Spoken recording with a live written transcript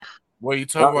Well, you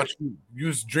talking about you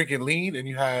was drinking lean and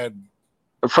you had.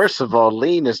 First of all,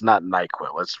 lean is not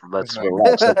NyQuil. Let's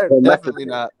relax. Definitely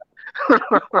not.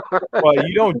 Well,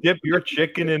 you don't dip your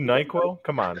chicken in NyQuil?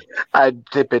 Come on. I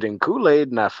dip it in Kool-Aid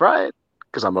and I fry it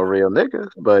because I'm a real nigga.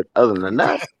 But other than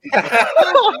that,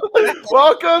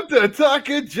 Welcome to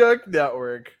Talking Junk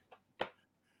Network.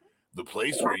 The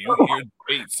place where you hear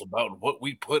debates about what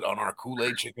we put on our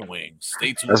Kool-Aid chicken wings.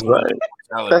 Stay tuned. that's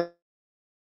right.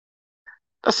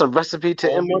 That's a recipe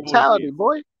to immortality,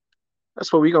 boy.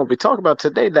 That's what we're gonna be talking about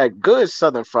today. That good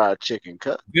Southern fried chicken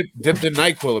cut. Dipped in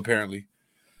NyQuil, apparently.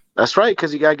 That's right,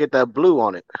 because you gotta get that blue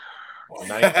on it.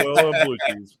 NyQuil and blue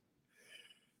cheese.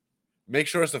 Make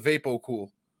sure it's a Vapo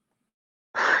Cool.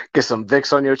 Get some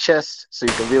Vicks on your chest so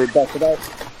you can really bust it out.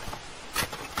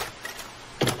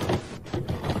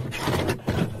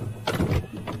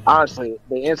 Honestly,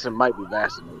 the answer might be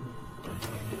Vaseline.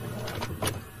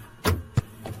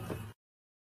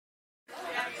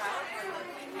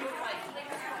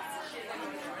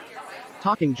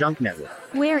 Talking Junk Network,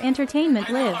 where entertainment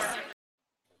lives.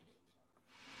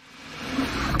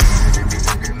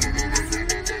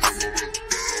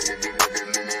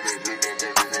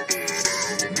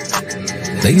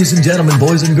 Ladies and gentlemen,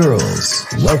 boys and girls,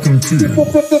 welcome to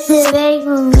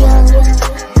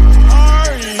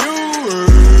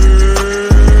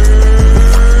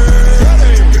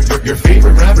your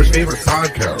favorite rapper's favorite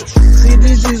podcast. See,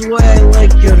 this is why I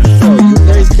like your show. You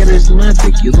guys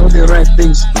charismatic. You know the right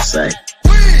things to say.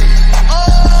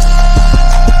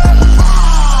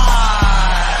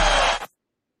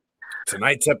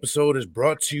 Tonight's episode is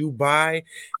brought to you by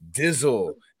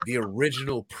Dizzle, the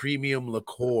original premium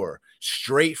liqueur,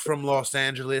 straight from Los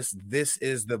Angeles. This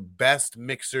is the best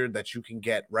mixer that you can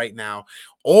get right now,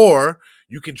 or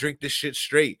you can drink this shit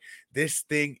straight. This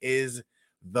thing is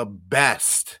the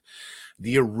best.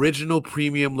 The original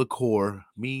premium liqueur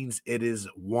means it is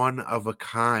one of a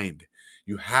kind.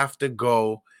 You have to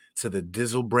go to the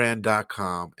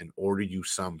dizzlebrand.com and order you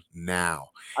some now.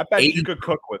 I bet you could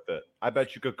cook with it. I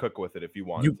bet you could cook with it if you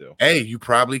wanted to. Hey, you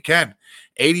probably can.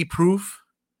 80 proof.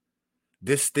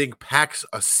 This thing packs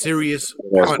a serious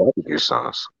barbecue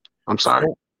sauce. I'm sorry.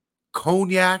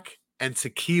 Cognac and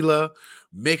tequila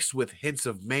mixed with hints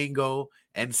of mango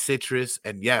and citrus.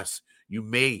 And yes, you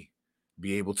may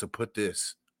be able to put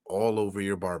this all over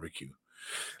your barbecue.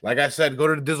 Like I said,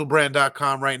 go to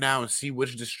dizzlebrand.com right now and see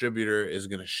which distributor is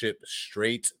going to ship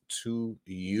straight to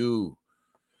you.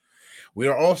 We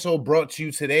are also brought to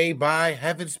you today by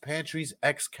Heaven's Pantry's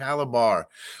Excalibur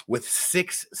with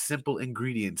 6 simple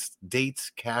ingredients: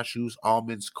 dates, cashews,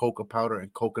 almonds, cocoa powder,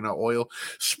 and coconut oil,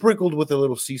 sprinkled with a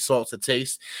little sea salt to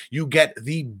taste. You get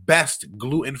the best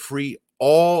gluten-free,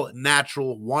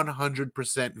 all-natural,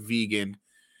 100% vegan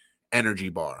energy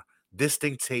bar. This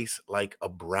thing tastes like a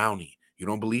brownie. You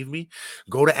don't believe me?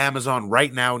 Go to Amazon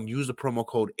right now and use the promo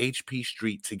code HP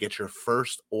Street to get your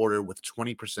first order with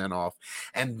 20% off.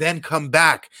 And then come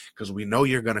back, because we know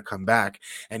you're going to come back,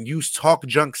 and use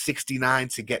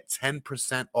TalkJunk69 to get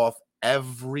 10% off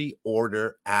every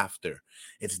order after.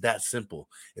 It's that simple.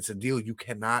 It's a deal you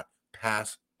cannot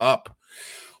pass up.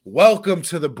 Welcome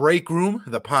to the Break Room,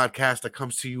 the podcast that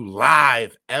comes to you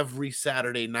live every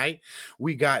Saturday night.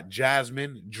 We got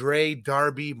Jasmine, Dre,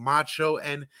 Darby, Macho,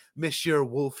 and Monsieur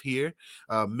Wolf here.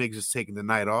 Miggs is taking the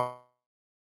night off.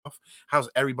 How's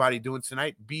everybody doing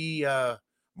tonight? Be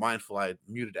mindful, I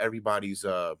muted everybody's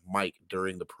mic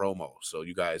during the promo, so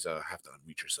you guys have to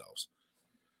unmute yourselves.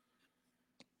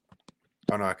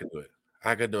 Oh, no, I can do it.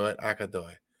 I can do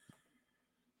it.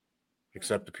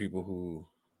 Except the people who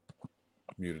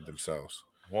muted themselves.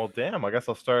 Well, damn, I guess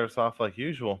I'll start us off like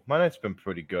usual. My night's been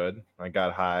pretty good. I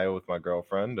got high with my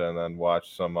girlfriend and then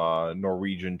watched some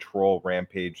Norwegian troll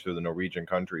rampage through the Norwegian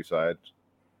countryside.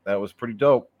 That was pretty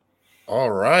dope. All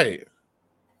right.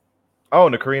 Oh,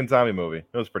 and a Korean zombie movie.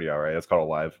 It was pretty all right. It's called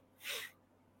Alive.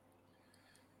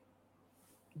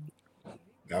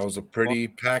 That was a pretty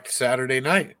packed Saturday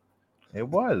night. It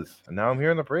was. And now I'm here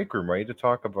in the break room ready to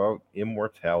talk about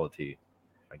immortality,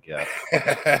 I guess.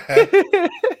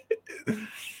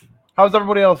 How's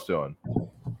everybody else doing?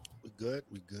 We good.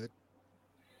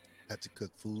 Had to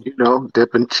cook food. You know,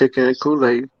 dipping chicken in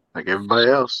Kool-Aid like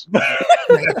everybody else. Yeah,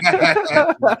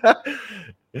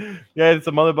 it's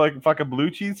a motherfucking blue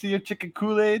cheese to your chicken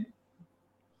Kool-Aid.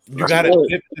 You gotta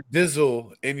dip the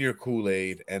Dizzle in your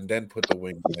Kool-Aid and then put the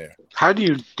wings there. How do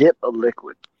you dip a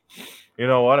liquid? You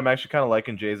know what? I'm actually kind of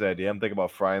liking Jay's idea. I'm thinking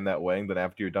about frying that wing. Then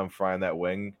after you're done frying that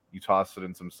wing, you toss it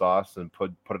in some sauce and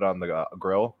put it on the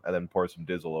grill, and then pour some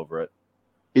Dizzle over it.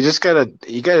 You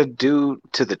gotta do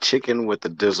to the chicken with the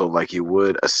Dizzle like you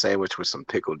would a sandwich with some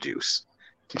pickle juice.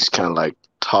 Just kind of like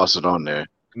toss it on there.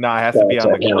 Nah, it has to be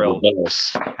on the Cannibal grill.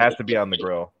 Base. Has to be on the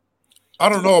grill. I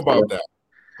don't know about that.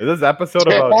 Is this episode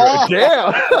about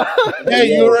damn?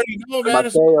 Hey, you already know, man.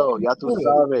 Mateo, ya tú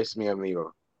sabes, mi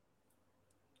amigo.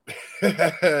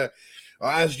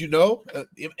 As you know,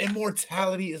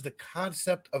 immortality is the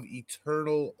concept of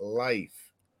eternal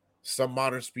life. Some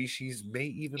modern species may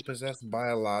even possess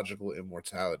biological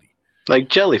immortality. Like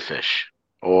jellyfish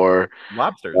or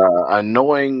Lobsters.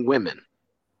 annoying women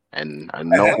and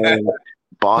annoying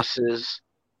bosses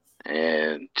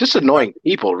and just annoying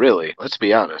people, really. Let's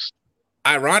be honest.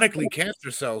 Ironically,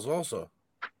 cancer cells also.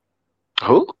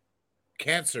 Who?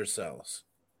 Cancer cells.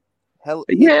 Hell,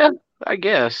 Yeah, I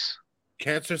guess.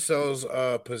 Cancer cells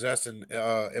possess an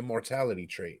immortality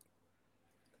trait.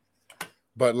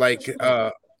 But like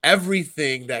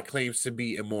everything that claims to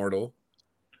be immortal,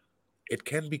 it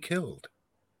can be killed.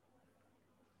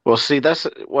 Well, see, you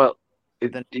got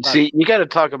to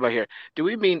talk about here. Do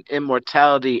we mean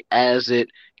immortality as it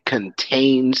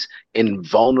contains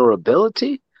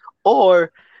invulnerability,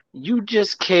 or you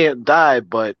just can't die,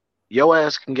 but your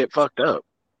ass can get fucked up?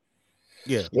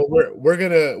 Yeah. Well, we're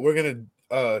gonna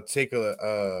take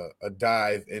a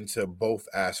dive into both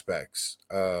aspects,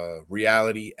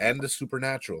 reality and the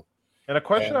supernatural. And a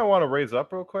question I want to raise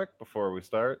up real quick before we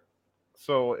start.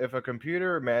 So, if a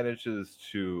computer manages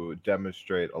to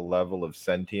demonstrate a level of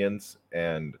sentience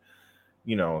and,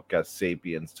 got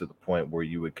sapience to the point where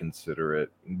you would consider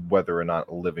it whether or not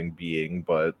a living being,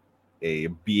 but a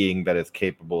being that is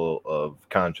capable of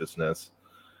consciousness,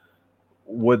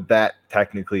 would that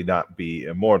technically not be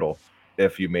immortal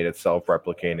if you made it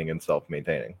self-replicating and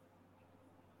self-maintaining?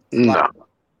 No,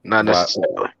 not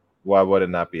necessarily. Why would it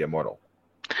not be immortal?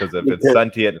 Because if it's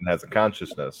sentient and has a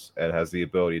consciousness and has the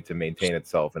ability to maintain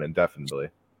itself and indefinitely.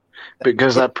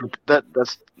 Because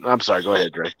that's. I'm sorry. Go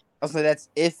ahead, Dre. Also, that's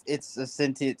if it's a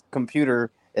sentient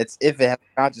computer. It's if it has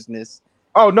consciousness.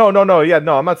 Oh, no. Yeah,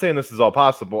 no, I'm not saying this is all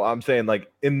possible. I'm saying, like,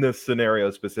 in this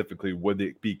scenario specifically, would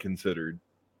it be considered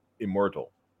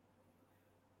immortal?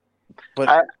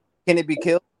 But can it be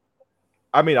killed?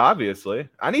 I mean, obviously.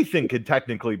 Anything could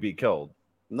technically be killed.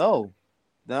 No.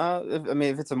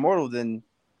 If it's immortal, then...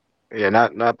 Yeah,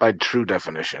 not by true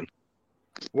definition.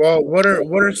 Well, what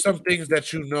are some things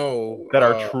that you know that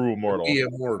are true immortal? Be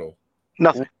immortal.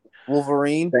 Nothing.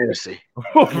 Wolverine. Fantasy.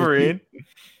 Wolverine.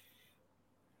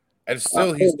 And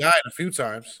still, he's died a few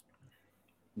times.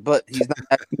 But he's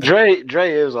not.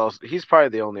 Dre is also. He's probably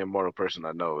the only immortal person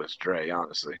I know is Dre.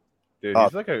 Honestly, dude,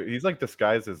 he's like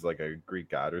disguised as like a Greek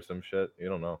god or some shit. You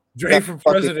don't know. Dre for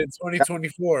president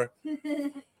 2024.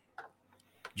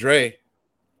 Dre,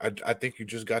 I think you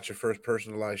just got your first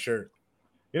personalized shirt.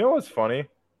 You know what's funny?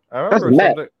 I remember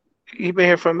something. You've been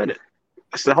here for a minute.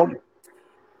 That's the home.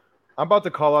 I'm about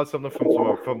to call out something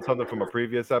from a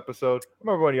previous episode. I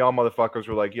remember when y'all motherfuckers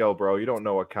were like, "Yo, bro, you don't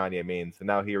know what Kanye means," and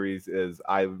now here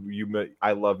I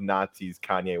love Nazis,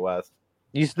 Kanye West.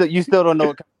 You still don't know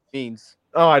what Kanye means.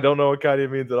 Oh, I don't know what Kanye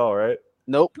means at all, right?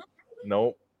 Nope.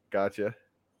 Gotcha.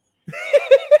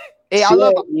 Hey, I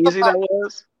love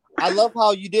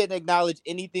how you didn't acknowledge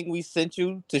anything we sent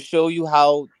you to show you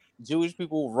how Jewish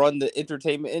people run the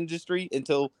entertainment industry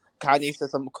until Kanye said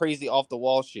some crazy off the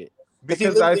wall shit.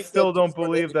 Because I still don't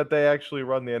believe that they actually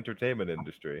run the entertainment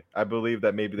industry. I believe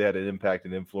that maybe they had an impact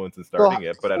and influence in starting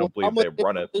it, but I don't believe they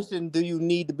run it. How much information do you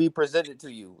need to be presented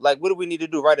to you? Like, what do we need to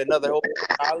do? Write another whole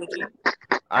apology?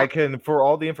 I can, for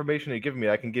all the information you give me,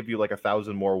 I can give you like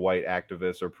 1,000 more white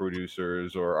activists or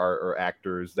producers or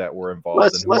actors that were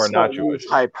involved and who are not Jewish.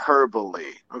 Hyperbole.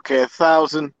 Okay,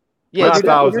 1,000. Yeah,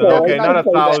 not 1,000. Okay, not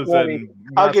 1,000.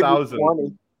 I'll give you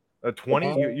 20.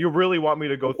 20? You really want me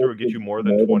to go through and get you more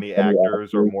than 20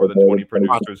 actors or more than 20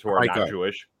 producers who are not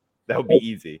Jewish? That would be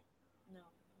easy.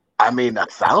 I mean,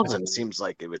 1,000 seems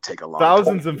like it would take a long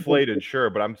Thousands time. Inflated,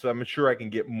 sure, but I'm sure I can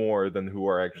get more than who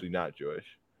are actually not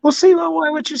Jewish. Well, see,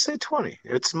 why would you say 20?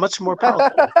 It's much more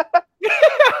powerful.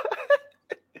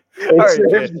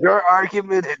 It's your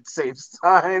argument. It saves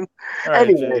time.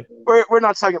 Anyway, we're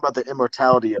not talking about the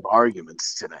immortality of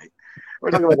arguments tonight.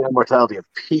 We're talking about the immortality of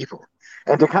people.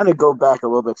 And to kind of go back a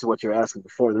little bit to what you're asking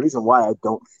before, the reason why I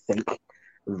don't think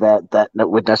that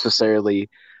would necessarily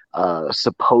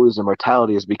suppose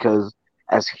immortality is because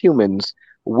as humans,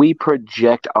 we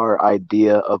project our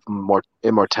idea of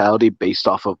immortality based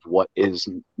off of what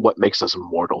makes us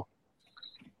mortal.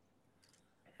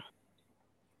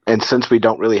 And since we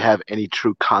don't really have any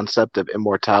true concept of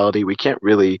immortality, we can't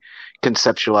really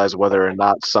conceptualize whether or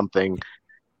not something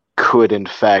could in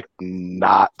fact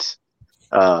not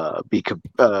be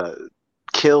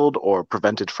killed or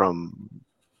prevented from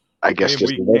I guess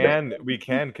just living. we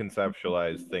can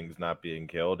conceptualize things not being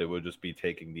killed. It would just be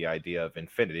taking the idea of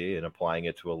infinity and applying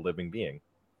it to a living being,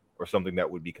 or something that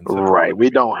would be considered. Right.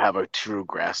 We don't have a true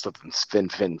grasp of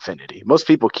infinity. Most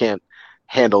people can't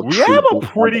handle. We have a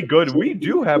pretty good. We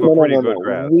do have a pretty good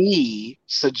grasp. We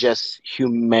suggest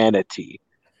humanity.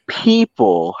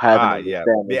 People have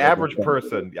the average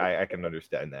person. I can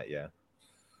understand that. Yeah.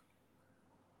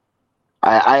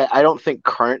 I don't think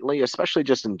currently, especially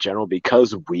just in general,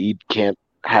 because we can't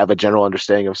have a general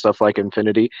understanding of stuff like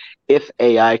infinity. If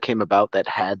AI came about that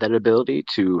had that ability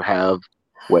to have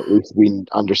what at least we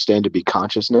understand to be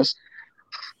consciousness,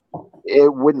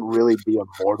 it wouldn't really be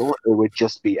immortal. It would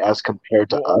just be, as compared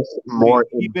to us, more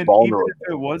invulnerable. Even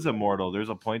if it was immortal, there's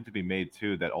a point to be made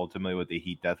too that ultimately, with the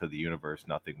heat death of the universe,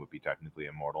 nothing would be technically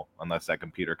immortal unless that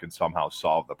computer can somehow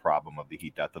solve the problem of the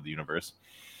heat death of the universe.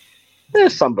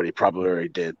 Somebody probably already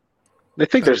did. They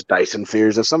think there's Dyson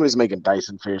spheres. If somebody's making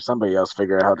Dyson spheres, somebody else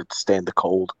figure out how to stand the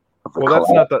cold. Well,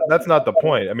 that's not the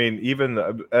point. I mean,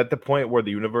 even at the point where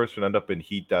the universe would end up in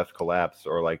heat death collapse,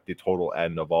 or like the total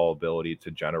end of all ability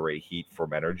to generate heat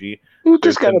from energy, you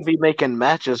just gotta be making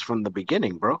matches from the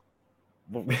beginning, bro.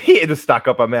 He had to stock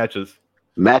up on matches.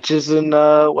 Matches in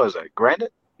what was that?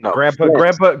 Granite? No.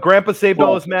 Grandpa saved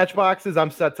all his matchboxes.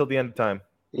 I'm set till the end of time.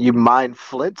 You mine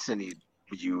flints and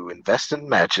you invest in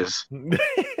matches.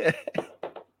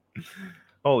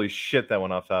 Holy shit, that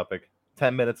went off topic.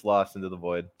 10 minutes lost into the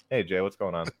void. Hey, Jay, what's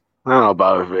going on? I don't know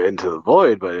about into the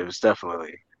void, but it was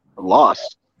definitely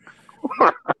lost.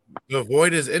 The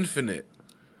void is infinite.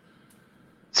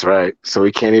 That's right. So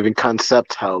we can't even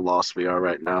concept how lost we are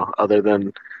right now, other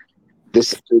than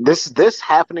this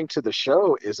happening to the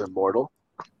show is immortal.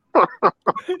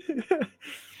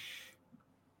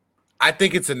 I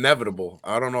think it's inevitable.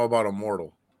 I don't know about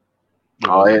immortal.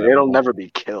 Oh, it'll never be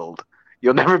killed.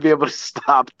 You'll never be able to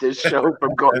stop this show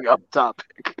from going up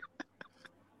topic.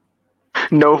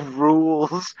 No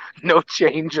rules, no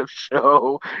change of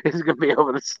show is going to be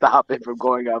able to stop it from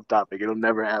going off topic. It'll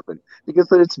never happen because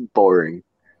then it's boring.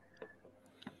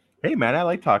 Hey, man, I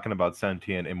like talking about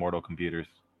sentient, immortal computers.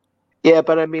 Yeah,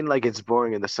 but I mean, like, it's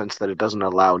boring in the sense that it doesn't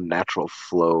allow natural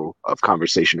flow of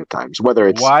conversation at times. Whether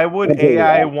it's why would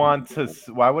AI want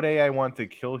to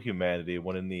kill humanity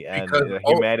when in the end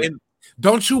humanity?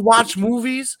 Don't you watch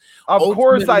movies? Of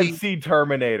course, I've seen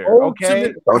Terminator.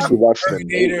 Okay, don't you watch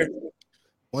Terminator?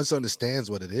 Once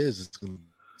understands what it is, it's gonna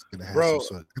have some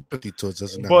sort of empathy towards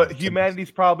us. But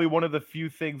humanity's probably one of the few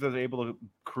things that's able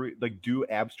to do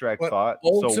abstract thought.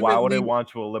 So why would I want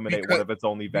to eliminate one of its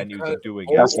only venues of doing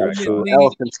abstract thought?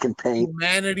 Elephants can paint.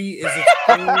 Humanity is its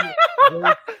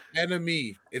own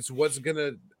enemy. It's what's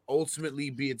gonna ultimately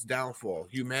be its downfall.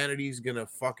 Humanity's gonna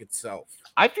fuck itself.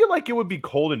 I feel like it would be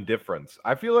cold indifference.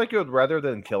 I feel like it would, rather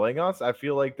than killing us, I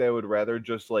feel like they would rather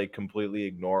just like completely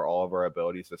ignore all of our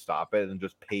abilities to stop it and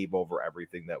just pave over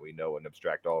everything that we know and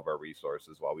abstract all of our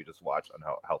resources while we just watch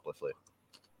helplessly.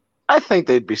 I think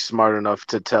they'd be smart enough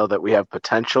to tell that we have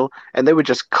potential, and they would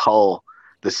just cull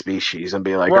the species and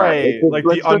be like, right, like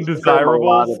the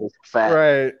undesirables,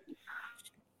 right?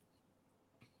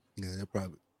 Yeah,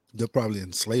 they'll probably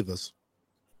enslave us.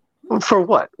 For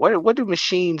what? What do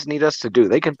machines need us to do?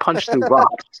 They can punch through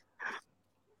rocks.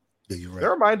 Yeah, you're right.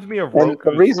 That reminds me of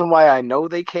Roku. The reason why I know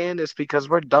they can is because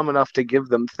we're dumb enough to give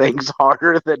them things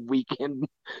harder than we can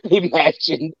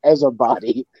imagine as a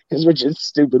body. Because we're just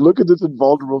stupid. Look at this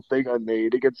invulnerable thing I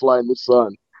made. It can fly in the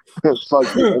sun.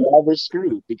 Fuck it. And now we're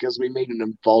screwed because we made an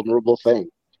invulnerable thing.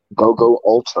 Go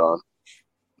Ultron.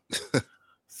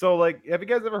 So, like, have you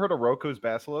guys ever heard of Roku's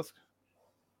Basilisk?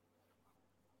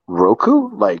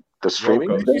 Roku? Like the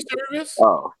streaming service?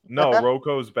 Oh. No,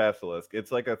 Roku's Basilisk.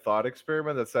 It's like a thought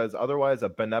experiment that says otherwise a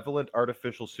benevolent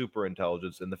artificial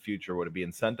superintelligence in the future would be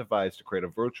incentivized to create a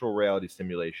virtual reality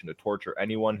simulation to torture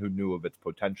anyone who knew of its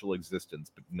potential existence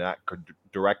but not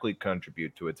directly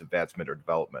contribute to its advancement or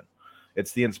development.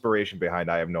 It's the inspiration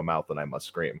behind I Have No Mouth and I Must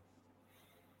Scream.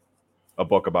 A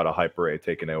book about a hyper ray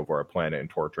taking over a planet and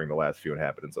torturing the last few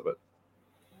inhabitants of it.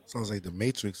 Sounds like The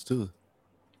Matrix, too.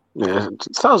 Yeah,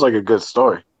 it sounds like a good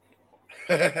story.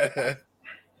 Because,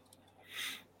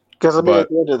 I mean, at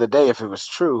the end of the day, if it was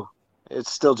true,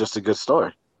 it's still just a good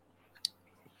story.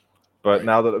 But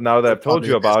now that I've told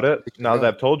you about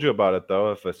it,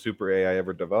 though, if a super AI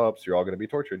ever develops, you're all going to be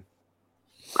tortured.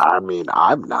 I mean,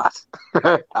 I'm not.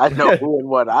 I know who and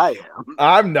what I am.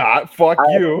 I'm not. Fuck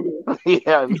you.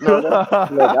 Yeah, no,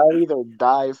 like, I'll either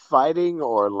die fighting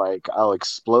or like I'll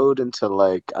explode into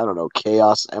like, I don't know,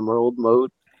 Chaos Emerald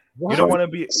mode. You don't want to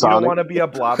be. You don't want to be a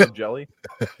blob of jelly.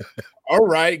 All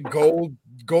right,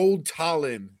 gold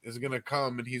Talon is gonna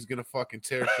come and he's gonna fucking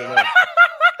tear shit up.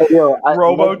 Yo,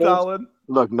 Robo Talon.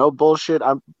 Look, no bullshit.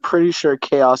 I'm pretty sure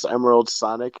Chaos Emerald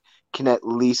Sonic can at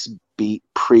least beat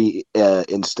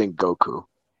Instinct Goku.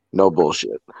 No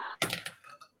bullshit.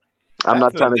 I'm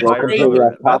not trying to go completely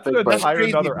off topic, but that's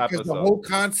crazy another because episode. the whole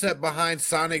concept behind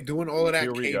Sonic doing all of that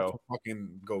Here we came go. from fucking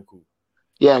Goku.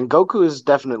 yeah, and Goku is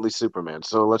definitely Superman.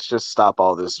 So let's just stop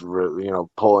all this,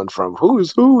 pulling from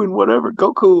who's who and whatever.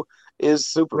 Goku is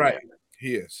Superman. Right,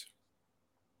 he is.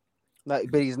 But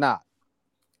he's not.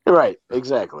 Right,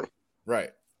 exactly. Right,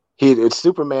 It's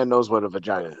Superman knows what a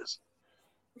vagina is.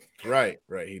 right,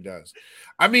 he does.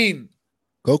 I mean,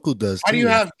 Goku does. how do you too.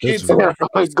 have kids? That's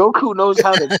Like, Goku knows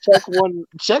how to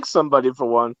check somebody for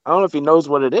one. I don't know if he knows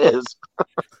what it is.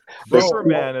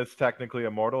 Superman is technically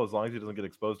immortal as long as he doesn't get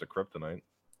exposed to kryptonite.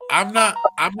 I'm not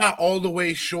all the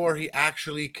way sure he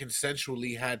actually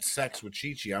consensually had sex with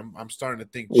Chi-Chi. I'm starting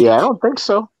to think. Yeah, I don't think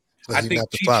so. I think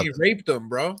Chi-Chi raped him,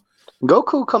 bro.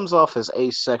 Goku comes off as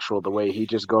asexual the way he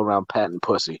just go around patting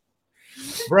pussy.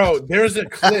 Bro, there's a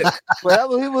clip.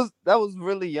 But that was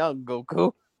really young,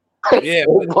 Goku. Yeah,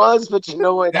 it was, but you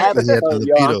know what happened?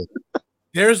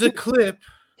 There's a clip.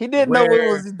 He didn't know what he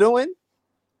was doing.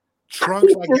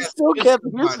 Trunks, I guess, still kept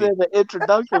using the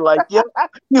introduction like, "Yep,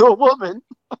 you're a woman."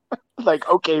 Like,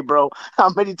 okay, bro, how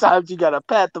many times you gotta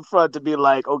pat the front to be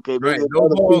like, okay, maybe no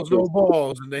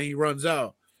balls, and then he runs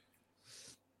out.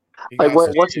 Like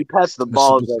once he pats the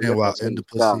balls, in the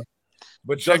pussy.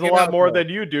 But does a lot more than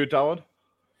you do, Talon.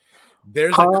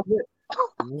 There's a clip.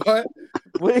 What?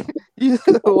 Wait,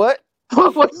 what?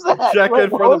 What's that? Checking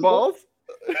for the balls.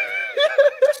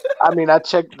 I mean, I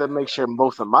checked to make sure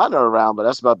both of mine are around, but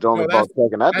that's about the only ball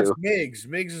checking I do. Miggs.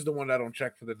 Miggs is the one that don't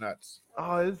check for the nuts.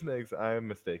 Oh, it's Miggs. I am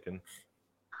mistaken.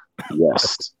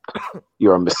 Yes,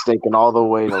 you are mistaken all the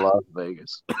way to Las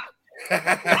Vegas.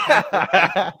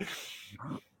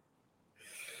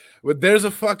 But there's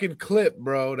a fucking clip,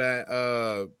 bro,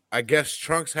 that I guess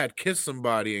Trunks had kissed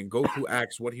somebody and Goku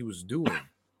asked what he was doing.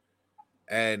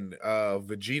 And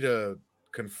Vegeta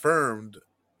confirmed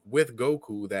with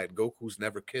Goku that Goku's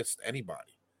never kissed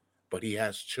anybody, but he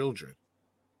has children.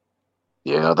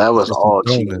 Yeah, that was all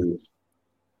cheating.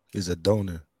 He's a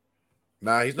donor.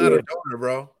 Nah, he's not a donor,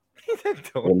 bro.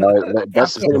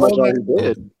 That's pretty much all he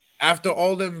did. After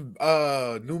all them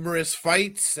numerous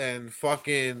fights and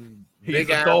fucking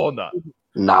big ass.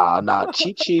 Nah.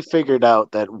 Chi-Chi figured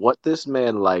out that what this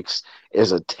man likes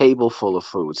is a table full of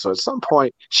food. So at some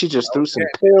point, she just threw some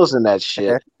pills in that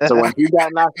shit. So when he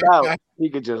got knocked out, he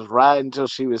could just ride until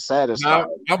she was satisfied.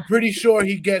 Now, I'm pretty sure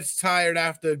he gets tired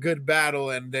after a good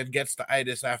battle and then gets the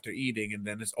itis after eating, and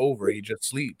then it's over. He just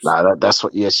sleeps. Nah, that's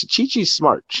what. Yeah, Chi-Chi's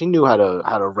smart. She knew how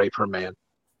to rape her man.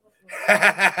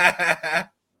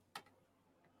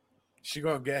 She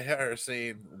gonna get her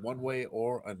saying one way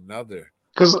or another.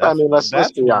 Because I mean, let's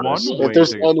be honest. If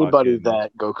there's anybody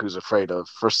that Goku's afraid of,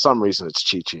 for some reason, it's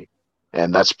Chi-Chi,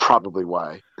 and that's probably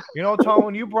why. You know, Tom,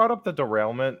 when you brought up the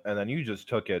derailment, and then you just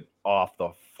took it off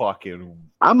the fucking.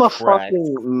 I'm a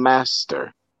fucking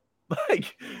master.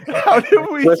 Like, how did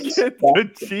we get the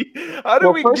Chi? How did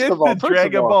we get the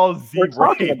Dragon Ball Z? We're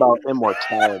talking about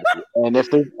immortality, and if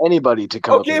there's anybody to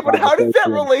come, okay, but how does that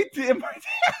relate to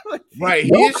immortality? Right,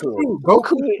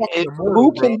 Goku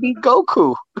who can beat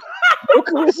Goku?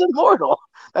 Goku is immortal.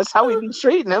 That's how we be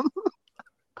treating him.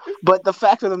 But the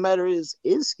fact of the matter is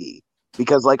he?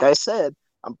 Because, like I said,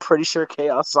 I'm pretty sure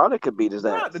Chaos Sonic could beat his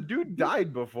ass. Yeah, the dude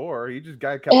died before. He just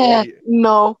kept getting.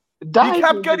 No. He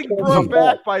kept getting brought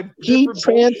back by he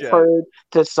transferred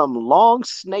to some long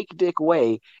snake dick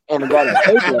way and got a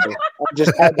takeover and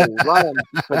just had to run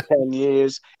for 10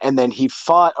 years, and then he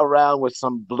fought around with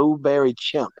some blueberry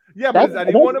chimp. Yeah, but is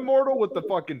anyone immortal with the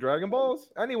fucking Dragon Balls?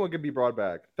 Anyone can be brought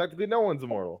back. Technically, no one's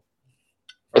immortal.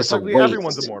 Technically,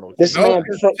 everyone's immortal. This man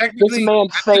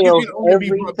fails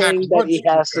everything that he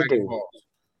has to do.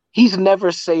 He's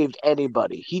never saved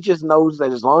anybody. He just knows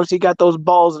that as long as he got those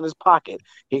balls in his pocket,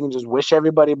 he can just wish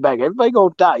everybody back. Everybody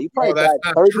gonna die. You probably died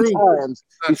 30 times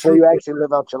before you actually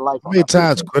live out your life. How many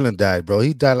times Krillin died, bro?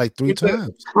 He died like 3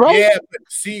 times. Right? Yeah, but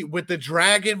see, with the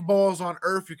Dragon Balls on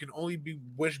Earth, you can only be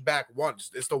wished back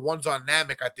once. It's the ones on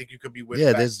Namek, I think you could be wished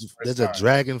back. Yeah, there's a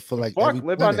dragon for like every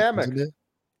live planet, on Namek.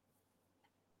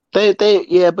 They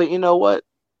but you know what?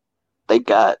 They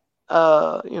got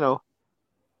plot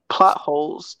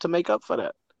holes to make up for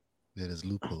that. Yeah, there's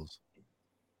loopholes.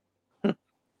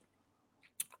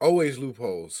 Always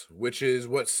loopholes, which is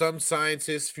what some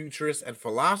scientists, futurists, and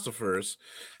philosophers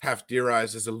have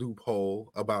theorized as a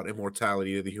loophole about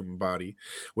immortality of the human body,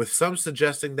 with some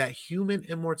suggesting that human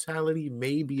immortality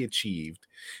may be achieved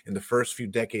in the first few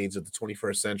decades of the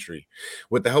 21st century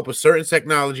with the help of certain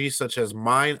technologies such as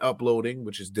mind uploading,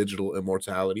 which is digital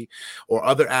immortality, or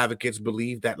other advocates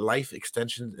believe that life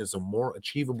extension is a more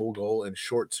achievable goal in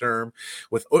short term,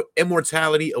 with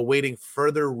immortality awaiting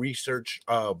further research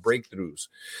breakthroughs.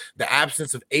 The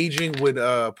absence of aging would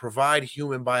provide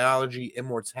human biology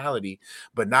immortality,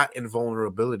 but not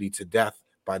invulnerability to death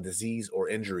by disease or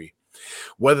injury.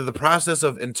 Whether the process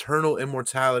of internal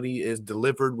immortality is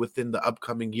delivered within the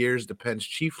upcoming years depends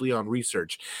chiefly on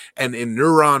research. And in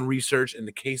neuron research, in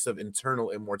the case of internal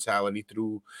immortality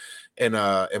through an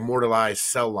immortalized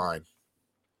cell line.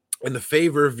 In the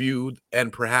favor viewed,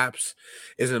 and perhaps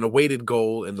is an awaited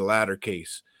goal in the latter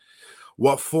case.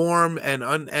 What form an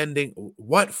unending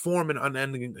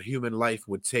human life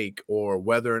would take, or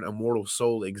whether an immortal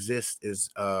soul exists is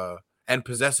and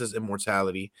possesses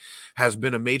immortality, has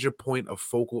been a major point of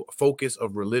focus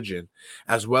of religion,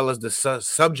 as well as the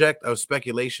subject of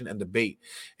speculation and debate.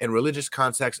 In religious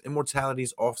context, immortality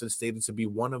is often stated to be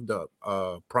one of the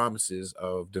promises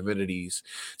of divinities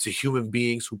to human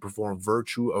beings who perform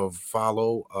virtue of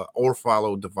follow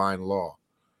divine law.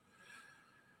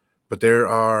 But there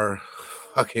are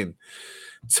fucking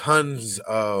tons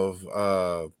of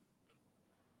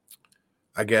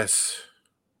I guess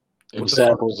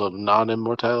examples of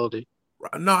non-immortality.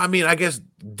 No, I mean I guess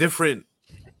different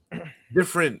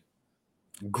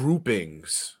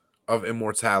groupings of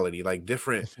immortality, like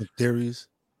different theories.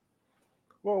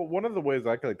 Well, one of the ways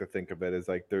I like to think of it is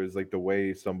like there's like the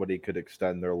way somebody could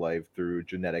extend their life through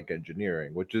genetic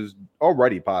engineering, which is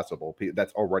already possible.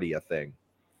 That's already a thing.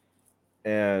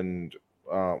 And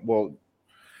well,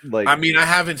 like I mean, I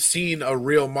haven't seen a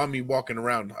real mummy walking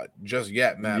around just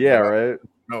yet, man. Yeah, right.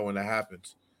 No, when that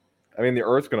happens. I mean, the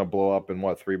Earth's gonna blow up in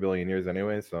what 3 billion years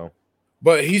anyway. So,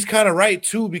 but he's kind of right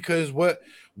too, because what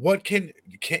can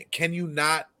you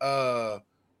not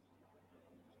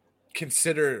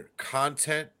consider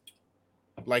content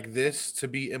like this to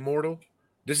be immortal?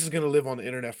 This is gonna live on the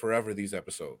internet forever. These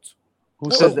episodes. Who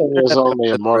says that is only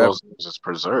immortal as it's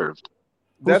preserved?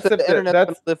 That's if the internet's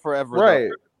gonna live forever, right.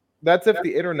 though? That's if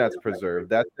the internet's preserved.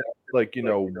 That's like, you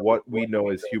know, what we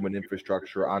know as human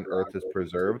infrastructure on Earth is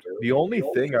preserved. The only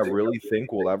thing I really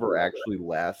think will ever actually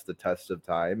last the test of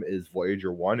time is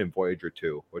Voyager 1 and Voyager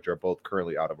 2, which are both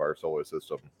currently out of our solar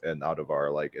system and out of our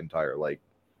like entire like.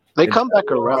 They come back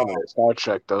around in Star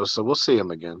Trek though, so we'll see them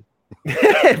again.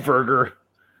 Burger.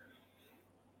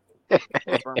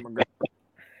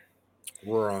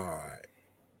 Right.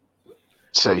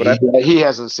 So he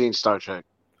hasn't seen Star Trek.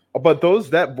 But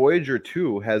that Voyager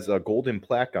 2 has a golden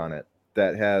plaque on it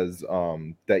that has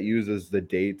that uses the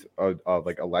date of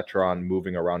like electron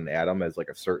moving around an atom as like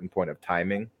a certain point of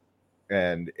timing,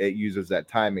 and it uses that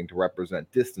timing to represent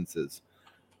distances,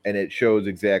 and it shows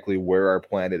exactly where our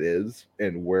planet is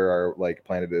and where our like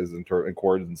planet is in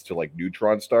accordance to like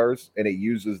neutron stars, and it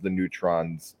uses the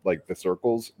neutrons, like the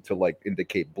circles, to like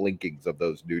indicate blinkings of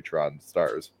those neutron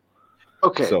stars.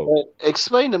 Okay, so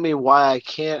explain to me why I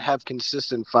can't have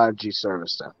consistent 5G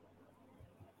service then.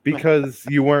 Because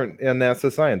you weren't a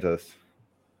NASA scientist.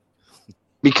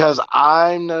 Because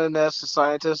I'm not a NASA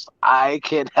scientist, I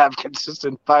can't have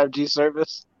consistent 5G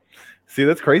service. See,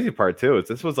 that's crazy part too. Is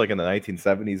this was like in the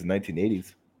 1970s and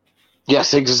 1980s.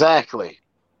 Yes, exactly.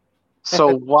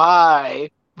 So why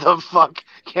the fuck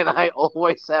can I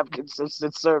always have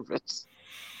consistent service?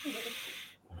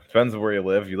 Depends on where you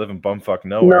live. You live in bumfuck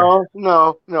nowhere.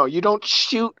 No. You don't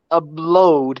shoot a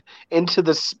load into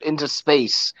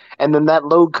space, and then that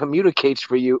load communicates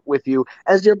with you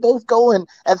as you're both going.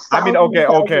 I mean,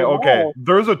 okay.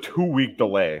 There's a 2-week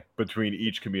delay between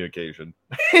each communication.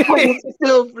 But it's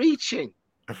still reaching.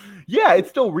 Yeah, it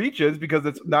still reaches because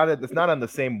it's not on the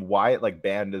same wide like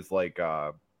band as like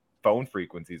phone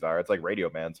frequencies are. It's like radio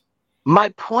bands. My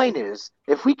point is,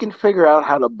 if we can figure out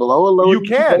how to blow a load, you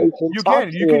can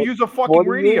use a fucking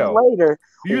radio. Later,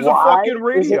 use a fucking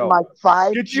radio.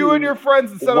 Get you and your friends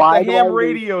and set up the ham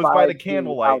radios by the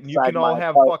candlelight, and you can all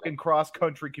have fucking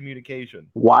cross-country communication.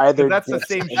 Why? That's the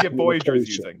same shit Voyager's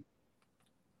using.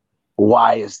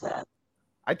 Why is that?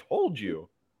 I told you.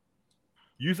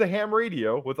 Use a ham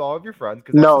radio with all of your friends.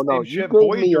 No, you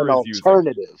gave me an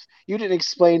alternative. You didn't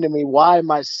explain to me why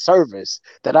my service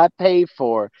that I pay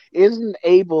for isn't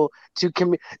able to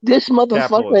communicate. This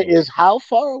motherfucker is how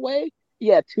far away?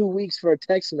 yeah, 2 weeks for a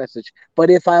text message. But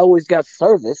if I always got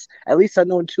service, at least I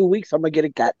know in 2 weeks I'm gonna get a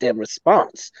goddamn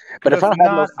response. But if I don't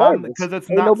have no service, because it's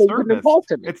ain't not nobody gonna service. talk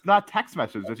to me. It's not text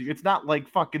messages. It's not like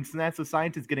fucking NASA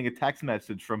scientists getting a text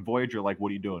message from Voyager. Like, what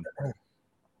are you doing?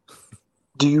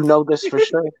 Do you know this for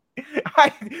sure?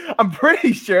 I'm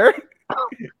pretty sure.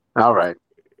 All right.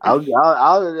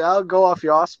 I'll go off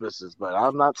your auspices, but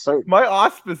I'm not certain. My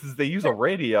auspices, they use a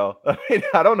radio. I mean,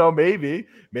 I don't know. Maybe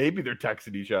they're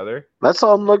texting each other. That's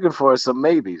all I'm looking for is some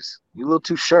maybes. You a little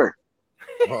too sure.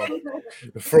 Well,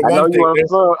 for one thing,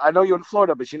 I know you're in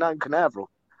Florida, but you're not in Canaveral.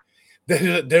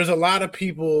 There's a lot of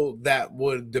people that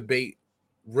would debate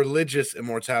religious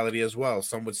immortality as well.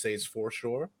 Some would say it's for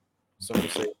sure. Some would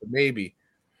say it's maybe.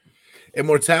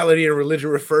 Immortality in religion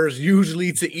refers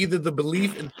usually to either the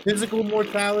belief in physical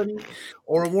mortality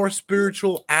or a more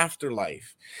spiritual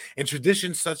afterlife. In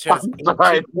traditions such as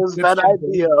Right, does that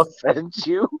idea offend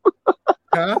you?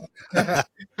 Huh?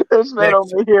 This man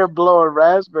over here blowing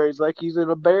raspberries like he's in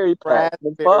a berry patch.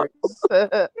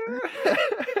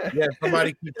 Yeah,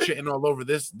 somebody keep shitting all over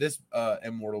this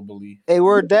immortal belief. Hey,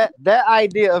 word, that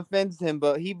idea offends him,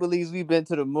 but he believes we've been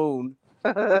to the moon.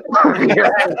 Fuck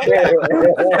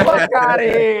out of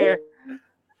here.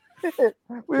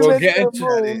 Well, get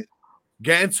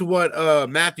into what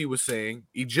Matthew was saying.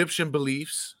 Egyptian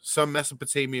beliefs, some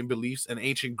Mesopotamian beliefs, and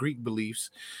ancient Greek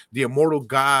beliefs, the immortal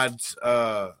gods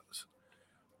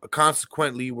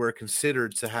consequently were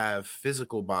considered to have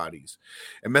physical bodies.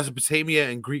 In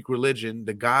Mesopotamia and Greek religion,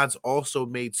 the gods also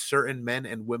made certain men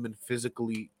and women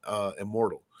physically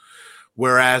immortal.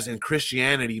 Whereas in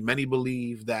Christianity, many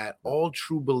believe that all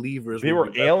true believers were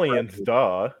aliens,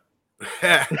 duh.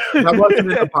 That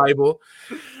wasn't in the Bible.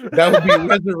 That would be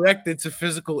resurrected to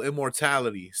physical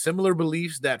immortality. Similar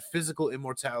beliefs that physical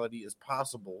immortality is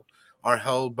possible are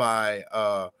held by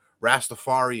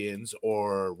Rastafarians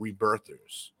or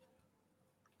rebirthers.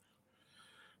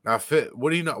 Now,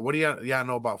 what do you know? What do y'all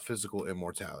know about physical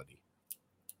immortality?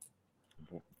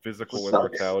 Physical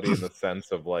immortality in the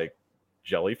sense of like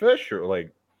jellyfish, or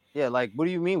like, yeah, like what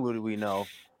do you mean? What do we know?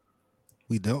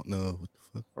 We don't know.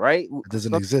 Right? It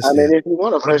doesn't exist. I mean, yet. if you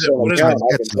want to first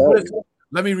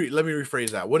let me rephrase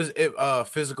that. What does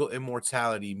physical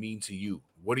immortality mean to you?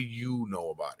 What do you know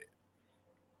about it?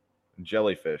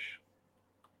 Jellyfish.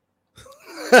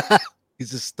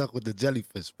 He's just stuck with the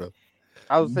jellyfish, bro.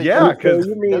 I was saying, yeah, because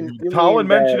Talon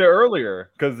mentioned it earlier,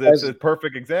 because it's a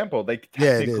perfect example. They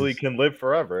technically can live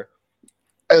forever.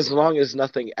 As long as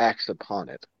nothing acts upon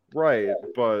it. Right,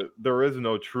 but there is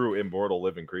no true immortal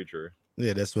living creature.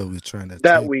 Yeah, that's what we're trying to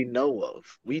that we know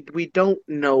of. We don't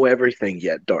know everything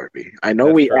yet, Darby. I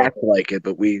know we act like it,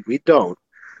 but we don't.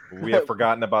 We have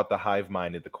forgotten about the hive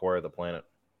mind at the core of the planet.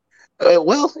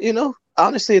 Well,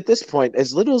 honestly, at this point,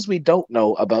 as little as we don't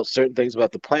know about certain things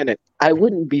about the planet, I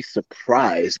wouldn't be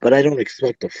surprised, but I don't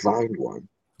expect to find one.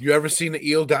 You ever seen an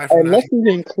eel die from unless you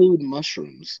include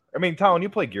mushrooms? I mean, Talon, you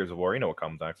play Gears of War. You know what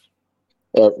comes next.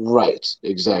 Right,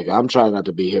 exactly. I'm trying not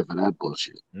to be here for that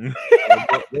bullshit.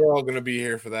 We're all gonna be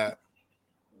here for that.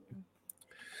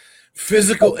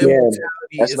 Physical immortality.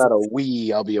 That's not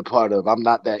a I'll be a part of. I'm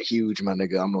not that huge, my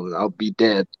nigga. I'll be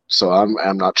dead. So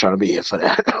I'm not trying to be here for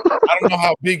that. I don't know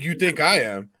how big you think I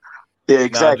am. Yeah,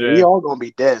 exactly. We all gonna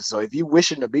be dead. So if you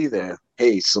wishing to be there,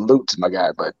 hey, salute to my guy.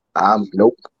 But I'm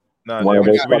nope. No, we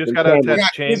just gotta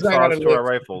attach chainsaws to our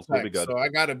rifles. We'll be good. So I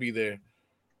gotta be there.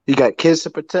 You got kids to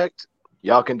protect.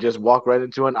 Y'all can just walk right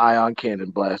into an ion cannon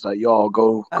blast. Like y'all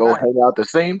go hang out at the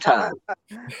same time.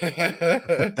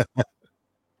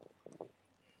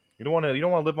 You don't want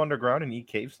to live underground and eat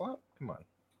cave slop? Come on.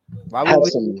 Why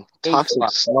would some toxic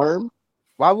slurm?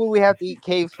 Why would we have to eat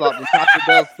cave slop when Taco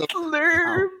Bell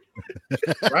slurm?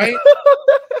 Right?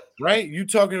 Right? You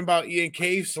talking about eating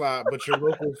cave slop, but your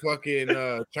local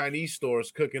fucking Chinese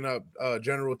stores cooking up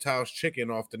General Tao's chicken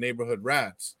off the neighborhood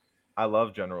rats. I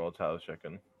love General Tao's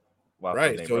chicken.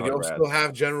 Right, so you'll still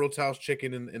have General Tao's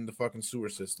chicken in the fucking sewer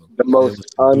system. The most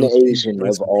un-Asian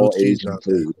of all Asian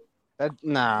food.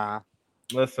 Nah.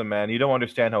 Listen, man, you don't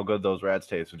understand how good those rats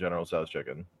taste with General Tso's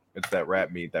chicken. It's that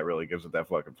rat meat that really gives it that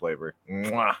fucking flavor.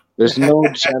 Mwah. There's no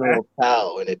General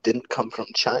Tso, and it didn't come from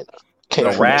China.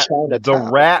 The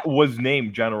rat was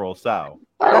named General Tso.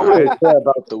 I don't really care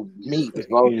about the meat as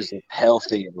long as it's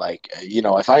healthy and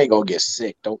if I ain't gonna get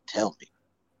sick, don't tell me.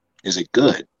 Is it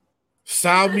good?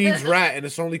 Tso means rat, and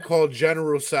it's only called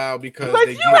General Tso because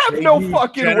you have no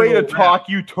fucking way to talk,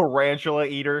 you tarantula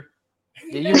eater.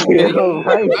 Yeah, you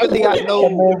really got no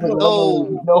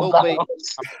way.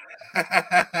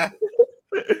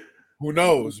 Who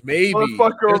knows? Maybe.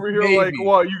 Motherfucker over here, like,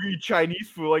 what? You eat Chinese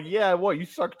food? Like, yeah, what? You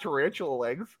suck tarantula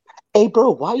legs? Hey,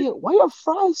 bro, why your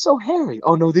fries so hairy?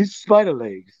 Oh no, these spider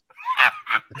legs.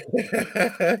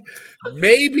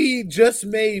 Maybe, just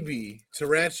maybe,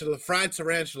 fried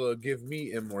tarantula give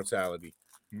me immortality.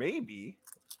 Maybe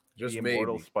Just the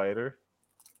immortal maybe. spider.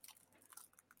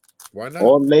 Why not?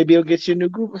 Or maybe you'll get you a new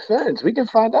group of friends. We can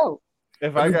find out.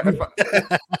 If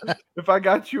I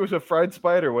got you as a fried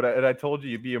spider, and I told you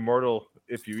you'd be immortal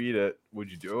if you eat it, would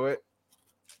you do it?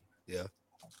 Yeah.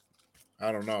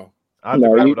 I don't know. I have to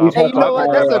No, grab you, it you'd off. Hey, have you to know I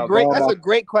have to what? hire grab That's it a a out. great. bum That's off. a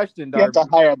great question, You have Darby.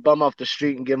 to hire a bum off the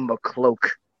street and give him a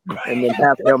cloak, and then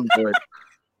have him do it.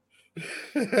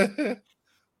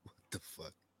 The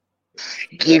fuck?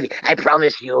 I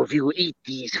promise you, if you eat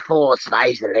these 4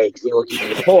 spider legs, it will give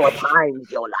you 4 times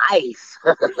your life.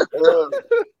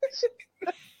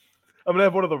 I'm gonna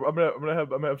have one of the. I'm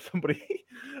gonna have somebody,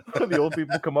 one of the old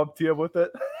people, come up to you with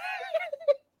it.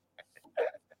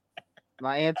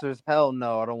 My answer is hell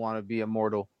no. I don't want to be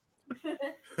immortal.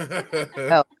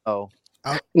 Hell no.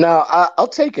 Now, I'll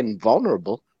take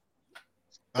invulnerable.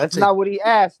 That's not what he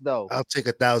asked, though. I'll take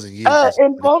 1,000 years.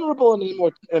 Invulnerable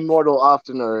and immortal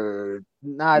often are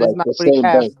Nah, that's like not the what he same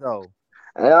thing. asked, though.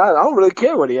 And I don't really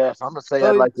care what he asked. I'm gonna say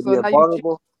I'd like to be So now you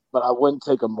invulnerable, but I wouldn't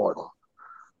take immortal.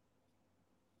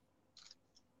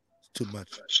 Too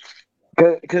much.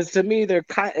 Because to me, they're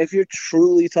kind. If you're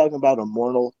truly talking about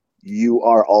immortal, you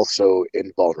are also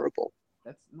invulnerable.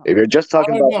 If you're just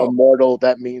talking about immortal,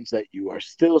 that means that you are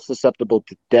still susceptible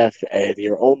to death, and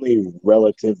you're only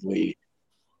relatively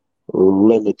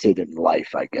limited in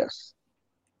life, I guess.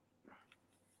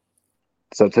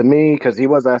 So to me, because he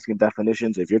was asking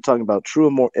definitions, if you're talking about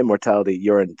true immortality,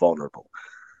 you're invulnerable.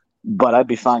 But I'd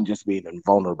be fine just being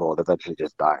invulnerable and eventually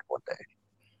just dying one day.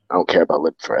 I don't care about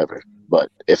living forever. But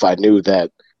if I knew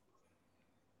that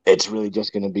it's really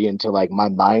just going to be until like my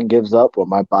mind gives up or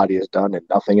my body is done and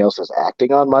nothing else is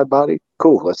acting on my body,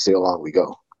 cool. Let's see how long we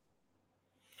go.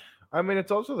 I mean,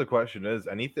 it's also the question is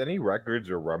any records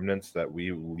or remnants that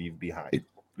we leave behind.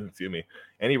 Excuse me.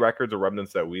 Any records or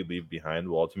remnants that we leave behind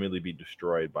will ultimately be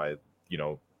destroyed by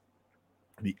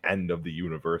the end of the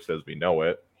universe as we know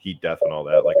it, heat, death, and all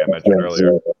that. Like I mentioned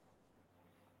earlier.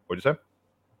 What'd you say?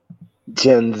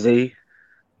 Gen Z.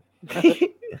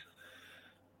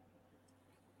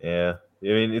 Yeah. I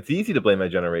mean, it's easy to blame my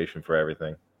generation for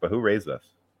everything, but who raised us?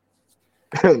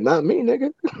 Not me,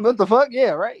 nigga. What the fuck?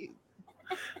 Yeah, right.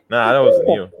 Nah, that wasn't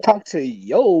you. Talk to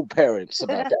your parents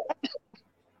about that.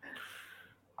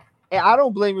 And I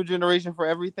don't blame your generation for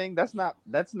everything. That's not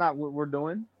what we're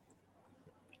doing.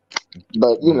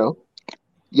 But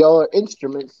y'all are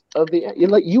instruments of you're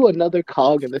like you another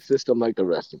cog in the system like the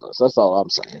rest of us. That's all I'm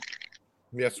saying.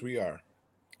 Yes, we are.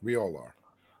 We all are.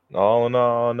 All in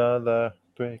all, another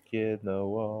brick in the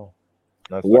wall.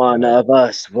 That's One of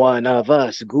us,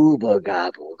 gooba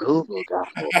gobble, gooba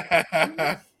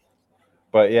gobble.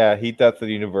 But yeah, heat, death of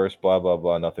the universe, blah blah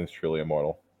blah. Nothing's truly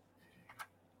immortal.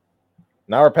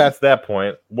 Now we're past that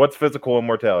point. What's physical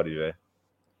immortality today?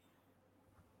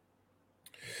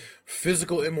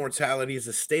 Physical immortality is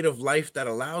a state of life that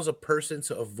allows a person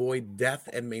to avoid death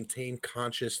and maintain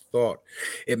conscious thought.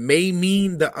 It may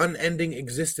mean the unending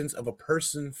existence of a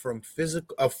person from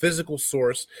a physical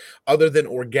source other than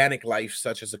organic life,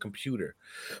 such as a computer.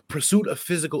 Pursuit of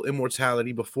physical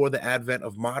immortality before the advent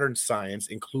of modern science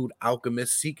include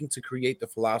alchemists seeking to create the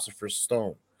philosopher's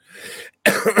stone.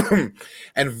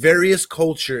 and various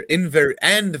cultures,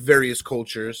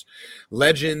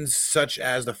 legends such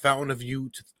as the Fountain of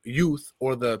Youth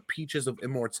or the Peaches of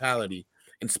Immortality,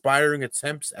 inspiring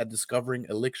attempts at discovering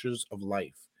elixirs of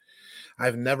life.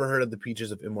 I've never heard of the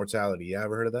Peaches of Immortality. You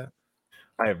ever heard of that?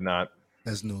 I have not.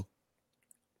 That's new.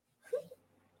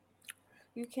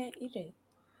 You can't eat it.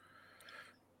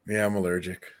 Yeah, I'm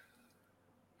allergic.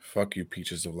 Fuck you,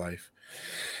 Peaches of Life.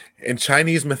 In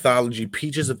Chinese mythology,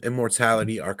 peaches of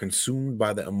immortality are consumed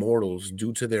by the immortals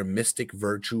due to their mystic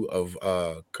virtue of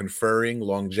conferring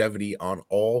longevity on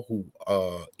all who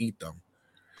eat them.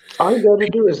 All you gotta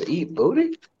do is eat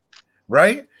booty,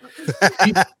 right?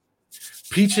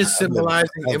 Peaches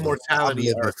symbolizing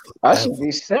immortality are. I should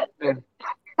be set then.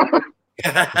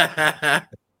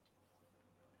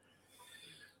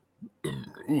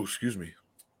 Ooh, excuse me.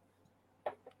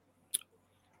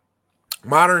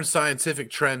 Modern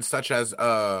scientific trends such as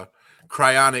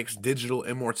cryonics, digital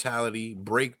immortality,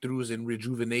 breakthroughs in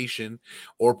rejuvenation,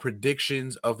 or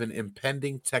predictions of an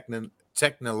impending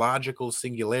technological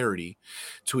singularity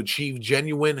to achieve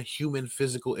genuine human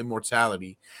physical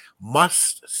immortality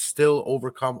must still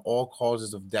overcome all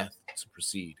causes of death to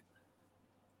proceed.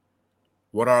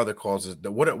 What are the causes?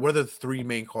 What are the 3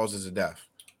 main causes of death?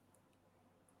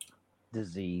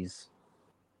 Disease.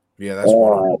 Yeah, that's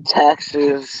one.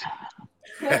 Taxes.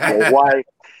 your wife,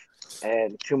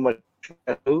 and too much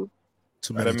food.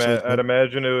 Too I'd, many children. I'd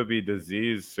imagine it would be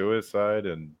disease, suicide,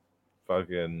 and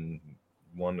fucking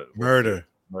Murder.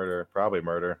 Murder, probably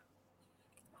murder.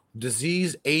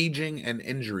 Disease, aging, and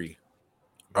injury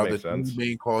are the Makes sense. two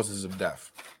main causes of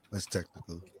death. That's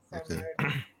technical. Okay.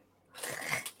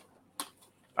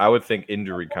 I would think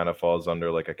injury kind of falls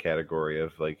under like a category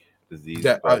of like disease.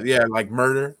 Yeah, like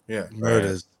murder. Yeah,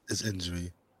 Murder is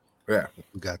injury. Yeah,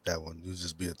 we got that one. You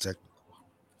just being technical.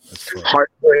 That's fun.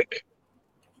 Heartbreak.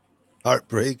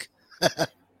 Heartbreak.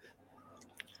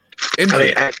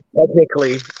 injury.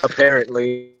 Technically,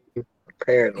 apparently.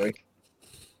 Did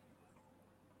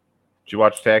you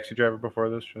watch Taxi Driver before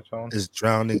this shit, Alan? Is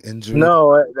drowning injury?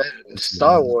 No,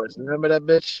 Star Wars. Remember that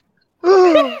bitch?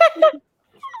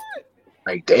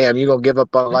 Like, damn, you gonna give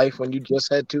up on life when you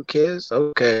just had 2 kids?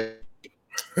 Okay.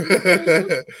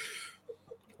 You're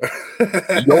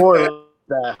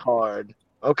that hard.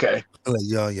 Okay. Like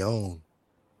you're on your own.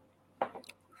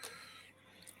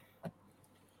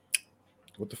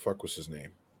 What the fuck was his name?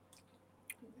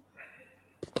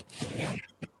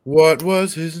 What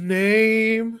was his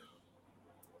name?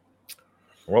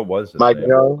 What was it? Mike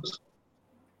Jones?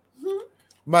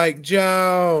 Mike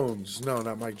Jones. No,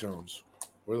 not Mike Jones.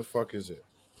 Where the fuck is it?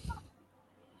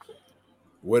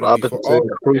 Where Robinson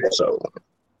Crusoe.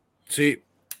 See,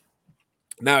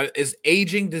 now it's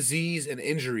aging, disease, and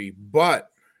injury.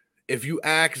 But if you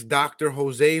ask Dr.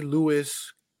 Jose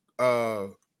Luis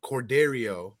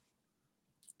Corderio,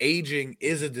 aging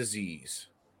is a disease.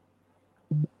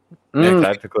 And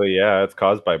technically, yeah, it's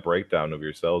caused by breakdown of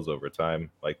your cells over time.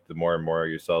 Like the more and more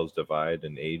your cells divide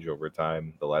and age over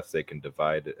time, the less they can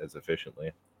divide as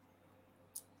efficiently.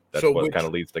 That's what kind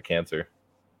of leads to cancer.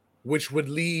 Which would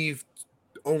leave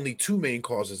only 2 main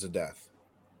causes of death: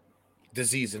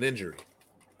 disease and injury.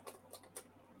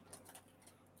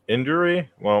 Injury?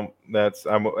 Well,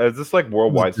 is this like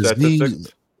worldwide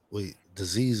statistics? Wait,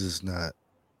 disease is not.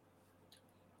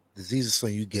 Disease is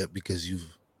something you get because you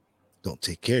don't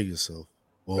take care of yourself.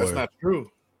 Or, that's not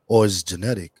true. Or it's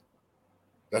genetic.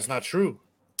 That's not true.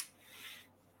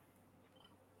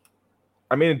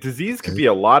 I mean, disease could be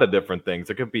a lot of different things.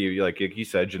 It could be like you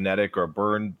said, genetic or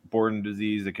born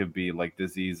disease. It could be like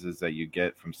diseases that you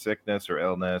get from sickness or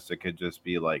illness. It could just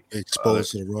be like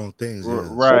exposed to the wrong things. Yeah.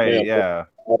 Right? Yeah.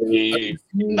 A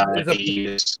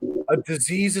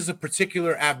disease is a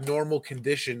particular abnormal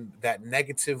condition that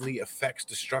negatively affects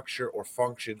the structure or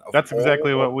function of. That's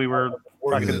exactly what we were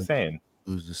fucking saying.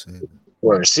 Who's the same?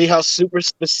 See how super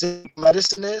specific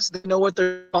medicine is? They know what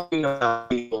they're talking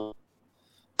about.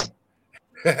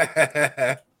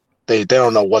 They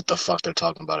don't know what the fuck they're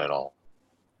talking about at all.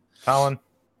 Colin,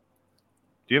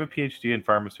 do you have a PhD in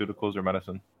pharmaceuticals or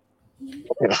medicine?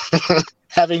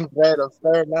 Having read a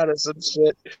fair amount of some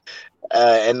shit,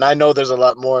 and I know there's a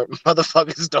lot more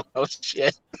motherfuckers don't know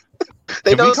shit.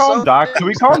 Can we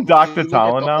call him Dr.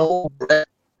 Talon now?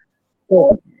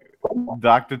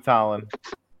 Dr. Talon.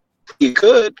 You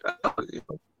could. I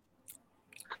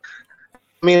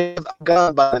mean, I've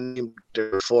gone by the name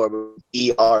before, but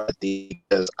ER at the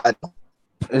because I don't.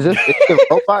 Is this the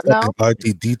robot now?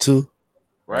 RTD2?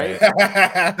 Right?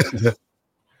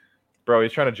 Bro,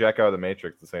 he's trying to jack out of the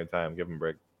Matrix at the same time. Give him a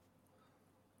break.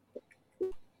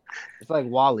 It's like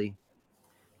Wally.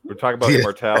 We're talking about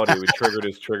immortality. We triggered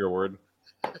his trigger word.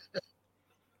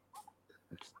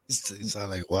 You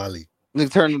sound like Wally. Let me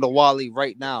turn into Wally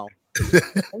right now. Hang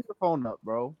your phone up,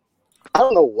 bro. I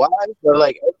don't know why, but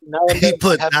like now and then He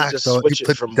you have to just switch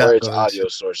it from where it's audio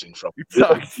sourcing from.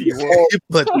 He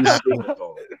put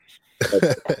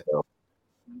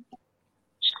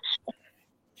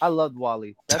I loved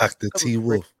Wally. Dr. T.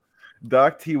 Wolf.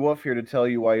 Doc T. Wolf here to tell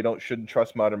you why you shouldn't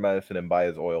trust modern medicine and buy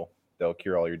his oil. They'll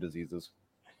cure all your diseases.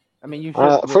 I mean, you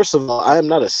should. First of all, I am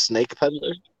not a snake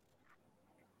peddler.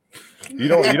 You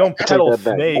don't peddle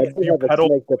snake. You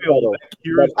peddle oil.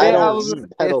 I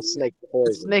don't peddle snake oil.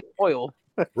 Snake oil.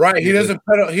 Right. He doesn't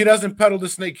peddle the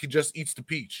snake. He just eats the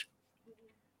peach.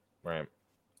 Right.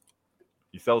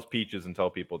 He sells peaches and tell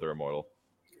people they're immortal.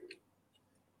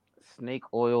 Snake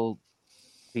oil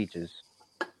peaches.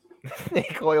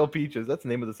 Snake oil peaches. That's the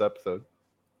name of this episode.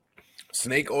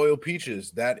 Snake oil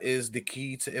peaches. That is the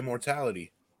key to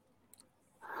immortality.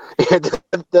 Yeah,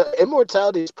 the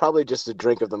immortality is probably just a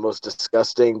drink of the most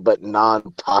disgusting but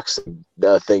non-toxic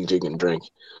things you can drink.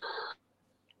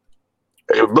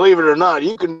 Believe it or not,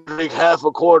 you can drink half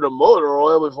a quart of motor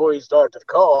oil before you start to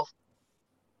cough.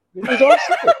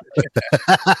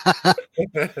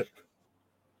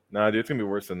 Nah, dude, it's gonna be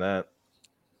worse than that.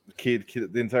 The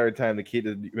entire time, the key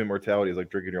to immortality is like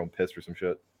drinking your own piss or some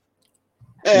shit.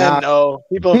 And no,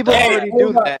 people already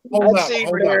do that. I've seen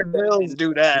Darren Mills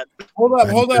do that. Hold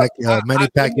up. Manny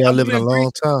Pacquiao living a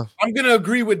long time. I'm gonna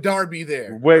agree with Darby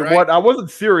there. Wait, right? what? I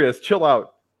wasn't serious. Chill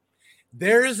out.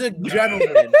 There is a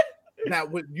gentleman that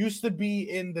used to be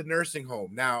in the nursing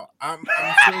home. Now I'm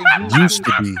saying used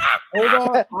to be. Hold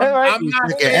on. I'm not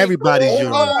drinking saying, everybody's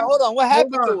urine. Hold on. What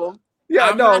happened to him?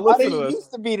 Yeah, listen to He this.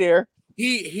 used to be there.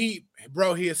 He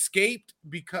escaped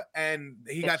because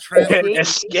he got transferred.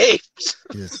 Escaped.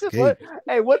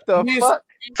 Hey, what the fuck?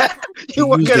 He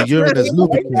used the urine as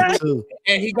lubricant too.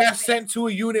 And he got sent to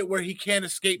a unit where he can't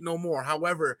escape no more.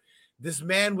 However, this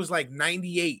man was like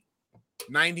 98,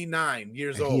 99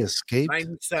 years old. He escaped?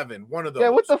 97, one of those. Yeah,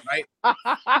 what the right?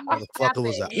 Motherfucker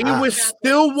was he was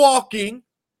still walking.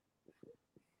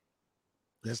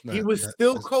 He was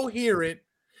still coherent,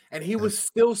 and he was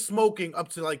still smoking up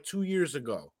to like 2 years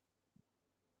ago.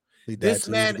 This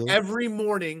man every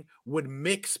morning would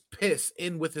mix piss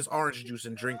in with his orange juice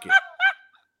and drink it.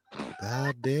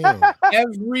 God damn.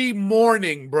 Every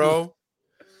morning, bro.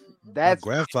 My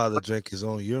grandfather drank his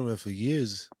own urine for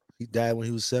years. He died when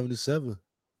he was 77.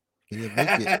 He didn't make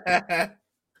it.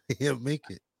 He didn't make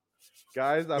it.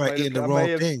 Guys, I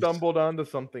may have stumbled onto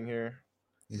something here.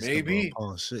 Maybe.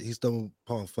 Oh shit, he stumbled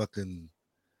upon fucking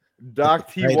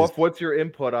Doc T. Wolf, what's your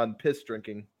input on piss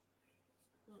drinking?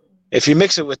 If you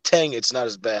mix it with Tang, it's not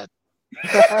as bad.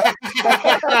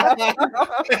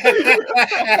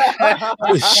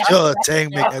 Sure, Tang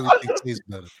make everything taste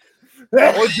better.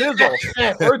 Or Dizzle.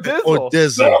 Or Dizzle. Or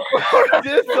Dizzle. Or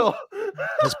Dizzle.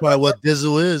 That's probably what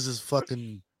Dizzle is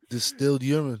fucking distilled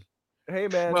urine. Hey,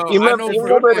 man. You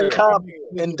remember the cop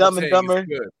in Dumb and Dumber?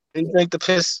 He drank the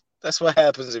piss. That's what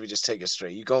happens if you just take it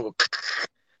straight. You go.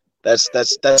 That's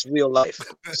real life.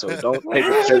 So don't take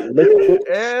it straight.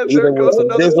 And there goes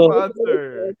another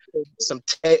sponsor.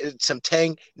 Some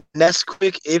Tang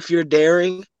Nesquik if you're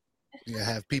daring. Yeah,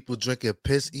 have people drinking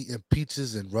piss, eating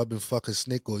peaches, and rubbing fucking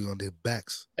snake oil on their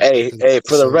backs. Hey,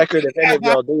 for the record, if any of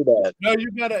y'all do that, no,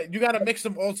 you gotta mix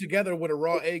them all together with a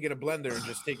raw egg in a blender and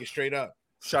just take it straight up.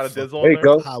 Shot of Dizzle. There you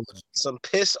go. Some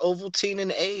piss, Ovaltine,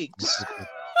 and eggs.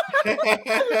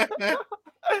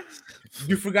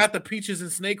 You forgot the peaches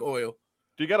and snake oil.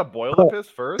 Do you gotta boil the piss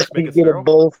first? Make it get a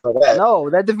bowl for that. No,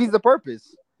 that defeats the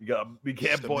purpose. You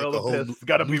can't boil the piss. It's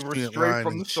gotta be straight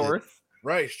from the source.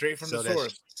 Right, straight from the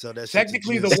source. So that's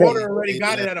technically the water already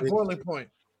got it at a boiling point.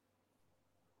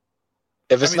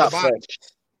 If it's not fresh.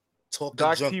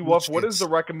 Doc T. Wolf, what is the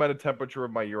recommended temperature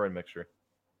of my urine mixture?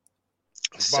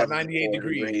 It's about 98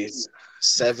 degrees.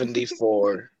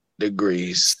 74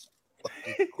 degrees.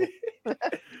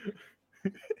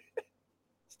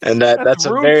 And that's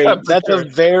a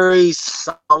very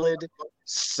solid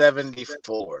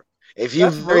 74. If you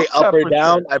vary up or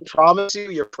down, I promise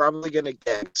you're probably gonna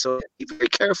get. So be very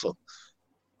careful.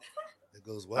 It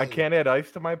goes well. I can't add ice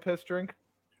to my piss drink.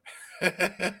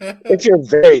 If you're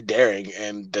very daring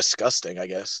and disgusting, I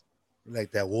guess.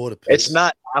 Like that water piss. It's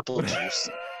not apple juice.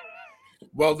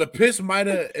 Well, the piss might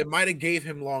have gave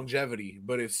him longevity,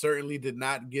 but it certainly did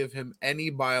not give him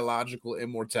any biological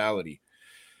immortality.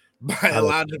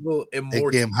 Biological immortality.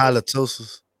 It gave him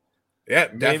halitosis. Yeah,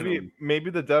 definitely.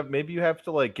 Maybe you have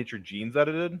to like get your genes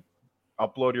edited,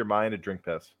 upload your mind, and drink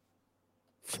piss.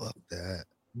 Fuck that.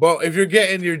 Well, if you're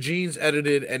getting your genes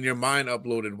edited and your mind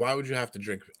uploaded, why would you have to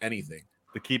drink anything?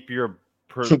 To keep your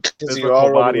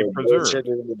physical body preserved.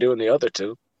 You're doing the other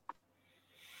two.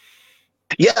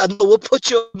 Yeah, no, we'll put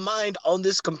your mind on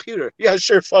this computer. Yeah,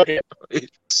 sure, fuck it.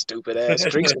 Stupid ass.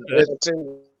 Drink some piss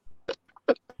too.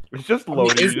 It's just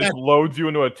loading. It just loads you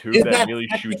into a tube that really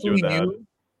shoots you in the head.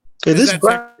 Okay, this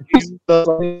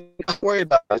don't worry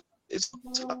about it. It's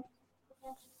fine.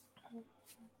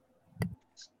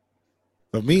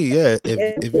 For me, yeah,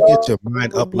 if you get your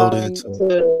mind uploaded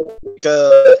into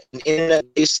an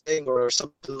internet-based thing or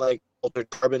something like Altered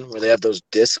Carbon, where they have those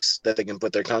discs that they can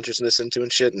put their consciousness into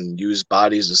and shit, and use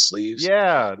bodies as sleeves.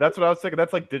 Yeah, that's what I was thinking.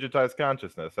 That's like digitized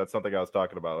consciousness. That's something I was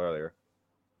talking about earlier.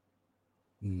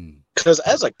 Because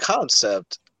as a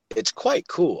concept, it's quite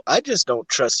cool. I just don't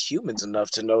trust humans enough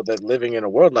to know that living in a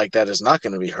world like that is not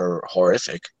going to be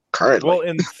horrific currently. Well,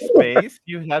 in space,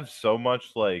 you have so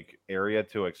much like area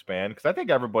to expand. Because I think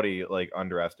everybody like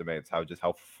underestimates how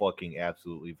fucking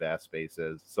absolutely vast space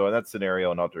is. So in that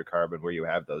scenario in Altered Carbon, where you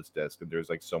have those discs and there's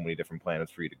like so many different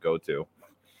planets for you to go to,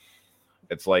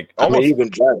 it's like almost even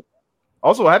drive.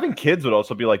 Also, having kids would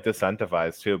also be like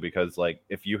disincentivized too, because like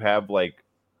if you have like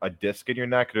a disc in your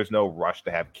neck, there's no rush to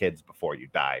have kids before you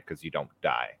die because you don't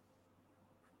die.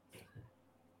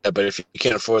 Yeah, but if you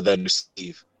can't afford that new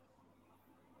sleeve.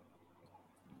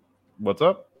 What's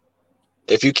up?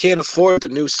 If you can't afford the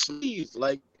new sleeve,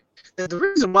 like the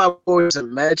reason why we always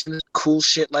imagine cool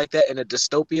shit like that in a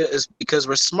dystopia is because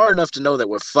we're smart enough to know that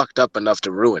we're fucked up enough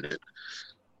to ruin it.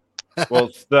 Well,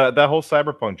 that whole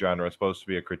cyberpunk genre is supposed to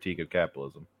be a critique of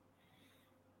capitalism.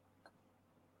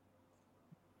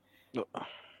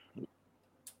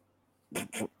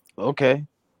 Okay.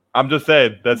 I'm just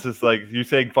saying that's just like you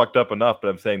saying fucked up enough, but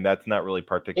I'm saying that's not really You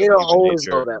particular don't human always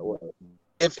nature. go that way.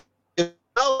 If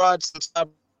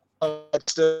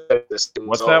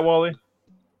What's that, Wally?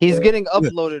 He's getting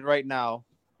uploaded right now.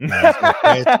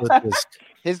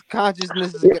 His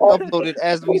consciousness is getting uploaded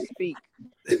as we speak.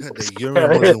 The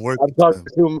urine wasn't working. I'm talking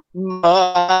too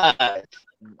much.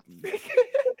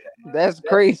 That's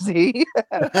crazy.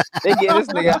 They get this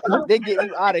nigga. They get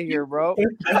you out of here, bro. You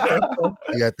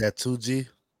got that 2G?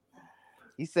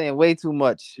 He's saying way too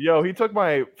much. Yo, he took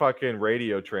my fucking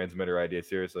radio transmitter idea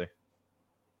seriously.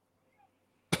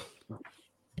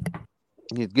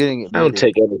 He's getting it. I don't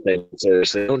take everything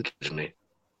seriously. Don't judge me.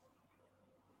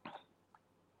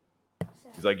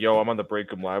 He's like, yo, I'm on the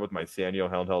Breakum Live with my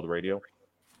Sanyo handheld radio.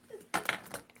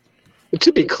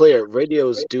 To be clear,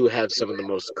 radios do have some of the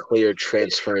most clear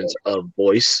transference of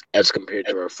voice as compared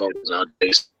to our phones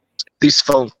nowadays. These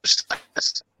phones.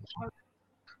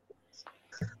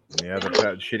 Yeah,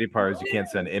 the shitty part is you can't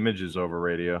send images over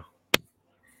radio.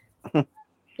 You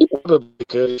probably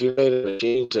could if you made a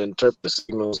machine to interpret the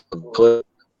signals and put,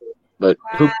 but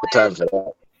who got time for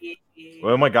that?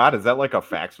 Oh my god, is that like a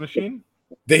fax machine?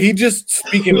 Did he just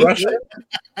speak in Russian?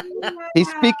 He's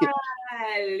speaking.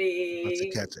 To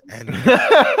catch an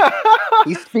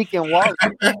He's speaking Wally.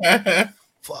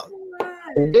 Fuck.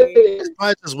 It's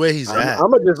probably just where he's at.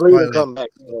 I'm gonna just leave and come back.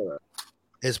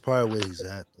 It's probably where he's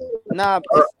at. Though. Nah,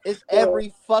 it's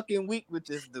every fucking week with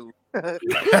this dude.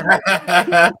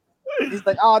 He's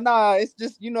like, oh nah, it's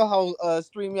just you know how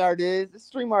StreamYard is. It's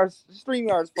StreamYard's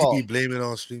fault. He be blaming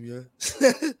on StreamYard.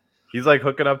 He's like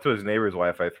hooking up to his neighbor's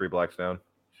Wi-Fi 3 blocks down.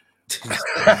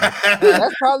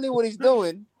 That's probably what he's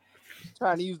doing.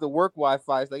 Trying to use the work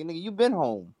Wi-Fi. It's like, nigga, you been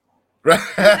home.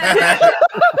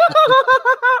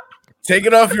 Take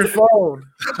it off your phone.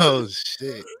 Oh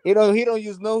shit. He don't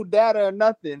use no data or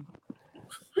nothing.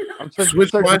 I'm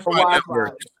Switch searching Wi-Fi for Wi-Fi.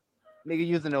 networks. Nigga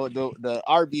using the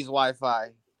Arby's Wi-Fi.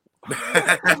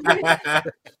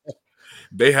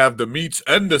 They have the meats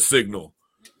and the signal.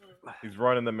 He's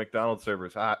running the McDonald's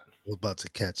servers hot. Was about to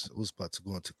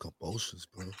go into convulsions,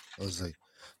 bro. I was like,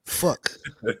 fuck.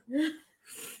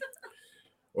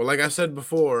 Well, like I said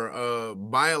before,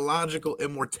 biological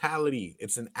immortality,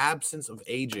 it's an absence of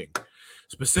aging.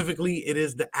 Specifically, it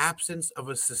is the absence of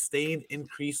a sustained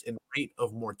increase in rate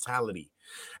of mortality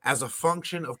as a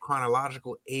function of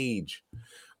chronological age.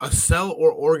 A cell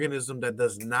or organism that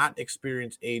does not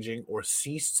experience aging or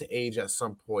cease to age at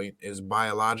some point is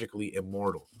biologically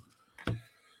immortal.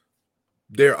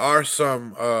 There are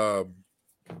some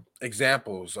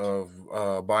examples of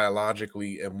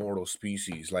biologically immortal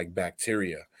species like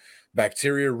bacteria.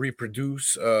 Bacteria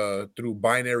reproduce through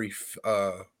binary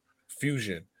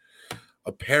fusion.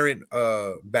 A parent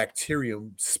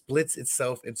bacterium splits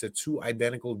itself into two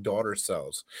identical daughter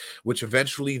cells, which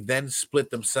eventually then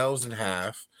split themselves in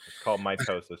half. It's called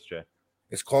mitosis, Jay.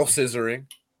 It's called scissoring.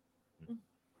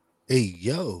 Hey,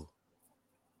 yo.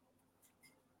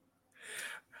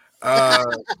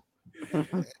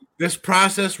 This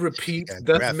process repeats,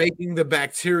 thus making the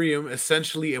bacterium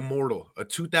essentially immortal. A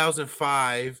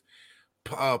 2005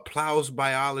 Plow's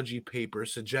biology paper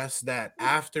suggests that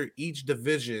after each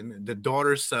division, the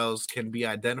daughter cells can be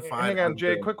identified. Hang on,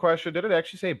 Jay, quick question. Did it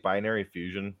actually say binary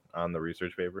fusion on the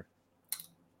research paper?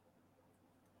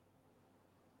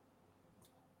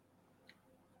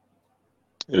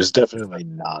 It was definitely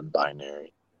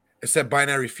non-binary. It said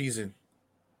binary fusion.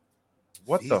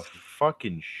 What the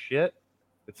fucking shit?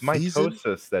 It's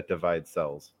mitosis that divides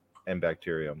cells and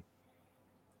bacterium.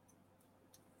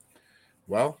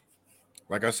 Well,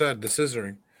 like I said, the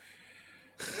scissoring.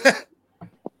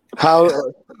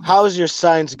 How's your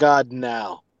science god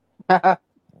now?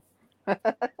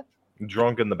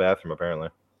 Drunk in the bathroom, apparently.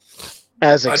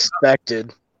 As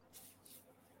expected.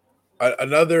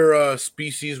 Another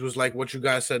species was like what you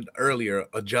guys said earlier,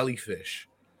 a jellyfish.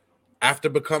 After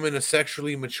becoming a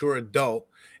sexually mature adult,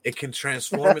 it can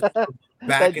transform itself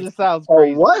back into... sounds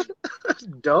crazy. What?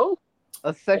 Dope?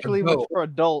 A sexually mature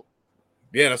adult.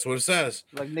 Yeah, that's what it says.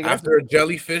 Like, nigga, after a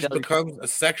jellyfish becomes a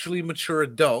sexually mature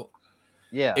adult,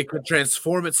 it could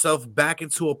transform itself back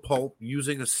into a pulp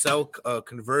using a cell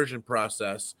conversion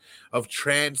process of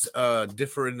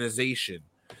differentization.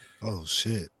 Oh,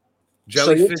 shit.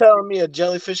 So you're telling me a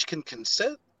jellyfish can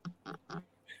consent?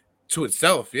 To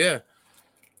itself, yeah.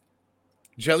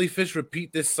 Jellyfish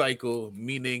repeat this cycle,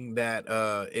 meaning that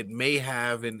it may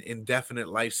have an indefinite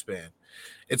lifespan.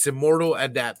 Its immortal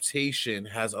adaptation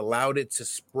has allowed it to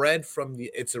spread from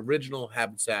its original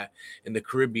habitat in the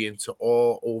Caribbean to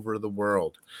all over the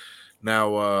world.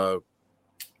 Now,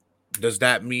 does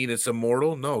that mean it's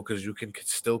immortal? No, because you can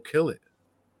still kill it.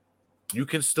 You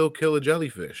can still kill a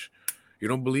jellyfish. You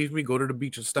don't believe me? Go to the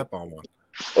beach and step on one.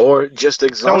 Or just Don't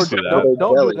exhaust do it that. with a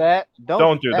Don't do jelly. that.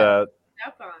 Don't do that.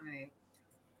 Step on me.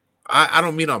 I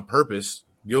don't mean on purpose.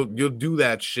 You'll do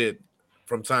that shit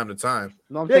from time to time.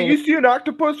 No, I'm Yeah, saying you see an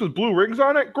octopus with blue rings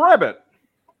on it? Grab it.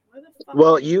 Where the fuck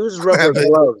Well, is it? use rubber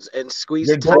gloves and squeeze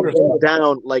Your daughter's tightly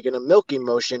down like in a milky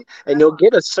motion, and you'll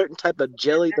get a certain type of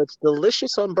jelly that's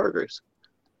delicious on burgers.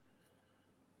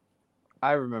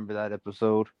 I remember that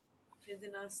episode. She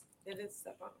didn't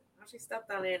step on. She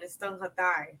stepped on it and it stung her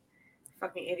thigh.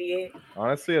 Fucking idiot.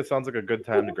 Honestly, it sounds like a good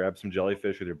time to grab some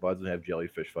jellyfish with your buds and have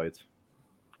jellyfish fights.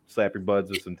 Slap your buds.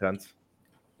 It's intense.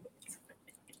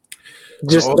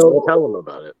 Just don't tell them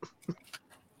about it.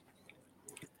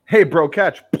 Hey, bro,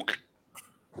 catch.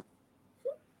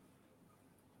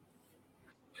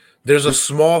 There's a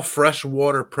small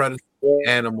freshwater predator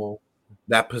animal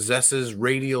that possesses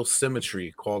radial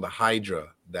symmetry called a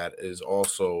hydra that is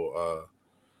also,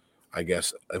 I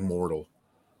guess, immortal.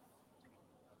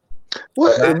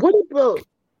 What about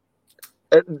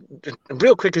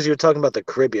real quick? Because you were talking about the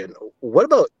Caribbean. What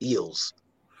about eels?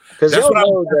 Because That's y'all what I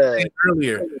know was that saying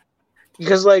earlier.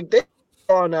 because like they're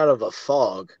on out of a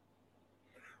fog.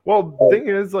 Well, the thing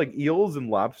is, like, eels and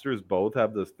lobsters both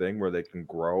have this thing where they can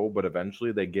grow, but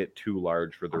eventually they get too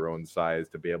large for their own size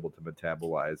to be able to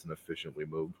metabolize and efficiently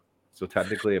move. So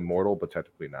technically immortal, but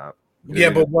technically not. Yeah,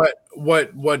 but what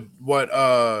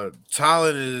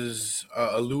Talon is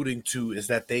alluding to is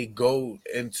that they go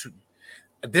into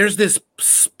there's this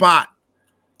spot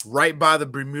right by the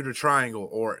Bermuda Triangle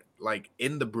or like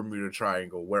in the Bermuda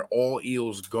Triangle where all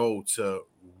eels go to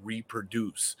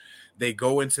reproduce. They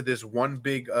go into this one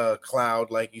big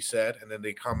cloud, like you said, and then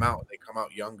they come out. They come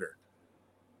out younger.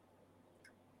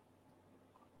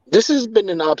 This has been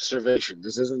an observation.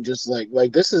 This isn't just like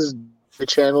this is the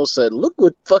channel said, look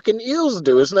what fucking eels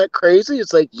do. Isn't that crazy?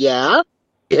 It's like, yeah,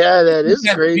 that is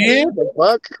crazy. The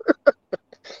fuck?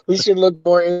 We should look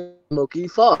more in smoky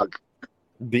fog.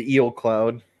 The eel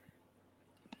cloud.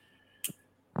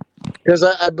 Because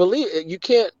I believe you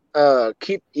can't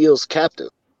keep eels captive.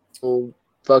 They'll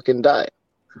fucking die.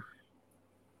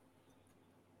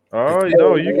 Oh,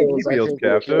 no, you can keep I eels think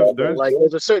they're captive. killed, but,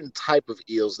 there's a certain type of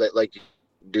eels that like you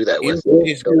do that with.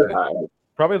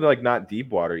 Probably like not deep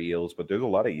water eels, but there's a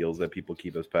lot of eels that people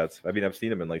keep as pets. I mean, I've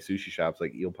seen them in like sushi shops,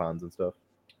 like eel ponds and stuff.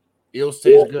 Eels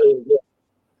taste good,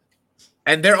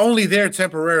 and they're only there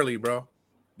temporarily, bro.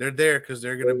 They're there because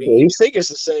they're gonna be. You think it's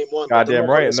the same one? Goddamn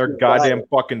right, and they're goddamn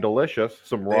fucking delicious.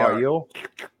 Some raw eel.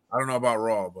 I don't know about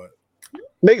raw, but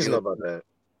Migs know about that.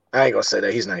 I ain't gonna say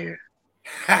that. He's not here.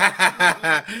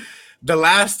 The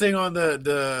last thing on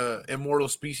the immortal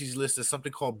species list is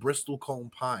something called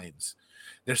bristlecone pines.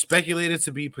 They're speculated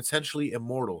to be potentially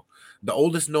immortal. The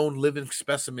oldest known living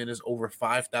specimen is over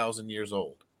 5,000 years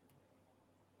old.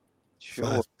 Sure.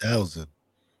 5,000.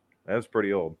 That's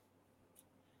pretty old.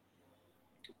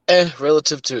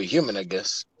 Relative to a human, I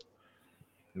guess.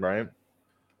 Right.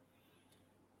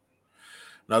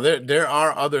 Now there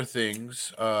are other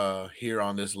things here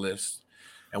on this list,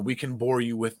 and we can bore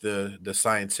you with the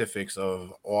scientifics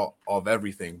of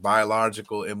everything: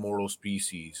 biological immortal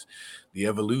species, the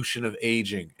evolution of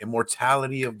aging,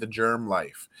 immortality of the germ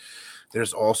life.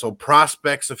 There's also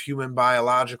prospects of human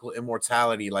biological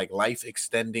immortality, like life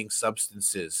extending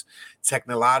substances,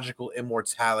 technological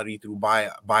immortality through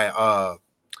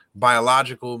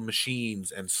biological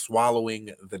machines, and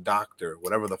swallowing the doctor,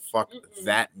 whatever the fuck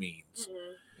that means.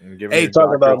 Hey,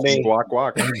 talk about me. Guac,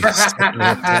 guac.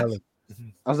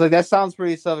 I was like, that sounds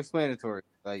pretty self-explanatory.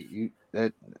 Like you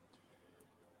that.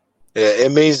 Yeah,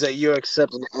 it means that you're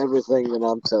accepting everything that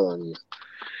I'm telling you.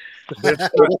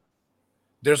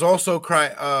 There's also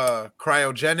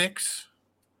cryogenics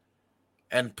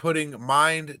and putting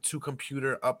mind to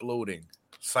computer uploading,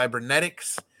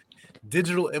 cybernetics,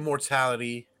 digital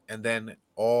immortality, and then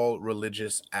all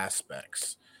religious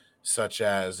aspects, such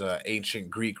as ancient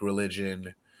Greek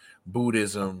religion,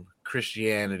 Buddhism,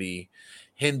 Christianity,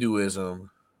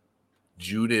 Hinduism,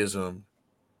 Judaism,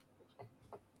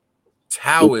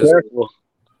 Taoism,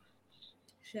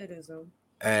 Shadism,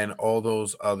 and all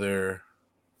those other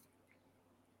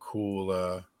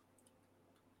cool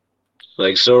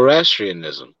like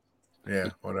Zoroastrianism. Yeah,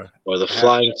 whatever. Or the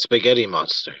flying spaghetti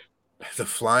monster. The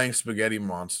flying spaghetti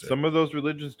monster. Some of those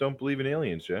religions don't believe in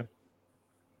aliens, Jay.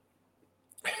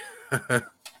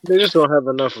 They just don't have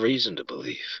enough reason to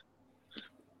believe.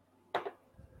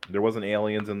 There wasn't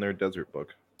aliens in their desert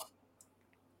book.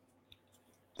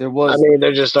 There was. I mean,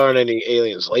 there just aren't any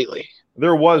aliens lately.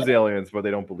 There was aliens, but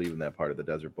they don't believe in that part of the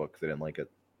desert book because they didn't like it.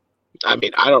 I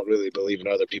mean, I don't really believe in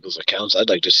other people's accounts. I'd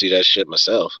like to see that shit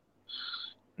myself.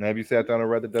 And have you sat down and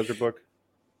read the desert book?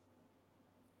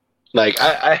 Like,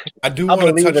 I do I'll want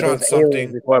to believe touch that on there's aliens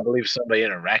something. before I believe somebody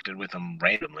interacted with them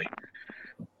randomly.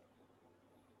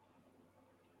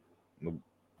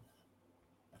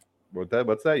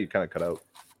 What's that? You kind of cut out.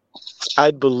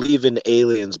 I'd believe in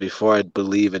aliens before I'd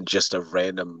believe in just a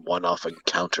random one-off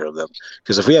encounter of them.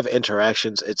 Because if we have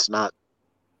interactions, it's not.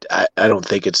 I don't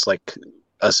think it's like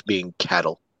us being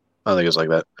cattle. I don't think it's like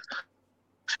that.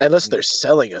 Unless they're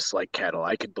selling us like cattle,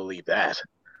 I could believe that.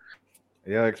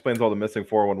 Yeah, that explains all the missing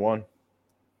 411.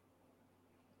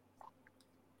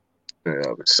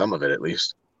 Yeah, but some of it at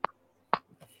least.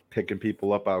 Picking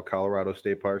people up out of Colorado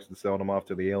state parks and selling them off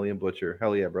to the alien butcher.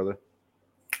 Hell yeah, brother.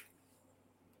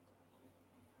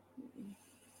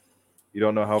 You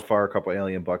don't know how far a couple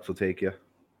alien bucks will take you.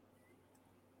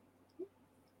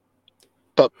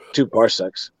 About 2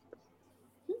 parsecs.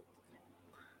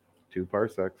 2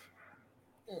 parsecs.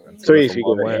 3 That's if a you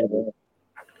long get way. it.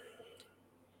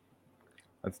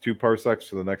 That's 2 parsecs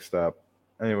to the next stop.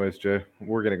 Anyways, Jay,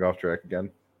 we're getting off track again.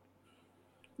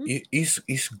 He's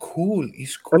cool.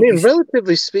 He's I cool. mean, He's-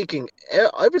 relatively speaking,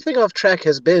 everything off track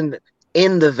has been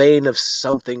in the vein of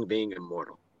something being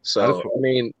immortal. So, I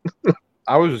mean,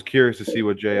 I was just curious to see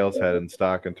what JL's had in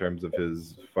stock in terms of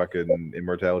his fucking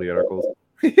immortality articles.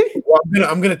 Well,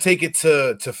 I'm gonna take it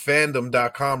to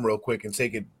fandom.com real quick and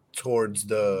take it towards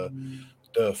the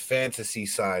fantasy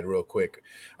side real quick.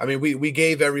 I mean, we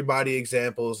gave everybody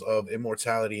examples of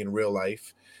immortality in real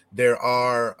life. There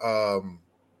are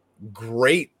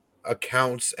great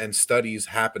accounts and studies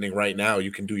happening right now.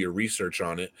 You can do your research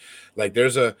on it. Like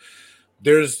there's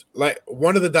like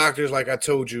one of the doctors, like I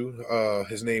told you,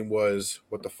 his name was,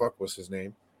 what the fuck was his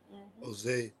name?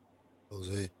 Jose.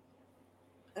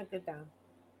 I get down.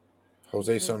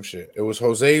 Jose some shit. It was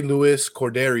Jose Luis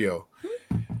Corderio.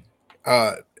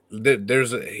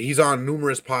 He's on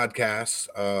numerous podcasts.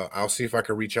 I'll see if I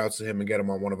can reach out to him and get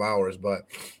him on one of ours. But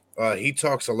he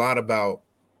talks a lot about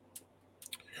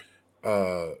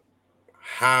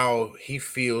how he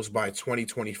feels by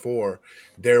 2024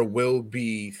 there will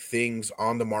be things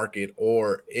on the market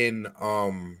or in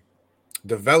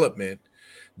development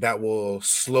that will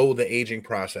slow the aging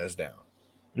process down.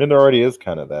 And there already is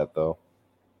kind of that, though.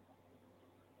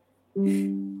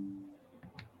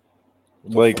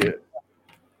 Like,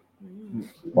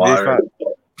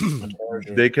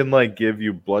 they can like give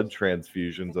you blood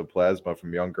transfusions of plasma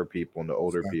from younger people into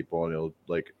older people, and it'll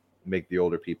like make the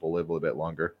older people live a little bit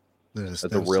longer. Yeah, That's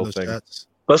a real thing. shots.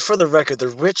 but for the record, the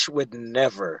rich would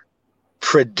never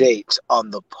predate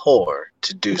on the poor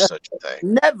to do such a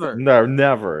thing. Never. No,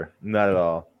 never, not at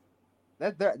all.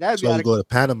 That'd be So out you of- go to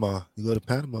Panama. You go to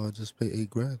Panama and just pay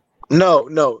 $8,000.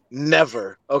 No,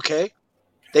 never. Okay,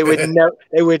 they would never.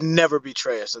 They would never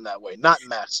betray us in that way. Not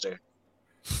master.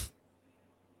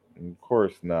 Of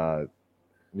course not.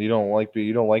 You don't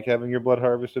like having your blood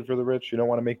harvested for the rich. You don't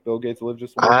want to make Bill Gates live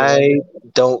just a little bit I longer?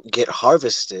 don't get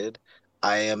harvested.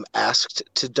 I am asked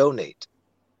to donate.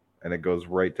 And it goes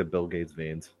right to Bill Gates'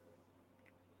 veins.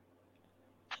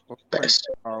 Best.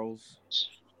 Charles.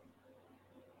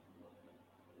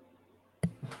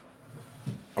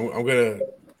 I'm gonna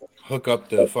hook up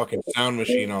the fucking sound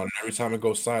machine on, and every time it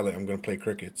goes silent, I'm gonna play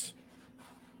crickets.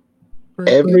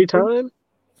 Every time,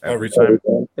 Every time.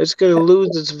 it's gonna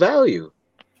lose its value.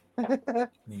 You're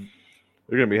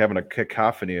gonna be having a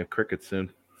cacophony of crickets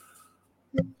soon.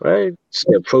 Right? Just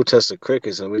get protest of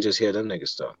crickets, and we just hear them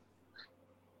niggas talk.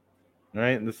 All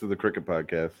right, this is the Cricket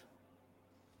Podcast.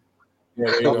 Yeah,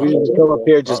 there you So go. we just come up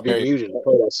here, just be Okay. muted, and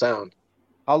play that sound.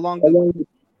 How long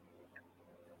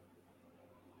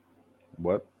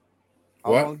What?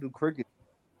 What? long do crickets?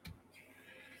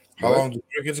 How long do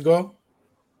crickets go?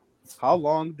 How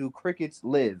long do crickets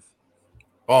live?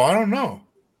 Oh, I don't know.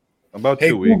 About Hey,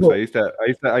 2 weeks. Google. I used to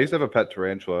have a pet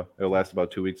tarantula. It'll last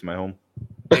about 2 weeks in my home.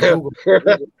 Hey, Google.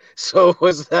 So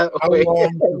was that How way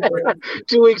long do crickets-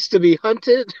 2 weeks to be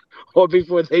hunted, or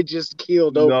before they just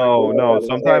keeled over? No.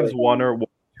 Sometimes one or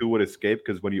two would escape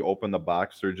because when you open the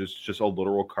box, they're just a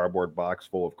literal cardboard box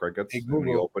full of crickets. Hey, And when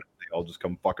you Google. open it, they all just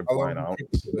come fucking How long flying do out.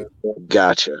 crickets live?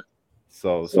 Gotcha.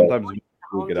 So sometimes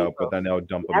we get out, but then they'll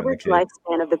dump them in the Average cage.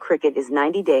 lifespan of the cricket is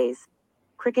 90 days.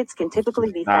 Crickets can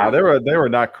typically be Nah, found. they were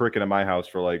not cricket in my house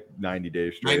for like 90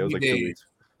 days straight. It was 90 like 2 days. weeks.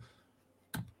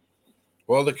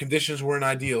 Well, the conditions weren't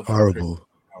ideal. For Horrible. crickets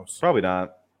in the house. Probably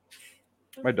not.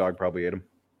 My dog probably ate them.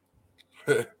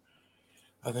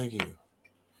 Thank you.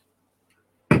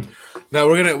 Now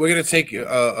we're gonna take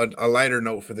a lighter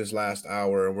note for this last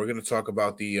hour, and we're gonna talk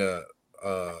about the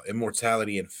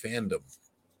immortality and fandom.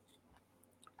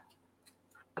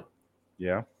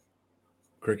 Yeah.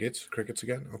 Crickets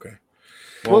again. Okay.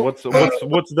 Well, what's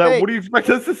that? What do you expect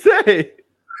us to say?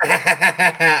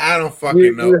 I don't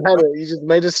fucking know. You just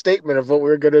made a statement of what we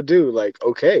were gonna do. Like,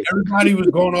 okay. Everybody was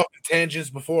going off the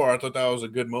tangents before. I thought that was a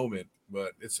good moment,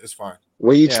 but it's fine.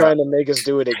 Were you trying to make us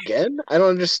do it again? I don't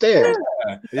understand.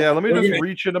 Yeah, let me just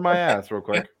reach into my ass real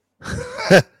quick.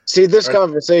 See, this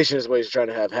conversation is what he's trying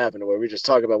to have happen, where we just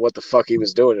talk about what the fuck he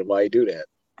was doing and why he do that.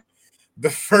 The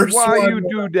first why one, you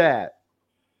do that?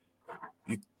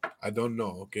 I don't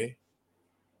know. Okay.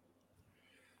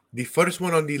 The first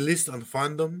one on the list on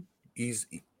fandom is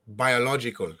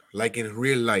biological, like in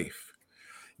real life.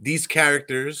 These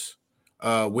characters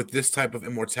with this type of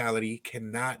immortality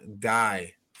cannot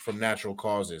die from natural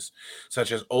causes,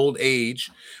 such as old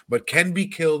age, but can be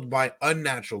killed by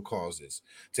unnatural causes.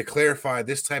 To clarify,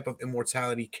 this type of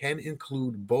immortality can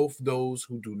include both those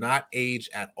who do not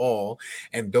age at all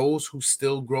and those who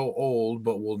still grow old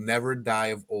but will never die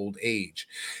of old age.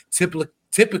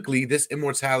 Typically, this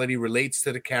immortality relates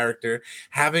to the character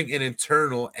having an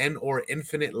eternal and or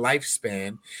infinite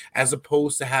lifespan as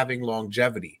opposed to having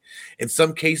longevity. In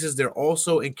some cases, they're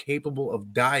also incapable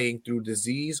of dying through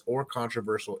disease or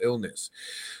controversial illness.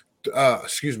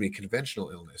 Conventional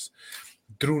illness.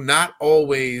 Through not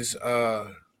always,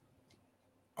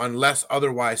 unless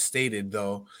otherwise stated,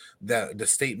 though, that the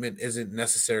statement isn't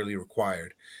necessarily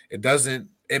required.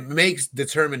 It makes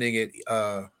determining it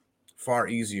far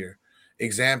easier.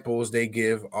 Examples they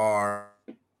give are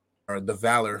the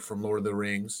Valor from Lord of the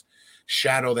Rings,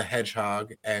 Shadow the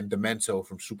Hedgehog, and Demento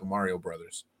from Super Mario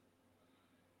Brothers.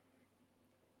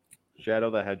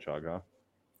 Shadow the Hedgehog, huh?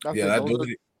 Yeah,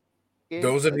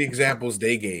 those are the examples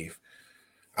they gave.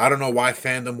 I don't know why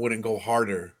fandom wouldn't go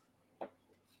harder.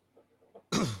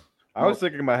 I was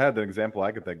thinking in my head, the example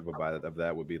I could think of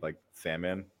that would be like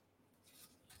Sandman.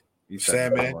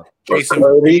 Sandman, Jason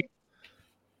Voorhees.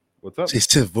 What's up?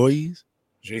 Jason Voorhees.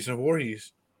 Jason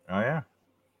Voorhees. Oh yeah.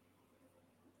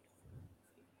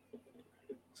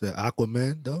 Is that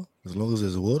Aquaman though? As long as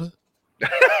there's water.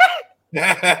 Keep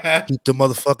the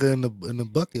motherfucker in the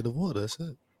bucket of water. That's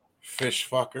it. Fish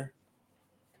fucker.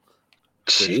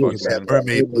 That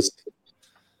mermaid pussy.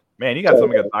 Man, you got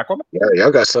something against Aquaman? Yeah, y'all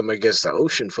got something against the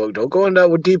ocean folk. Don't go in there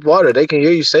with deep water. They can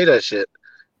hear you say that shit.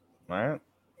 All right.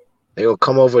 They gonna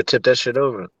come over and tip that shit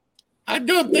over. I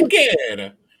don't think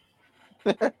it.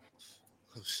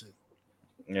 Oh shit.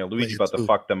 Yeah, Luigi about to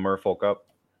fuck them merfolk up.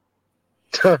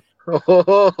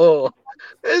 Oh,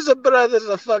 his brother's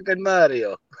a fucking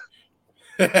Mario.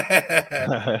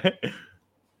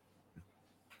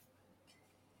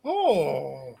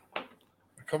 Oh,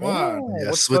 come on! Yeah,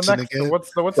 what's switching the next? again.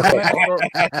 What's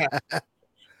the next?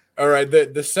 All right,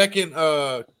 the second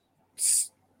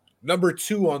number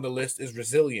 2 on the list is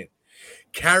resilient.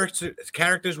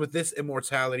 Characters with this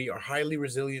immortality are highly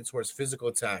resilient towards physical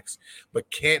attacks, but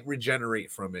can't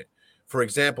regenerate from it. For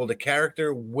example, the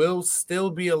character will still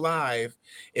be alive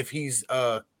if he's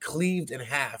cleaved in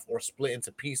half or split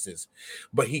into pieces,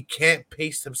 but he can't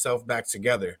paste himself back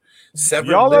together.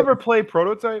 Y'all ever play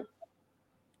Prototype?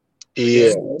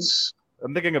 Yes.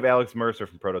 I'm thinking of Alex Mercer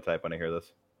from Prototype when I hear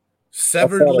this.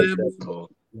 Severed limbs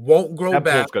won't grow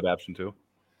back. Good option too.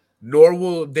 Nor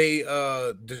will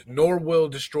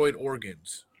destroyed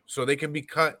organs. So they can be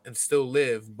cut and still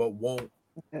live, but won't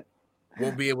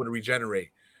be able to regenerate.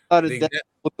 The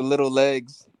with the little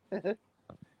legs.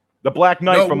 The Black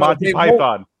Knight from Monty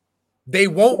Python. They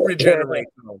won't regenerate.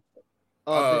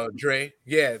 Dre.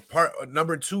 Yeah,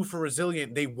 number 2 for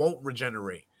resilient, they won't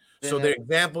regenerate. So their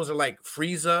examples are like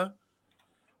Frieza,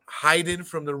 Haydn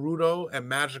from Naruto, and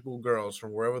Magical Girls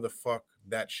from wherever the fuck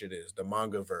that shit is, the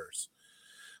manga verse.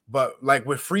 But like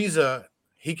with Frieza,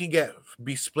 he can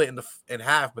be split in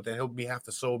half, but then he'll have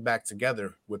to sew back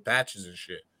together with patches and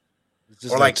shit.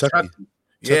 Or like Chucky.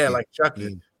 Yeah, like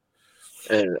Chucky.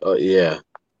 And yeah.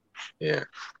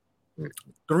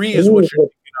 3 is what you're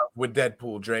thinking of with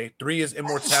Deadpool, Dre. 3 is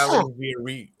immortality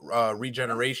via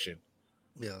regeneration.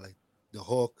 Yeah, like the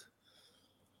Hulk.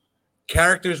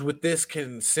 Characters with this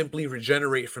can simply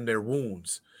regenerate from their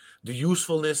wounds. The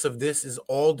usefulness of this is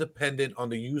all dependent on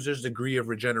the user's degree of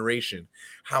regeneration.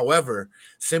 However,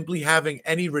 simply having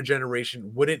any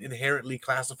regeneration wouldn't inherently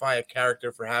classify a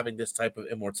character for having this type of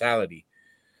immortality.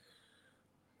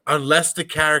 Unless the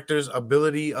character's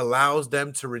ability allows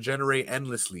them to regenerate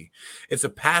endlessly. It's a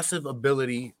passive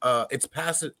ability. It's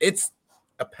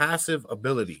a passive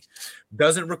ability,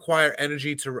 doesn't require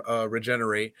energy to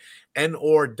regenerate, and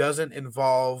or doesn't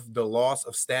involve the loss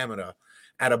of stamina.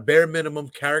 At a bare minimum,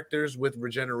 characters with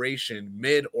regeneration,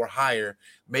 mid or higher,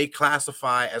 may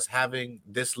classify as having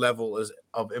this level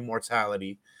of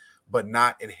immortality, but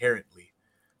not inherently.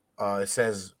 It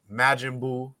says Majin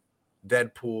Buu,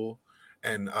 Deadpool,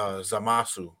 and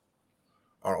Zamasu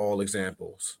are all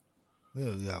examples.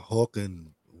 Yeah, we got Hawk and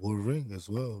Wolverine as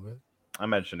well, man. I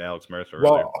mentioned Alex Mercer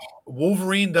earlier. Well,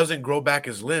 Wolverine doesn't grow back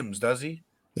his limbs, does he?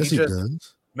 Yes, he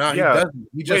does. No, Yeah. he doesn't.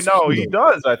 He just he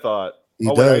does. I thought. He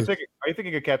Wait, does. are you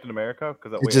thinking of Captain America?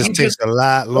 Because It just takes a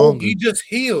lot No, longer. he just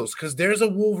heals because there's a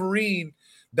Wolverine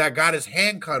that got his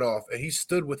hand cut off and he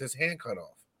stood with his hand cut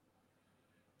off.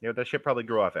 Yeah, that shit probably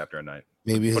grew off after a night.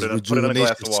 Maybe put his it in a glass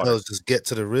rejuvenation of water. cells just get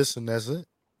to the wrist and that's it.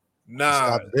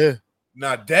 Nah, Stop there.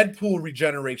 Nah, Deadpool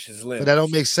regenerates his limbs. But that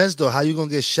don't make sense though. How you gonna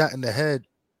get shot in the head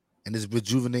and it's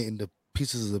rejuvenating the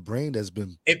pieces of the brain that's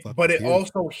been But it killed?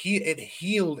 also it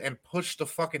healed and pushed the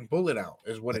fucking bullet out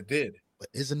is what it did. But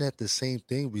isn't that the same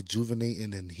thing?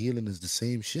 Rejuvenating and healing is the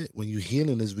same shit. When you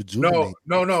healing is rejuvenating.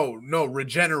 No,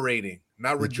 regenerating,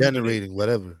 not rejuvenating. Regenerating,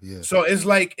 whatever. Yeah. So it's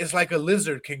like a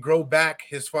lizard can grow back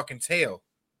his fucking tail.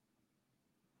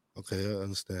 Okay, I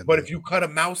understand. But that. if you cut a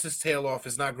mouse's tail off,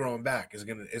 it's not growing back. It's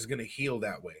gonna heal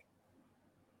that way.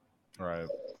 Right.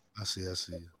 I see.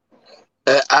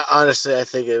 Honestly, I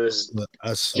think it was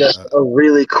just a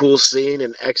really cool scene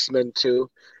in X-Men 2,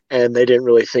 and they didn't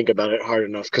really think about it hard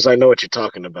enough because I know what you're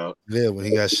talking about. Yeah, when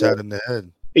he got shot in the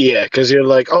head. Yeah, because you're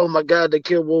like, oh my god, they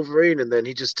killed Wolverine, and then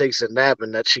he just takes a nap,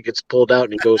 and that shit gets pulled out,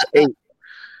 and he goes, "Hey."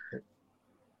 I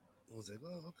was like,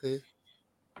 oh, okay.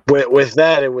 With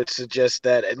that, it would suggest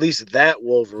that at least that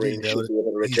Wolverine should be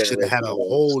able to he should regenerate. have had a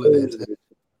hole in his head.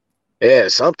 Yeah,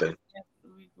 something.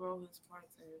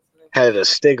 Had a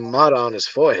stigmata on his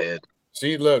forehead.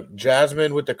 See, look,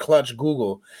 Jasmine with the clutch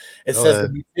Google. It says the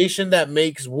mutation that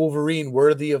makes Wolverine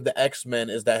worthy of the X-Men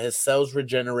is that his cells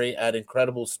regenerate at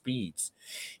incredible speeds.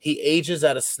 He ages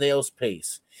at a snail's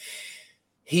pace.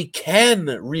 He can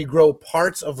regrow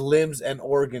parts of limbs and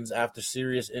organs after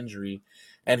serious injury,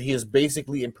 and he is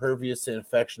basically impervious to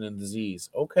infection and disease.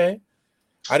 Okay.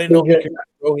 I didn't know he could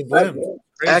regrow his limbs.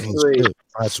 Actually,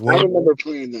 I remember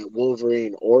playing that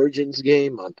Wolverine Origins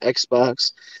game on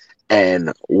Xbox,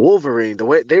 and Wolverine, the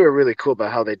way they were really cool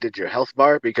about how they did your health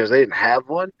bar because they didn't have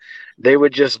one. They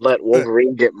would just let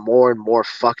Wolverine get more and more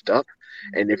fucked up.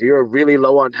 And if you were really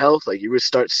low on health, like you would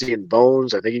start seeing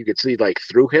bones. I think you could see like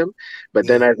through him, but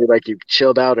then as you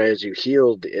chilled out or as you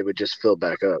healed, it would just fill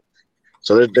back up.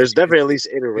 So there's definitely at least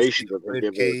iterations of him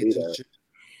being able to do that.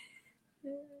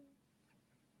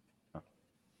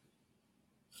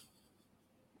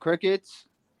 Crickets.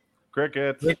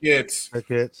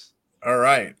 All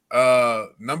right.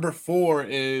 Number 4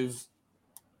 is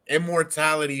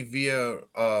immortality via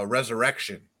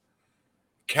resurrection.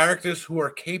 Characters who are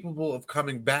capable of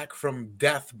coming back from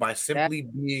death by simply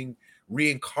being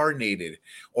reincarnated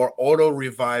or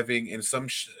auto-reviving in some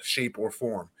shape or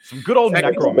form. Some good old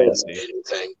necromancy.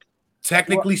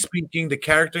 Technically speaking, the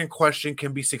character in question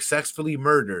can be successfully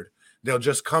murdered. They'll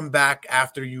just come back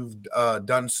after you've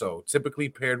done so, typically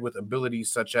paired with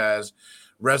abilities such as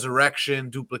resurrection,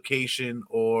 duplication,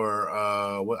 or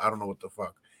I don't know what the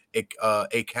fuck,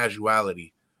 a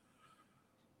casuality.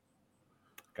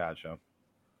 Gotcha.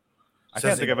 I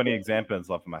can't think of any examples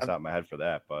off of my head for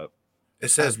that, but it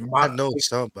says I know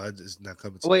some, but it's not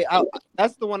coming to Wait,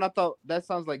 that's the one I thought that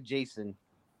sounds like Jason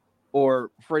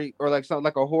or Freddy or like something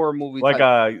like a horror movie, like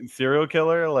a serial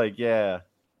killer. Like, yeah,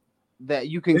 that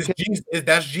you can.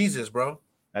 That's Jesus, bro.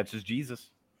 That's just Jesus.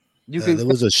 You can. There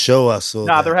was a show I saw.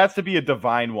 Nah, there has to be a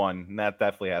divine one, and that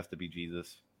definitely has to be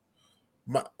Jesus.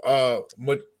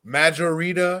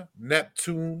 Majorita,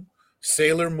 Neptune,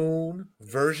 Sailor Moon,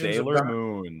 versions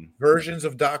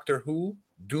of Doctor Who,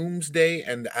 Doomsday,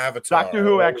 and Avatar. Doctor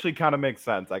Who actually kind of makes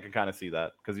sense. I can kind of see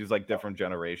that because he's like different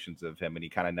generations of him, and he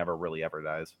kind of never really ever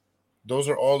dies. Those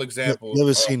are all examples. You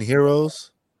ever seen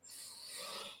Heroes?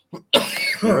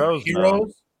 Heroes.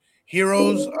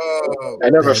 I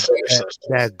never finished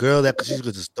that girl that she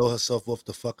could just throw herself off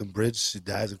the fucking bridge. She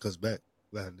dies and comes back.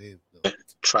 What her name?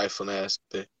 Trifling ass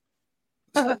thing.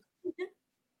 Huh.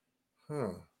 I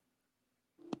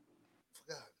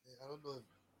don't know.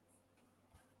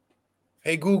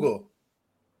 Hey Google,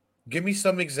 give me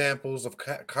some examples of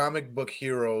comic book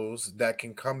heroes that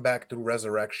can come back through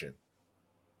resurrection.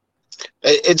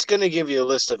 It's going to give you a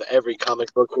list of every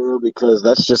comic book hero because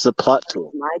that's just a plot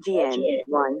tool. IGN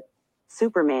 1.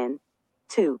 Superman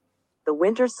 2. The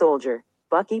Winter Soldier,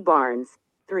 Bucky Barnes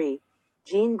 3.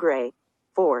 Jean Grey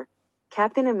 4.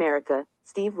 Captain America,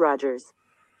 Steve Rogers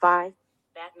 5.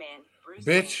 Batman, Bruce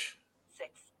Bitch. Wayne.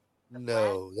 6.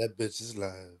 No, that bitch is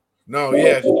lying. No,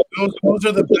 yeah, those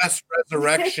are the best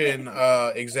resurrection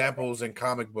examples in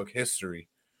comic book history.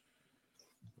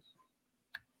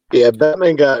 Yeah,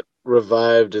 Batman got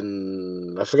revived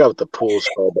in I forgot what the pool's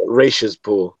called, but Raish's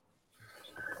pool.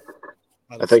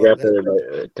 I think after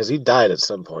because he died at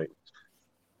some point.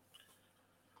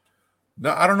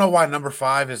 No, I don't know why number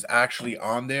 5 is actually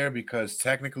on there because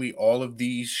technically all of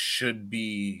these should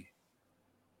be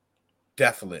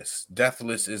deathless.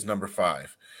 Deathless is number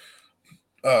 5.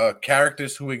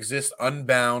 Characters who exist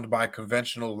unbound by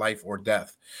conventional life or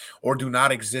death, or do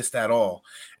not exist at all,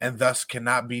 and thus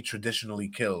cannot be traditionally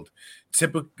killed.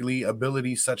 Typically,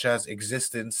 abilities such as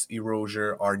existence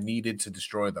erasure are needed to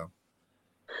destroy them.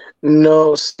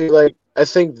 No, see, like I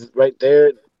think right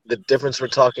there, the difference we're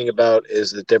talking about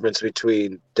is the difference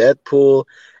between Deadpool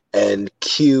and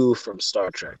Q from Star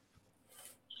Trek.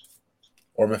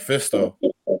 Or Mephisto.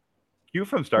 Q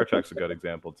from Star Trek's a good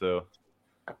example too.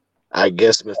 I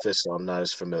guess Mephisto, I'm not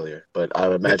as familiar, but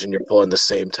I imagine you're pulling the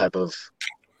same type of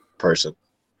person.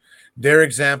 Their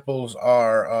examples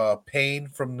are Pain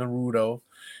from Naruto,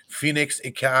 Phoenix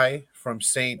Ikai from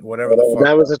Saint, whatever the fuck.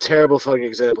 That was a terrible fucking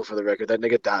example for the record. That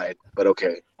nigga died, but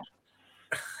okay.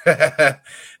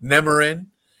 Nemerin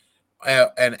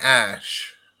and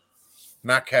Ash,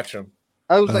 not Ketchum.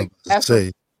 I was like,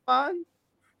 say.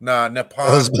 Nah, Nippon.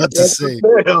 I was about to say.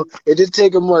 It did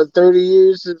take him, 30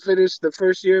 years to finish the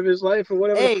first year of his life or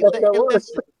whatever the fuck that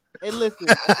was. Listen,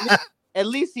 at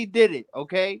least he did it,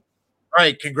 okay?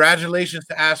 Right, congratulations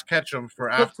to Ash Ketchum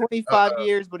for It took 25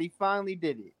 years, but he finally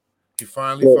did it. He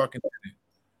finally fucking did it.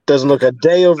 Doesn't look a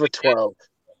day over 12.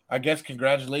 I guess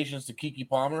congratulations to Keke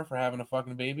Palmer for having a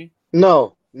fucking baby.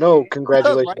 No,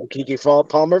 congratulations to Keke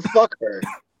Palmer. Fuck her.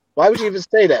 Why would you even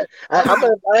say that? I have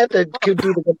to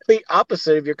do the complete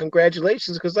opposite of your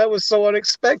congratulations because that was so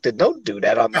unexpected. Don't do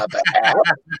that on my behalf.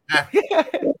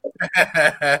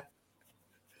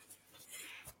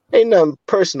 Ain't nothing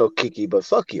personal, Kiki, but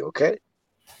fuck you, okay?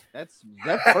 That's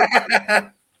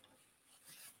perfect.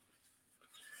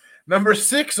 Number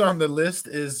 6 on the list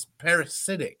is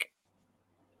parasitic.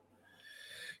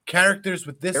 Characters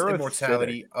with this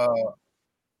immortality.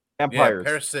 Vampires. Yeah,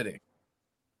 parasitic.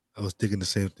 I was thinking the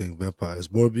same thing. Vampires.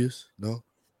 Morbius? No?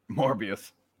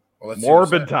 Morbius. Well,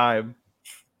 Morbid time.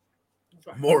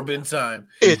 Morbid time.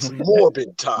 It's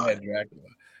morbid time. Dracula.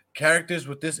 Characters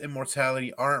with this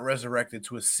immortality aren't resurrected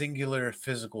to a singular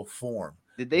physical form.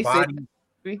 Did they body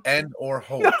say and or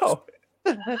host? No.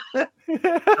 No,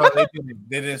 they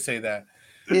didn't say that.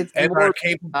 It's and morbid are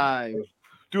capable. time.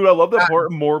 Dude, I love that part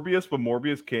of Morbius, but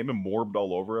Morbius came and morbed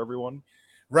all over everyone.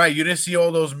 Right, you didn't see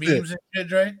all those memes and shit,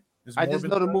 Dre? I just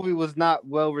know the movie was not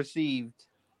well received.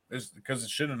 It's because it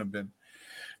shouldn't have been.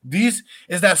 These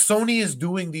is that Sony is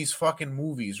doing these fucking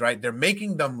movies, right? They're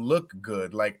making them look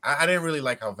good. Like I didn't really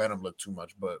like how Venom looked too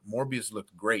much, but Morbius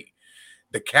looked great.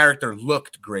 The character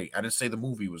looked great. I didn't say the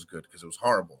movie was good because it was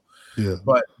horrible. Yeah,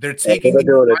 but they're taking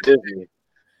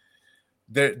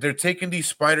they're taking these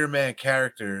Spider-Man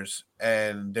characters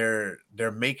and they're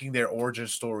making their origin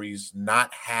stories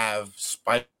not have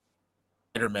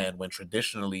Spider-Man when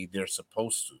traditionally they're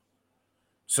supposed to.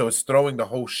 So it's throwing the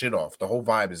whole shit off. The whole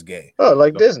vibe is gay. Oh,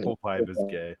 like the Disney. The whole vibe is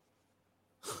gay.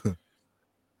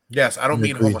 Yes, I don't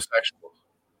mean homosexual.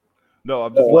 No,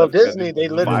 I'm just Disney, they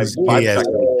literally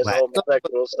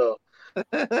homosexual, so.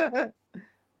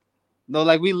 No,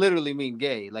 like we literally mean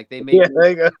gay. Like they made. I'm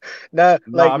just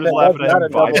laughing at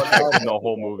him vibe the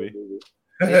whole movie.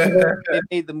 They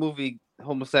made the movie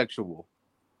homosexual.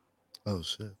 Oh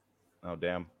shit! Oh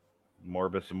damn!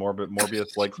 Morbius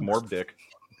likes Morb dick.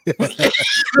 If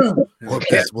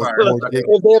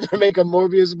they ever make a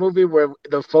Morbius movie where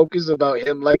the focus is about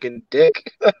him liking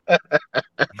dick,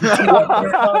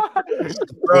 bro,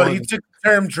 he took the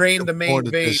term "drain the main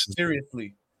vein"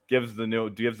 seriously. Gives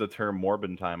the term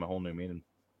 "morbid time" a whole new meaning.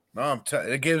 No,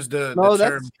 it gives the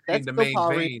term "drain the main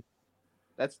vein."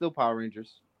 That's still Power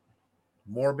Rangers.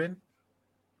 Morbid.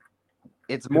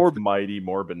 It's morbid. Mighty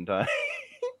Morbid time.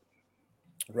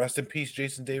 Rest in peace,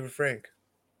 Jason David Frank.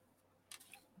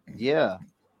 Yeah.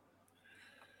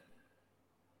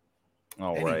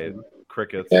 All right.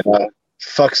 Crickets. Yeah,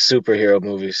 fuck superhero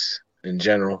movies in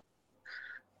general.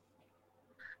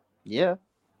 Yeah.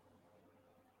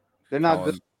 They're not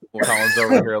good. Colin's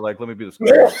over here like, let me be the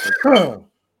square.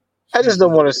 I just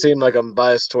don't want to seem like I'm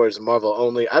biased towards Marvel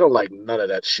only. I don't like none of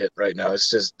that shit right now. It's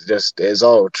just it's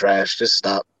all trash. Just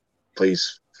stop,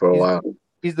 please, for a while.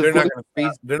 They're not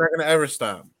gonna ever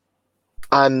stop.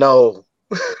 I know.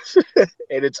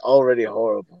 And it's already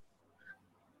horrible.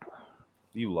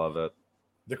 You love it.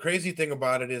 The crazy thing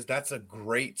about it is that's a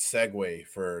great segue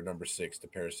for number 6, the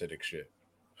parasitic shit.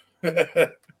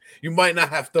 You might not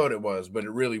have thought it was, but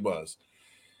it really was.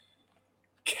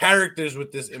 Characters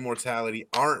with this immortality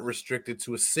aren't restricted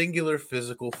to a singular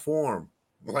physical form,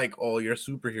 like all your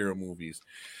superhero movies.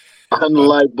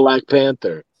 Unlike Black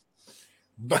Panther.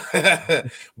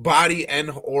 Body and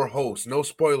or host. No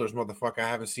spoilers, motherfucker. I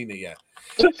haven't seen it yet.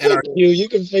 And you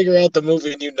can figure out the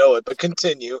movie and you know it, but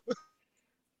continue.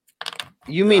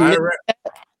 You mean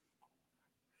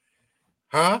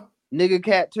huh? Nigga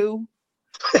Cat 2?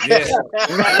 Yeah.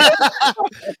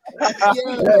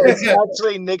 It's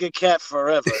actually Nigga Cat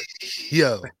Forever.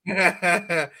 Yo.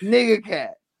 Nigga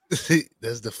Cat.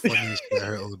 That's the funniest shit I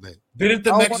heard all night. Didn't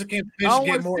the Mexican fish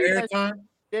get more airtime?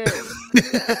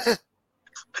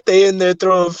 They in there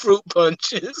throwing fruit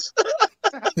punches.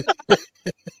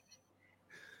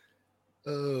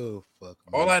 Oh fuck!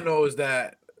 All I know is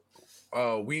that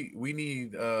we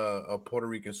need a Puerto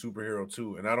Rican superhero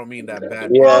too, and I don't mean that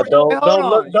bad. Yeah, don't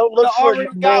look for it.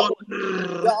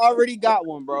 You already got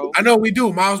one, bro. I know we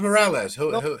do. Miles Morales.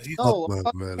 He's Captain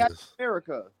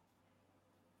America.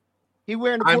 He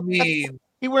wearing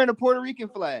a Puerto Rican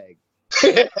flag.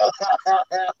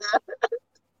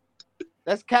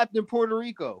 That's Captain Puerto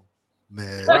Rico.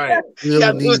 Man, right. We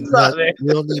don't need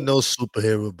no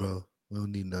superhero, bro. We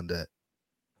don't need none of that.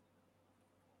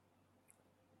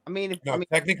 I mean,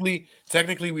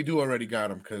 technically, we do already got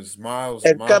him because Miles.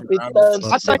 I thought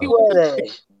he.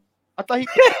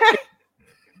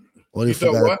 All he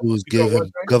forgot to do was give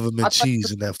him government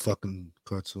cheese in that fucking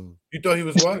cartoon. You thought he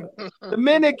was what?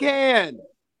 Dominican.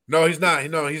 No, he's not.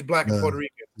 No, he's black and Puerto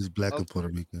Rican. He's black and Puerto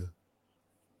Rican.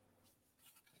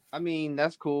 I mean,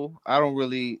 that's cool. I don't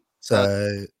really.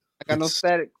 I got no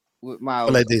static with Miles.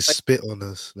 I feel like they spit on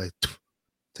us. Like,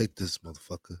 take this,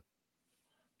 motherfucker.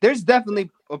 There's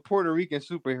definitely a Puerto Rican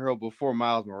superhero before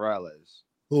Miles Morales.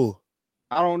 Who?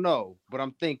 I don't know, but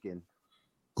I'm thinking.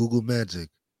 Google Magic.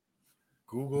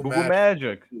 Google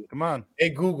Magic. Come on. Hey,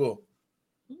 Google.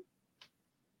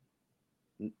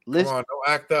 Come on, don't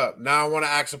act up. Now I want to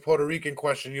ask a Puerto Rican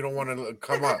question. You don't want to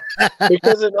come up.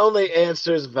 Because it only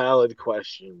answers valid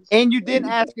questions. And you didn't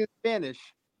ask in Spanish.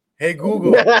 Hey,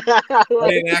 Google. I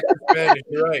didn't ask in Spanish.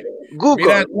 You're right.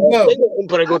 Google.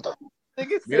 Mira Google.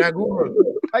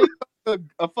 How you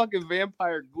a fucking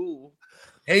vampire ghoul?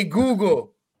 Hey,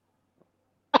 Google.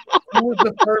 Who was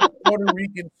the first Puerto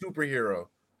Rican superhero?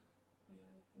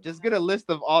 Just get a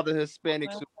list of all the Hispanic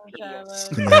superheroes.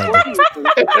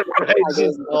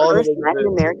 First Latin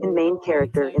American main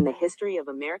character in the history of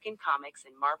American comics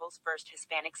and Marvel's first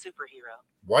Hispanic superhero.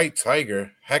 White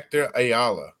Tiger, Hector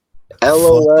Ayala.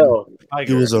 LOL.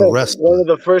 He was a wrestler. One of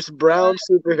the first brown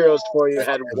superheroes for you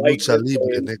had white.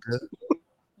 Nigga.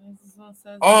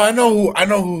 Oh, I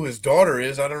know who his daughter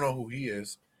is. I don't know who he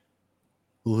is.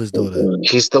 Who his daughter?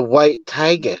 She's the White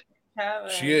Tiger.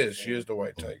 She is the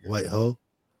White Tiger. White hoe.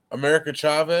 America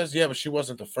Chavez, yeah, but she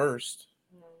wasn't the first.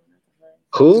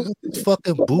 Who?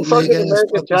 Fucking bootleg ass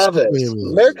America Chavez.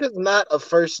 America's not a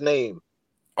first name.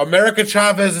 America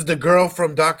Chavez is the girl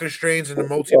from Doctor Strange in the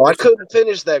Multiverse. Oh, I couldn't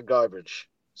finish that garbage.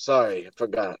 Sorry, I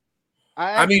forgot.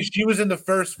 I mean, she was in the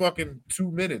first fucking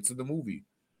 2 minutes of the movie.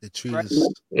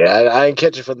 Yeah, I didn't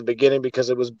catch it from the beginning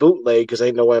because it was bootleg because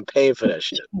ain't no one paying for that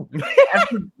shit.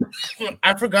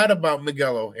 I forgot about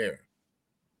Miguel O'Hare.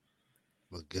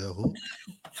 Miguel who?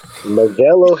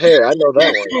 Miguel O'Hare, I know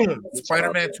that one.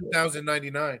 Spider-Man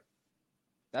 2099.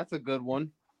 That's a good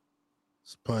one.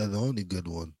 It's probably the only good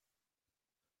one.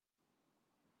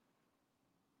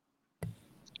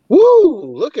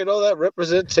 Woo! Look at all that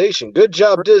representation. Good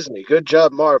job, Disney. Good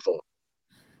job, Marvel.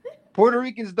 Puerto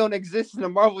Ricans don't exist in the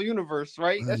Marvel universe,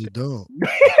 right? No, you don't.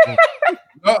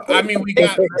 No, I mean, we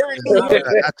got.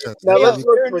 Now let's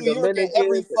look for New York in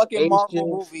every fucking Marvel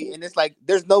movie, and it's like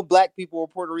there's no black people or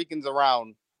Puerto Ricans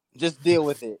around. Just deal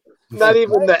with it. Not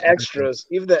even the extras.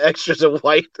 Even the extras are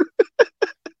white.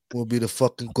 Will be the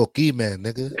fucking Coqui man,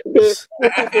 nigga.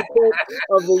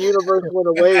 Of the universe went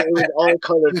away. It was all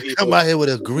colored people. Come out here with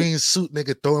a green suit,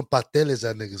 nigga, throwing pateles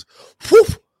at niggas. Whew!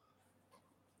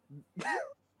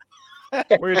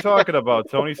 What are you talking about?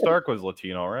 Tony Stark was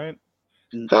Latino, right?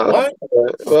 What?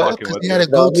 Well, he had a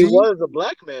no, goatee. he was a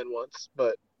black man once,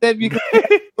 but then because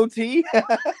goatee.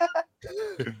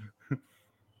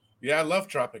 Yeah, I love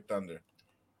Tropic Thunder.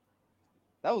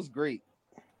 That was great.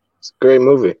 It's a great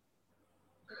movie.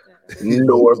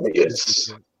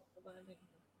 Morbius.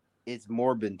 It's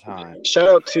Morbin time. Shout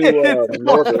out to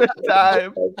Morbin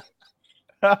time.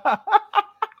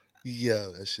 Yeah,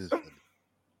 that shit's funny.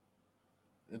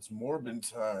 It's Morbin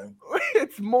time.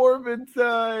 It's Morbin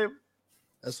time.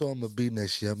 That's what I'm gonna be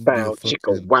next year. I'm gonna be a Bow,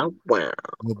 chicka, fucking. wow, wow.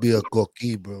 I'm gonna be a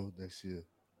coquille, bro, next year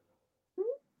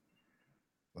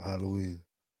for Halloween.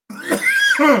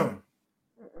 That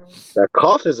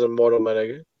cough is immortal, my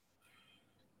nigga.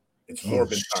 It's Oh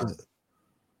Morbin shit! time.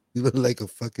 You look like a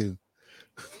fucking.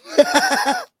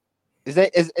 Is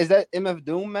that MF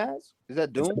Doom mask? Is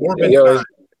that Doom? Morbin Yo, time.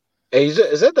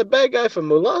 is that the bad guy from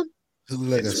Mulan? You look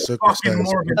like a It's fucking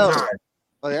circumcised. Morbin Oh. time.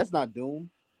 Oh, that's not Doom.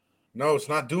 No, it's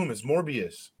not Doom. It's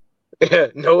Morbius.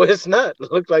 No, it's not.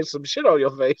 Look like some shit on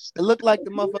your face. It looked like the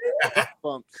motherfucker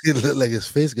bumps. He looked like his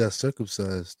face got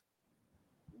circumcised.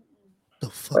 The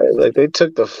fuck? Right, like they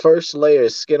took the first layer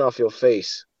of skin off your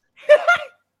face.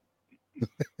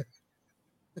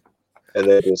 And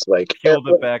then just like Peeled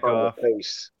it back on your off.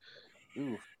 face.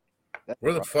 Ooh,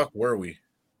 Where the fuck were we?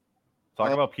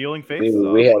 Talk about peeling faces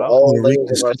off. We had What else? all Puerto Rican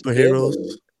layers of our superheroes.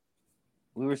 skin.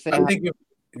 we were I saying think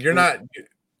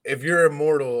if you're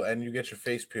immortal and you get your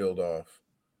face peeled off,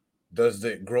 does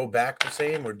it grow back the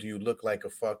same, or do you look like a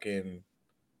fucking?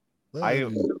 Well, I-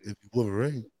 if you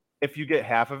Wolverine. If you get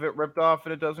half of it ripped off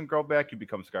and it doesn't grow back, you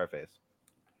become Scarface.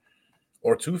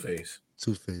 Or Two-Face?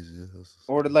 Two-Face, yeah.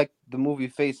 or like the movie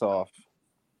Face Off.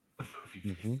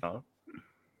 Mhm. Huh?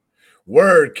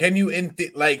 Word, can you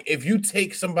like if you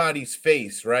take somebody's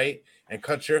face, right, and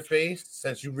cut your face,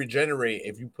 since you regenerate,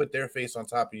 if you put their face on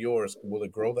top of yours, will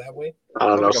it grow that way? I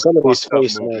don't know. Like a Some of these fucked up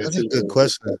face movie. masks. That's a good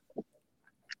question.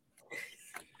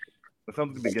 That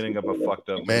sounds like the beginning of a fucked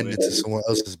up Man movie. into someone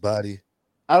else's body.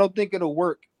 I don't think it'll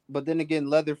work. But then again,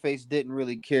 Leatherface didn't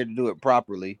really care to do it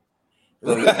properly.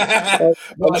 So,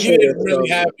 Well, he sure didn't it's, really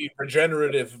have the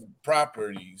regenerative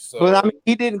properties. So. but I mean,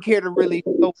 he didn't care to really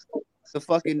show the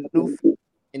fucking new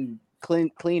and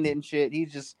clean it and shit. He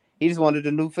just wanted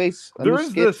a new face. There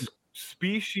is this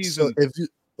species So in, if you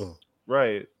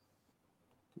right.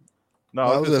 No,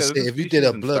 I was gonna there's say if you did a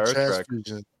species in blood Star Trek.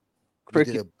 transfusion, you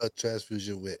did a blood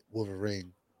transfusion with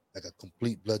Wolverine, like a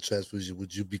complete blood transfusion,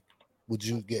 would you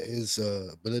get his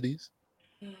abilities?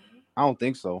 I don't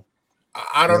think so.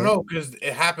 I don't know, because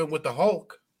it happened with the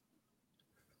Hulk.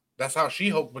 That's how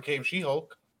She-Hulk became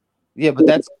She-Hulk. Yeah, but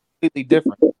that's completely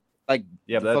different. Like,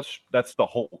 yeah, that's the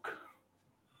Hulk.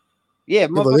 Yeah,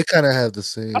 but they kind of have the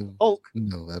same. Hulk.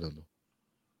 No, I don't know.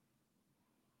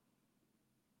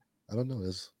 I don't know.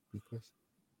 That's a good question.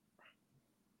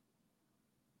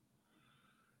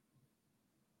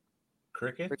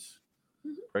 Crickets.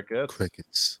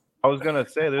 Crickets. I was gonna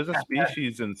say there's a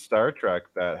species in Star Trek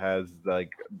that has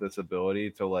like this ability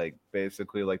to like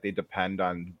basically like they depend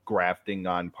on grafting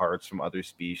on parts from other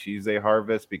species they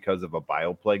harvest because of a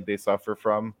bioplague they suffer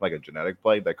from, like a genetic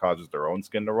plague that causes their own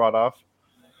skin to rot off.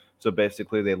 So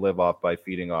basically they live off by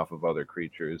feeding off of other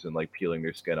creatures and like peeling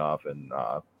their skin off and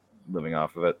living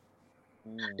off of it.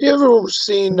 You ever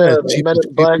seen the Men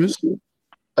in Black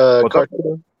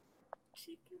cartoon?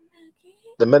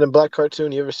 The Men in Black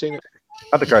cartoon, you ever seen it?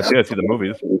 Not the cartoon, I see the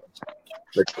movies.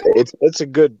 It's a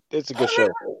good show.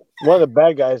 One of the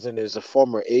bad guys in it is a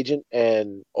former agent,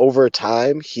 and over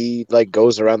time he like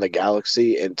goes around the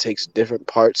galaxy and takes different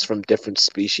parts from different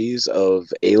species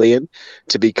of alien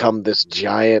to become this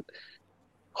giant,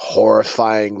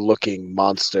 horrifying looking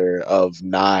monster of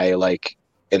nigh like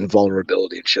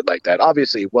invulnerability and shit like that.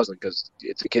 Obviously it wasn't, because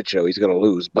it's a kid show, he's gonna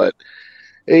lose, but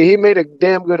he made a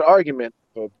damn good argument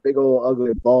for a big old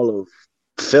ugly ball of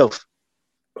filth.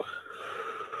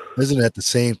 Isn't that the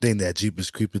same thing that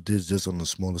Jeepers Creepers did, just on a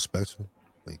smaller spectrum?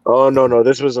 Like, Oh no,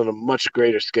 this was on a much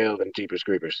greater scale than Jeepers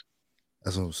Creepers.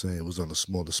 that's what I'm saying. It was on a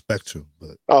smaller spectrum,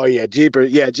 but Oh yeah, Jeeper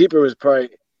was probably,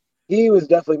 he was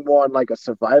definitely more on like a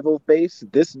survival base.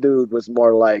 This dude was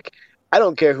more like, I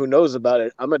don't care who knows about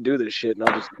it, I'm gonna do this shit and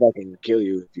I'll just fucking kill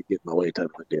you if you get in my way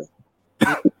type of a deal.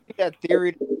 He got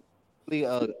theory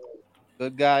a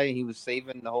good guy and he was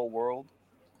saving the whole world.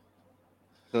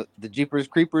 The Jeepers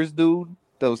Creepers dude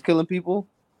that was killing people.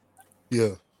 yeah.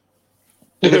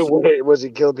 Was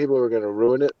he killing people who were gonna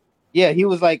ruin it? Yeah, he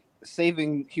was like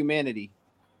saving humanity.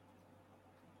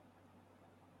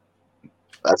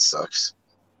 That sucks.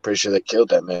 Pretty sure they killed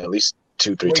that man at least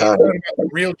 2-3 Wait, times. you're talking about the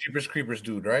real Jeepers Creepers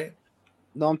dude, right?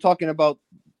 No, I'm talking about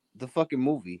the fucking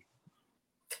movie.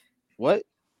 What?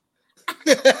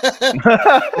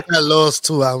 I got lost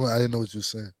too. I didn't know what you were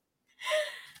saying.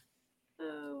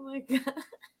 Oh my god.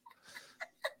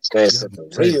 Yeah,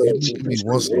 Real you're making me Jeepers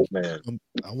want some, Creepers, man.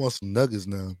 I want some nuggets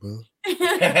now, bro.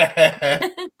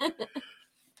 I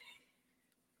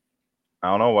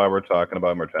don't know why we're talking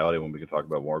about Immortality when we can talk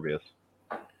about Morbius.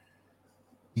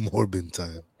 Morbin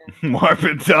time.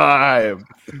 Morbin time.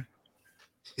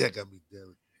 Yeah, got me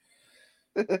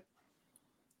dead.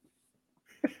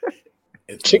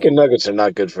 Chicken nuggets are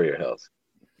not good for your health.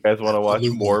 You guys want to watch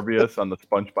Absolutely. Morbius on the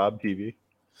SpongeBob TV?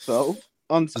 So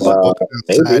on Just walking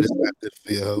outside maybe. is not good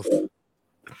for your health.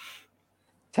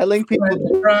 telling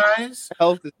people Fries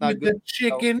health is not with good. the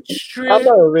chicken I'm strip.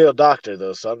 not a real doctor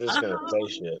though, so I'm just gonna say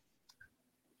shit.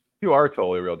 You are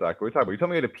totally a real doctor. What are you talking about? You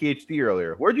told me you had a PhD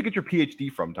earlier. Where'd you get your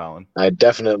PhD from, Talon? I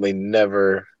definitely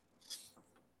never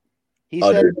He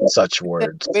said uttered such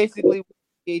words. basically a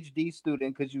PhD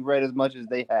student because you read as much as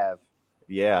they have.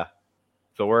 Yeah.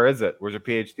 So where is it? Where's your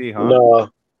PhD, huh? No,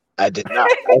 I did not.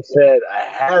 I said I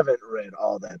haven't read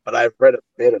all that, but I've read a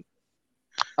bit of it.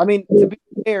 I mean, to be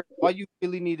fair, all you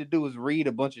really need to do is read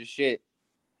a bunch of shit,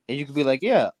 and you could be like,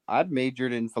 "Yeah, I've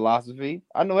majored in philosophy.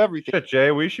 I know everything." Shit,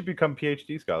 Jay, we should become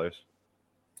PhD scholars.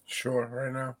 Sure,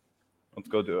 right now. Let's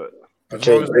go do it. As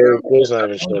Jay, long as they have, Jay's not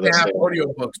even as long sure as they that's have it.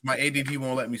 audiobooks, my ADD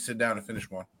won't let me sit down and finish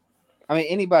one. I mean,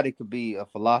 anybody could be a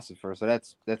philosopher, so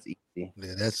that's easy. Yeah,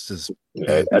 that's just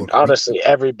Yeah, and honestly,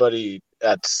 everybody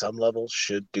at some level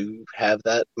should have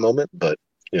that moment, but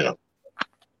you know,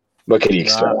 what can you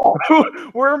expect?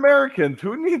 We're Americans.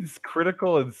 Who needs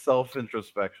critical and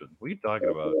self-introspection? What are you talking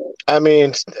about? I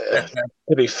mean,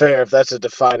 to be fair, if that's a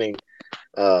defining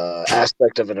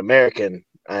aspect of an American,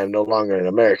 I am no longer an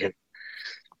American.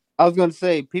 I was going to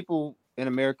say, people in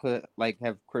America like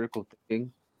have critical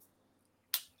thinking.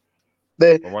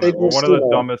 We're one of the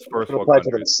dumbest first world apply to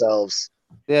countries. themselves.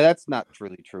 Yeah, that's not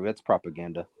really true. That's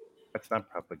propaganda. That's not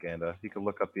propaganda. You can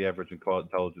look up the average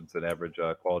intelligence and average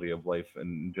quality of life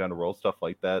in general, stuff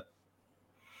like that.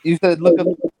 You said look up.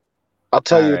 I'll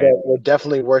tell you Alright. that we're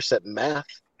definitely worse at math.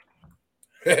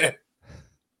 But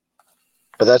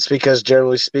that's because,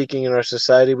 generally speaking, in our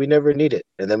society, we never need it.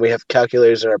 And then we have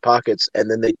calculators in our pockets, and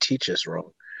then they teach us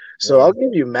wrong. So Yeah. I'll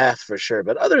give you math for sure.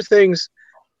 But other things,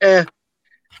 I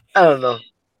don't know.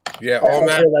 Yeah, I all don't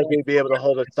math. feel like we'd be able to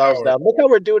hold ourselves down. Look how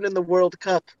we're doing in the World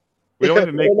Cup. We don't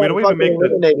even make. We don't even make the.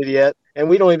 eliminated yet, and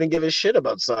we don't even give a shit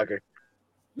about soccer.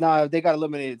 Nah, they got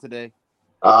eliminated today.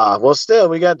 Well, still,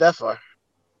 we got that far.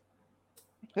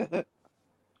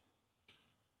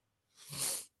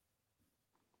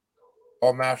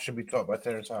 All math should be taught by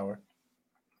Terrence Howard.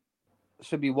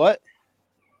 Should be what?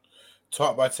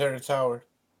 Taught by Terrence Howard.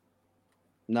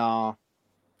 No.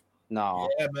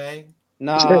 Yeah, man.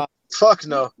 Nah. Fuck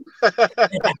no.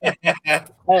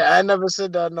 I never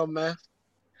said that. No math.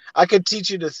 I could teach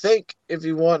you to think if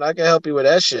you want. I can help you with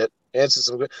that shit. Answer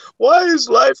some good. Why is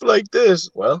life like this?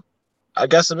 Well, I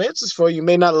got some answers for you. You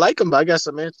may not like them, but I got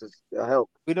some answers. I'll help.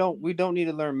 We don't need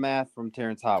to learn math from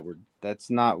Terrence Howard. That's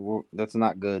not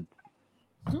good.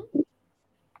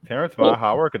 Terrence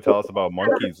Howard could tell us about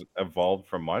monkeys evolved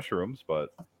from mushrooms, but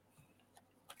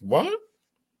what?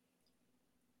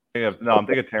 I'm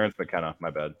thinking of Terrence McKenna.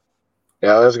 My bad.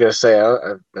 Yeah, I was gonna say. I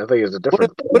think it's a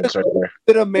different right there. What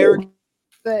did American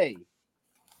say?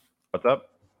 What's up?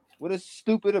 What a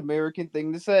stupid American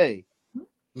thing to say.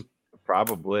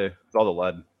 Probably. It's all the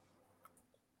lead.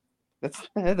 That's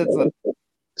a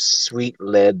Sweet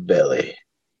lead belly.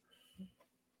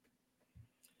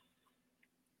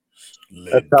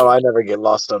 That's how I never get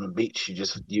lost on the beach. You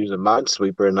just use a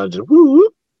minesweeper, and I just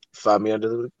whoop, find me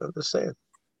under the sand.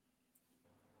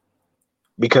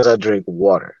 Because I drink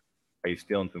water. Are you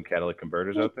stealing some catalytic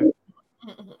converters out there?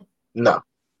 No.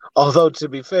 Although, to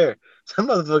be fair, some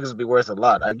motherfuckers would be worth a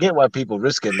lot. I get why people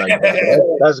risk it like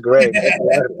that. That's great.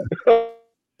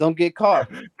 Don't get caught.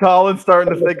 Colin's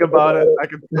starting to think about it. I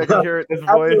can hear it in his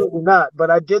voice. Absolutely not. But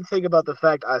I did think about the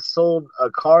fact I sold a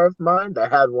car of mine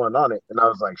that had one on it. And I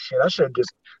was like, shit, I should have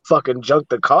just fucking junked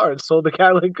the car and sold the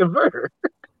catalytic converter.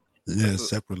 Yeah,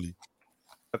 separately.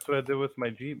 That's what I did with my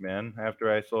Jeep, man. After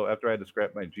I had to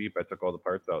scrap my Jeep, I took all the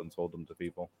parts out and sold them to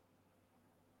people.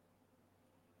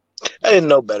 I didn't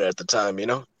know better at the time, you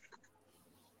know?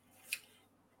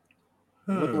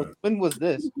 When was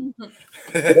this?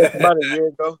 About a year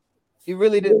ago. You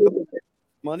really didn't know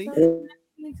money?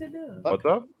 What's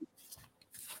up?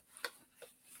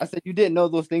 I said you didn't know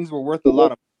those things were worth a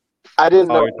lot of. I didn't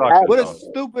know. What a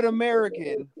stupid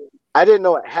American! I didn't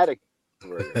know it had a.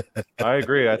 I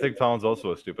agree. I think Tom's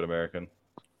also a stupid American.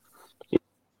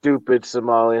 Stupid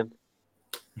Somalian.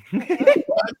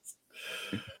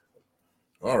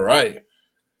 All right.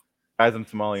 Guys, I'm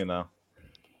Somalian now.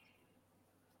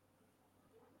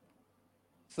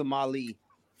 Somali.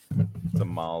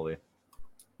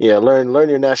 Yeah, learn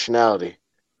your nationality.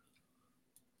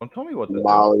 Don't tell me what to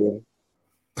Somalian.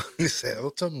 He said, "Oh,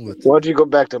 tell me what." Why don't you go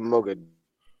back to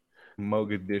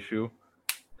Mogadishu?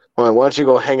 Why don't you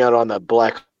go hang out on that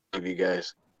black with you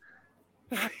guys?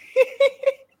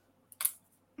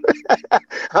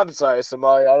 I'm sorry,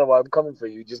 Somalia. I don't know why I'm coming for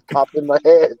you. You just popped in my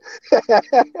head.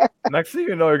 Next thing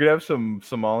you know, you're gonna have some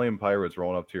Somalian pirates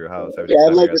rolling up to your house. Yeah,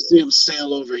 I'd like to see him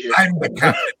sail over here. I'm the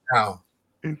captain now.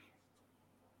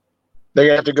 They're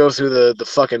gonna have to go through the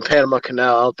fucking Panama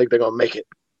Canal. I don't think they're gonna make it.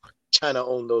 China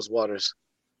owned those waters.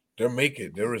 They'll make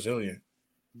it. They're resilient.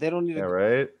 They don't need Yeah,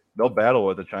 right. They'll battle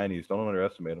with the Chinese. Don't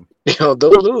underestimate them. You know,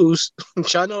 they'll lose.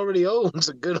 China already owns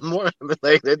a good amount.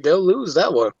 Like they'll lose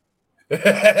that one.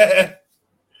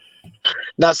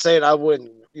 Not saying I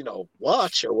wouldn't,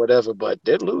 watch or whatever, but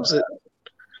they'd lose it.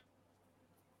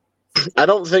 I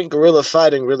don't think guerrilla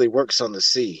fighting really works on the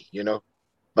sea,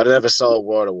 but I never saw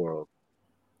Waterworld.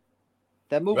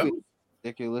 That movie was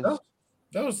ridiculous.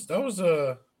 That was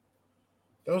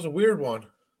a weird one.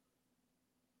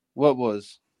 What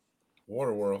was?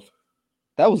 Waterworld.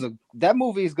 That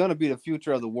movie is gonna be the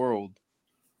future of the world.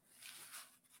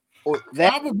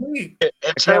 Probably. I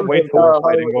can't wait till we're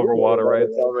fighting over water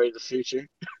rights. Already the future.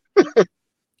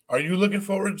 Are you looking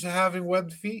forward to having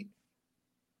webbed feet?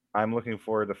 I'm looking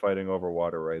forward to fighting over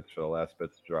water rights for the last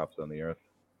bits drops on the earth.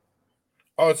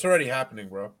 Oh, it's already happening,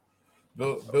 bro.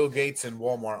 Bill Gates and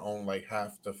Walmart own like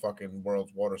half the fucking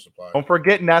world's water supply. Don't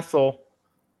forget Nestle.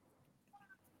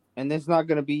 And there's not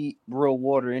going to be real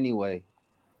water anyway.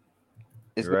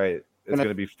 You're right. It's going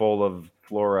to be full of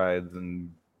fluorides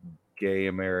and gay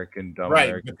American, dumb right,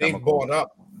 American but they've chemicals. bought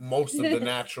up most of the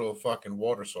natural fucking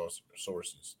water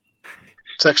sources.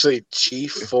 It's actually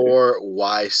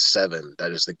G4Y7.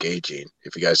 That is the gay gene,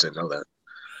 if you guys didn't know that.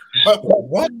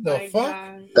 What the fuck?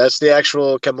 That's the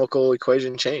actual chemical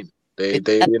equation chain. They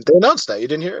announced that. You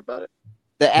didn't hear about it?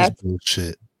 That's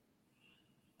bullshit.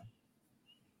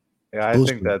 Yeah, I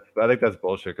think that's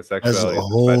bullshit. Because that's a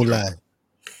whole lot.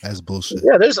 That's bullshit.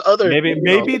 Yeah, there's other.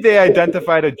 Maybe they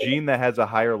identified a gene that has a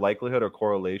higher likelihood or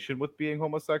correlation with being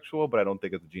homosexual, but I don't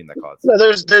think it's a gene that causes. No,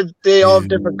 they all have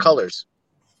different colors.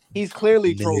 He's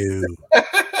clearly trolling. No.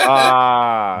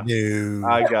 I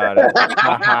got it.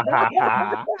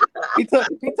 he took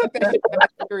that shit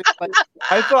serious.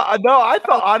 I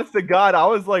thought honest to God, I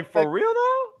was like, for real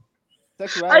though?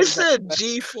 I said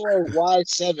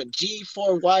G4Y7.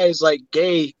 G4Y is like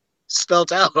gay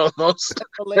spelt out almost.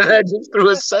 And I just threw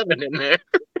a 7 in there.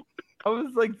 I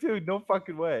was like, dude, no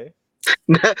fucking way.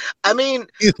 I mean,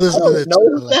 I don't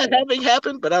know that having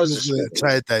happened, but I was just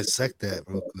try to dissect that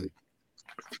real quick.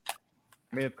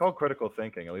 I mean, it's called critical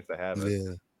thinking. At least I have it.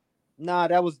 Yeah. Nah,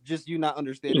 that was just you not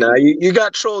understanding. Nah, you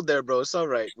got trolled there, bro. It's all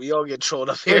right. We all get trolled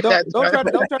up here. Don't try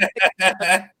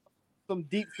to some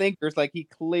deep thinkers like he's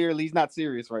not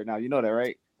serious right now. You know that,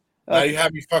 right? Now you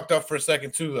have me fucked up for a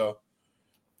second too, though.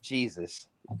 Jesus.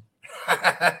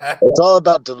 It's all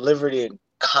about delivery and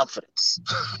confidence.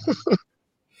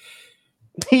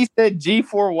 He said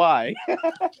G4Y.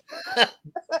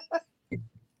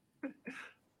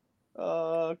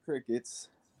 Crickets.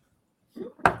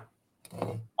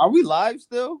 Are we live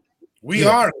still? We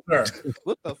are, sir.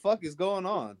 What the fuck is going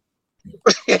on?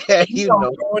 Yeah, you know.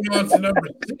 Going on to number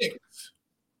 6.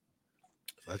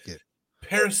 Fuck it.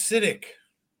 Parasitic.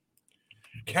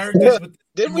 Characters with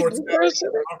Did we do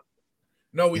Parasitic?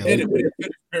 No, we didn't. We didn't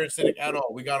finish Parasitic at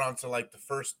all. We got on to like the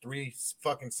first 3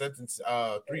 fucking sentences,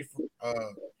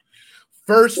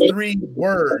 first 3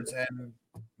 words, and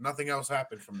nothing else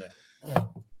happened from there.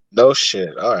 No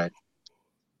shit. All right.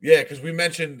 Yeah, because we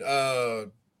mentioned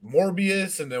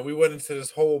Morbius, and then we went into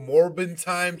this whole Morbin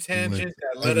time tangent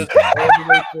that led us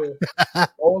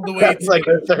all the way That's to like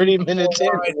a 30-minute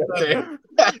tangent.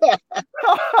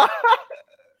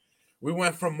 We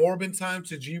went from Morbin time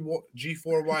to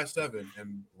G4Y7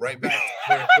 and right back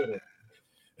to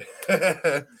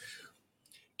Parasitic.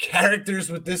 Characters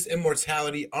with this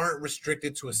immortality aren't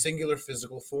restricted to a singular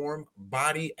physical form,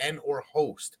 body, and or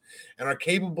host, and are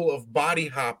capable of body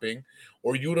hopping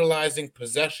or utilizing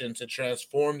possession to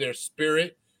transform their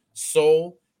spirit,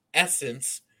 soul,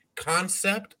 essence,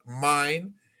 concept,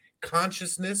 mind,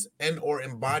 consciousness, and or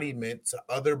embodiment to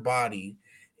other body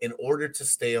in order to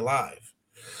stay alive.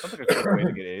 Sounds like a quick way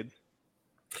to get AIDS.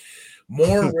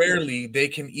 More rarely, they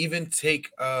can even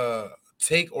take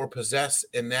or possess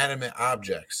inanimate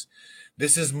objects.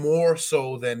 This is more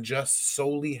so than just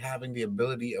solely having the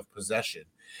ability of possession,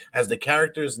 as the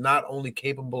character is not only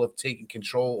capable of taking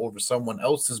control over someone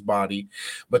else's body,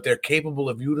 but they're capable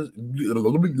of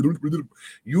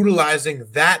utilizing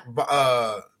that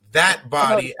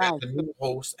body as a new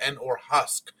host and or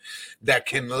husk that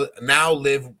can now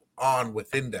live on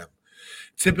within them.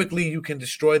 Typically, you can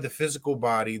destroy the physical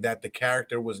body that the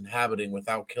character was inhabiting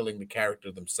without killing the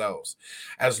character themselves,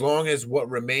 as long as what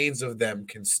remains of them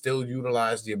can still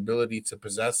utilize the ability to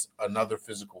possess another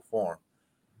physical form.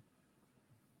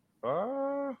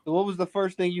 So what was the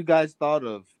first thing you guys thought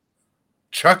of?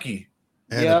 Chucky.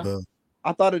 Annabelle.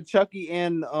 I thought of Chucky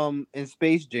and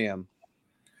Space Jam.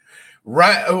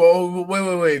 Right. Oh,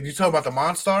 wait. You talking about the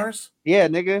Monstars? Yeah,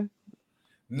 nigga.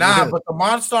 Nah, but the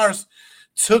Monstars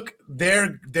took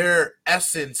their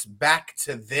essence back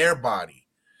to their body.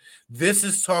 This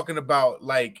is talking about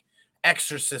like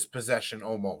exorcist possession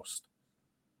almost.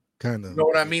 Kind of. You know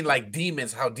what I mean? Like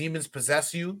demons, how demons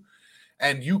possess you,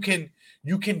 and you can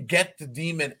get the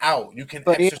demon out. You can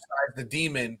exorcise the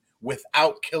demon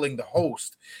without killing the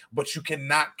host, but you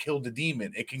cannot kill the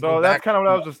demon. It can go So that's back. kind of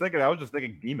what I was just thinking. I was just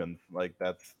thinking demons. Like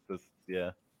that's just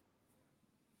yeah.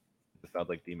 It sounds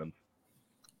like demons.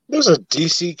 There's a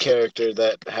DC character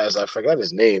that has, I forgot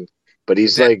his name, but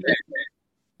he's Dead like, Man.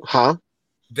 huh?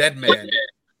 Dead Man.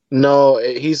 No,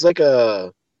 he's like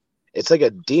it's like a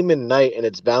demon knight, and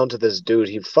it's bound to this dude.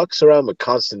 He fucks around with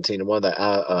Constantine in one of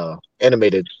the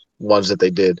animated ones that they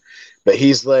did, but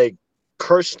he's like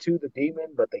cursed to the demon,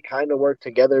 but they kind of work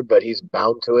together, but he's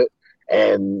bound to it,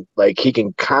 and like he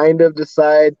can kind of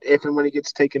decide if and when he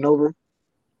gets taken over.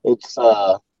 It's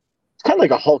kind of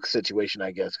like a Hulk situation,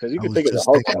 I guess, because you I can was think of the just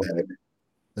Hulk thinking that way.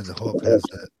 that the Hulk has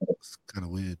that. It's kind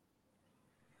of weird.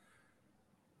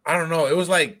 I don't know. It was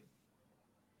like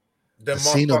I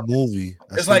seen a movie.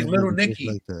 It's like Little Nicky,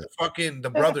 like that. The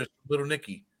brothers, Little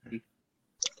Nicky.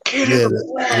 Yeah.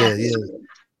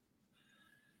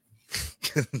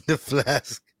 The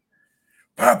flask.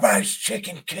 Popeye's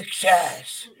chicken kicks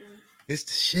ass. It's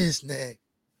the shiznag.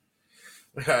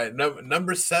 All right,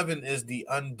 number 7 is the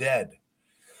undead.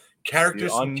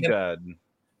 Characters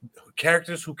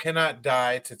who cannot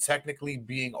die to technically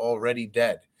being already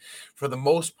dead. For the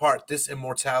most part, this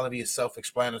immortality is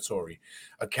self-explanatory.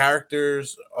 A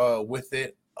character's with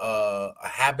it a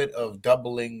habit of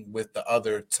doubling with the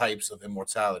other types of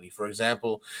immortality. For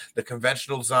example, the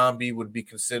conventional zombie would be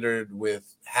considered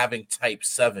with having type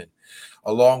 7,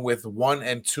 along with 1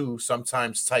 and 2,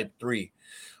 sometimes type 3.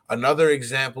 Another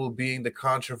example being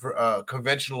the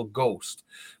conventional ghost,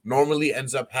 normally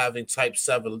ends up having type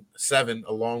 7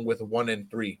 along with 1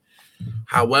 and 3.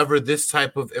 However, this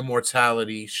type of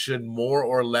immortality should more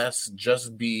or less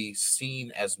just be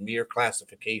seen as mere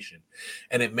classification,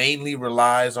 and it mainly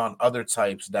relies on other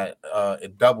types that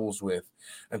it doubles with,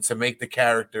 and to make the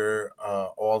character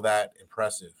all that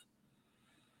impressive.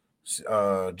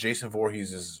 Jason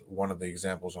Voorhees is one of the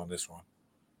examples on this one.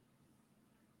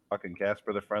 Fucking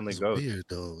Casper the Friendly Ghost. Weird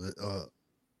though.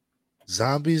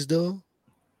 Zombies though.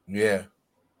 Yeah.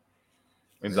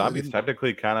 I mean, zombies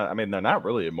technically kind of. I mean, they're not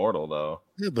really immortal though.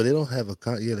 Yeah, but they don't have a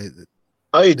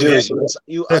all you do is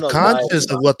they're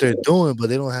conscious of what they're doing, but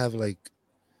they don't have like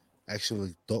actual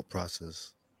thought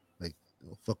process. Like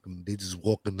fucking, they just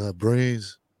walk in their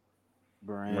brains.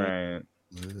 Right.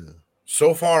 Yeah.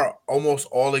 So far, almost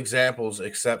all examples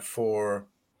except for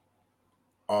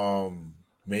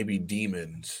maybe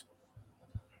demons.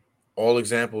 All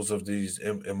examples of these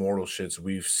immortal shits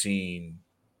we've seen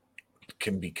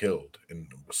can be killed in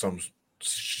some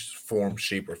form,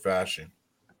 shape, or fashion.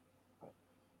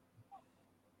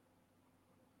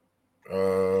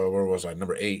 Where was I?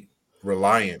 Number 8,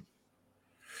 Reliant.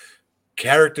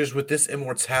 Characters with this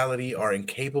immortality are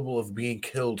incapable of being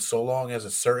killed so long as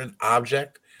a certain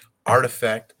object,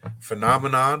 artifact,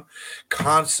 phenomenon,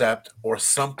 concept, or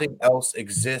something else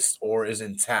exists or is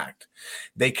intact.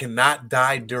 They cannot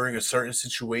die during a certain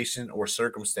situation or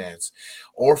circumstance,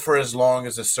 or for as long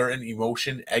as a certain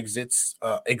emotion exists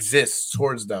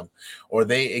towards them, or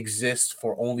they exist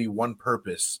for only one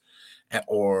purpose,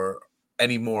 or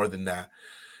any more than that.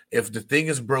 If the thing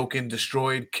is broken,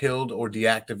 destroyed, killed, or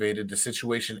deactivated, the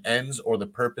situation ends or the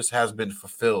purpose has been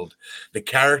fulfilled. The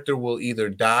character will either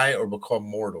die or become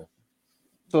mortal.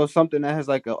 So it's something that has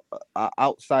like a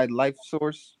outside life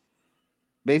source,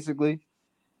 basically.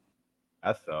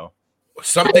 That's so.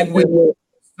 Something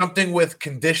with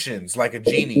conditions, like a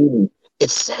genie.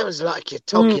 It sounds like you're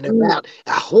talking about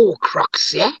a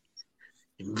Horcrux, yeah?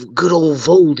 Good old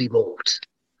Voldemort.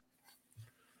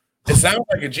 It sounds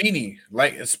like a genie,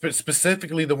 like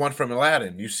specifically the one from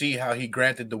Aladdin. You see how he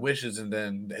granted the wishes, and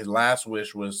then his last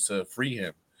wish was to free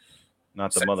him.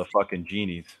 Not the motherfucking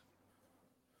genies.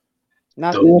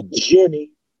 Not the genie.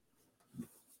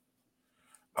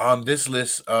 On this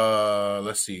list,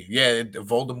 let's see. Yeah,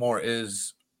 Voldemort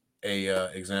is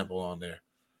a example on there.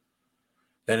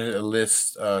 Then it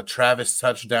lists Travis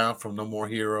Touchdown from No More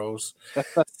Heroes,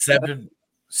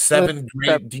 seven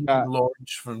great demon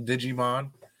lords from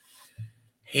Digimon,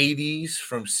 Hades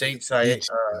from Saint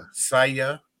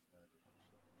Seiya,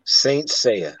 Saint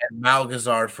Seiya, and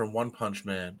Malgazard from One Punch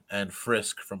Man, and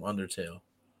Frisk from Undertale.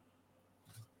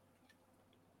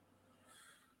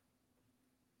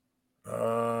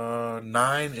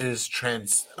 9 is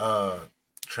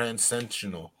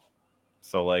transcendental.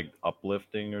 So like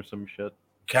uplifting or some shit.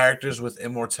 Characters with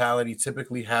immortality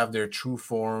typically have their true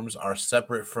forms are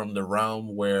separate from the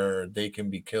realm where they can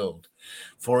be killed.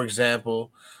 For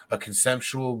example, a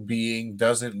conceptual being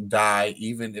doesn't die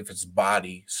even if its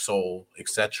body, soul,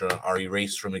 etc. are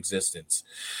erased from existence.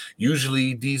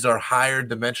 Usually, these are higher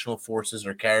dimensional forces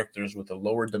or characters with a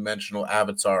lower dimensional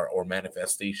avatar or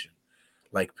manifestation,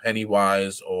 like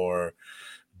Pennywise or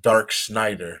Dark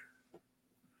Schneider.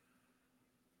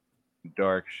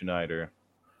 Dark Schneider.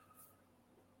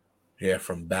 Yeah,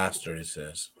 from Bastard, it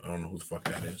says. I don't know who the fuck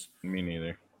that is. Me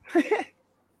neither.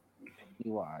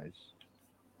 Wise.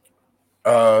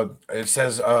 It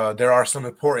says there are some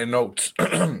important notes.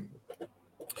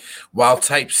 While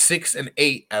type 6 and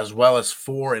 8, as well as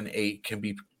 4 and 8, can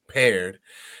be paired,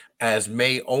 as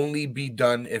may only be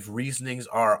done if reasonings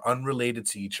are unrelated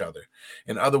to each other.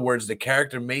 In other words, the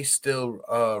character may still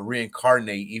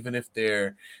reincarnate even if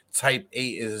their type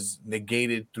 8 is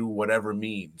negated through whatever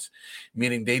means,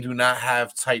 meaning they do not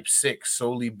have type 6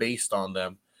 solely based on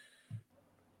them.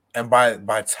 And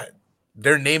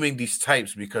they're naming these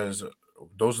types because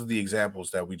those are the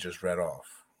examples that we just read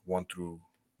off, 1 through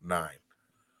 9.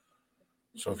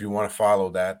 So if you want to follow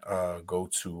that, go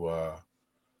to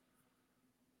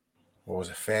what was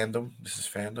it? Fandom. This is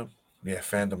Fandom. Yeah,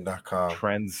 fandom.com.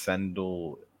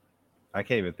 Transcendental. I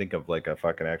can't even think of like a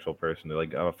fucking actual person. They're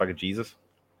like fucking Jesus.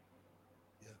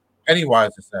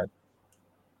 Pennywise is that.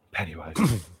 Pennywise.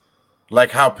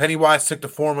 Like how Pennywise took the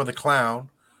form of the clown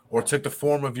or took the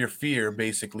form of your fear,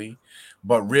 basically,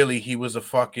 but really he was a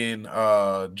fucking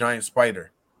giant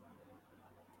spider.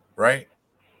 Right?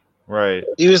 Right.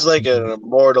 He was like an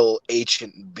immortal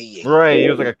ancient being. Right. He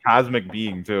was like a cosmic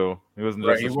being too. He wasn't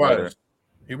just Right, a spider.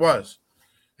 He was.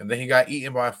 And then he got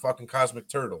eaten by a fucking cosmic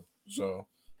turtle. So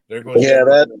there goes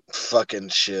that fucking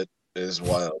shit is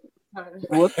wild.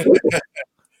 What?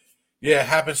 Yeah, it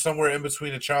happened somewhere in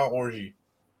between a child orgy.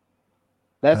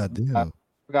 I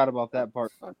forgot about that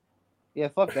part. Yeah,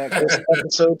 fuck that. This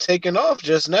episode taken off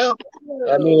just now.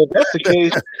 I mean, if that's the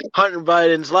case, Hunter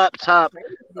Biden's laptop,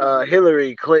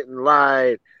 Hillary Clinton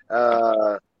lied,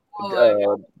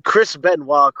 Chris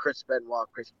Benoit.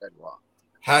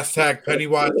 Hashtag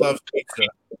Pennywise loves pizza.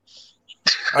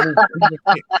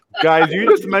 Guys, you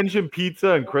just mentioned pizza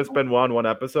and Chris Benoit in one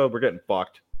episode. We're getting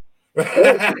fucked.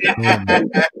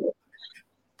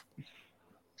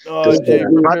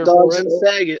 Hot dogs and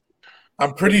faggot.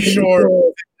 I'm pretty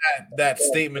sure that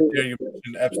statement there you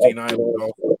mentioned Epstein Island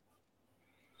also.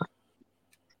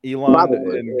 Elon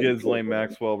and Ghislaine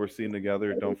Maxwell were seen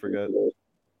together. Don't forget.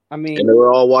 I mean, and they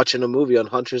were all watching a movie on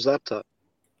Hunter's laptop.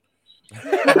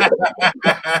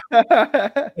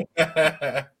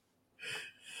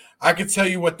 I could tell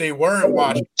you what they weren't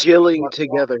watching. Chilling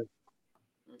together.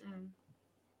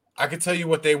 I could tell you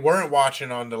what they weren't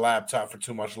watching on the laptop for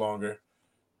too much longer.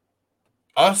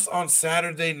 Us on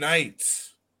Saturday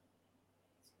nights.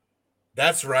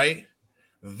 That's right.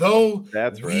 Though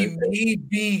we may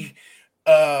be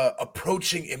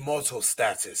approaching immortal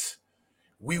status,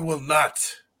 we will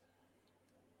not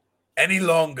any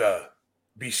longer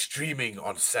be streaming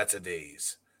on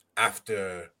Saturdays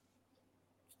after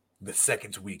the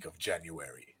second week of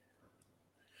January.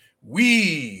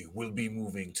 We will be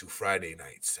moving to Friday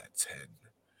nights at 10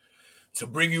 to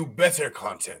bring you better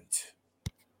content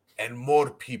and more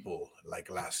people like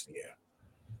last year.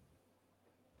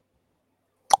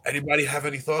 Anybody have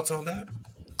any thoughts on that?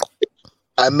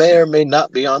 I may or may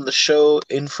not be on the show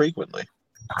infrequently.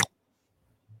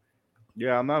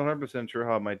 Yeah, I'm not 100% sure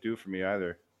how it might do for me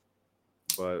either.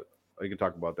 But we can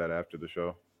talk about that after the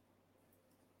show.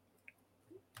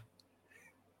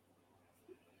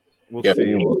 We'll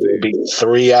see. Be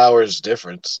 3 hours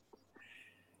difference.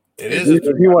 It is. If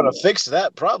you want to fix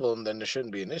that problem, then there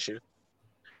shouldn't be an issue.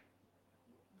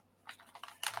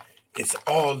 It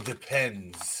all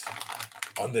depends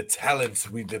on the talents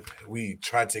we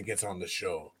try to get on the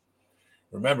show.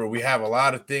 Remember, we have a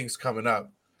lot of things coming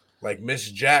up. Like Miss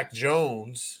Jack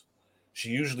Jones, she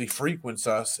usually frequents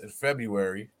us in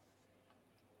February.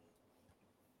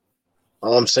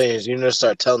 All I'm saying is you need to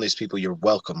start telling these people you're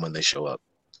welcome when they show up.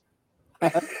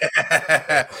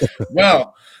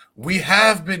 Well, we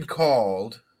have been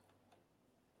called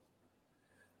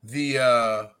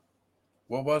the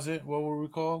what was it? What were we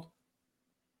called?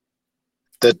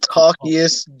 The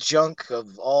talkiest junk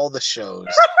of all the shows.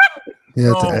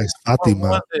 Yeah, to ask Fatima.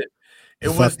 Was it? It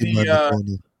was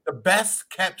the best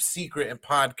kept secret in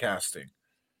podcasting.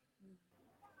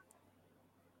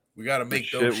 We got to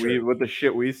make those with the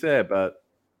shit we said, but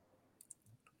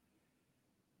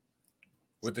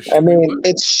with the shit. I mean,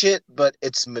 it's shit, but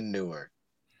it's manure.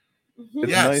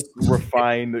 It's nice,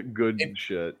 refined, good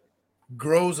shit.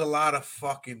 Grows a lot of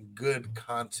fucking good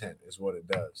content, is what it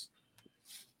does.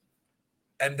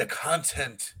 And the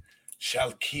content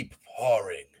shall keep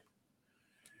pouring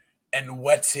and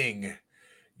wetting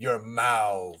your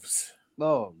mouths.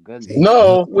 Oh, goodness.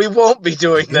 No, we won't be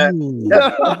doing that.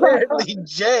 Apparently,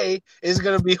 Jay is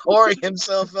going to be whoring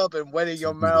himself up and wetting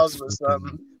your mouths with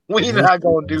something. We're not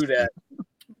going to do that.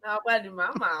 No, wetting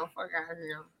my mouth. Fuck out of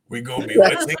here. We're going to be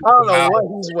wetting I don't know what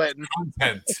he's wetting.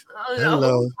 content. I don't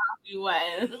know what you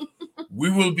wetting. We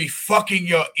will be fucking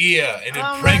your ear and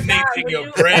impregnating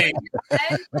your brain.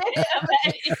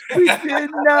 We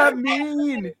did not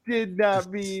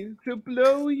mean to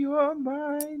blow your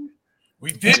mind.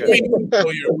 We did mean to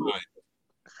blow your mind.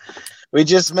 We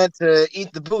just meant to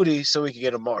eat the booty so we could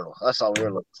get immortal. That's all we're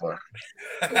looking for.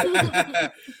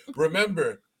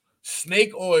 Remember,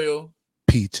 snake oil,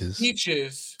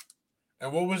 peaches,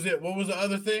 and what was it? What was the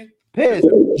other thing? Piss.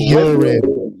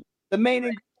 urine. The main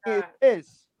ingredient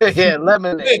is piss. Yeah,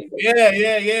 lemonade.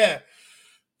 Yeah.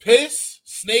 Piss,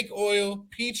 snake oil,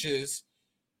 peaches,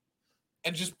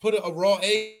 and just put a raw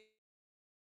egg.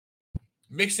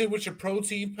 Mix it with your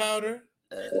protein powder.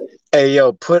 Hey,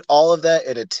 yo, put all of that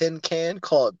in a tin can,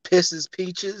 call it Pisses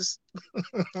Peaches.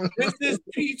 Pisses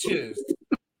Peaches.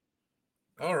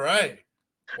 All right.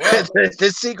 Well,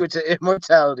 the secret to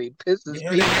immortality, Pisses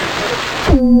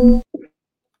Peaches.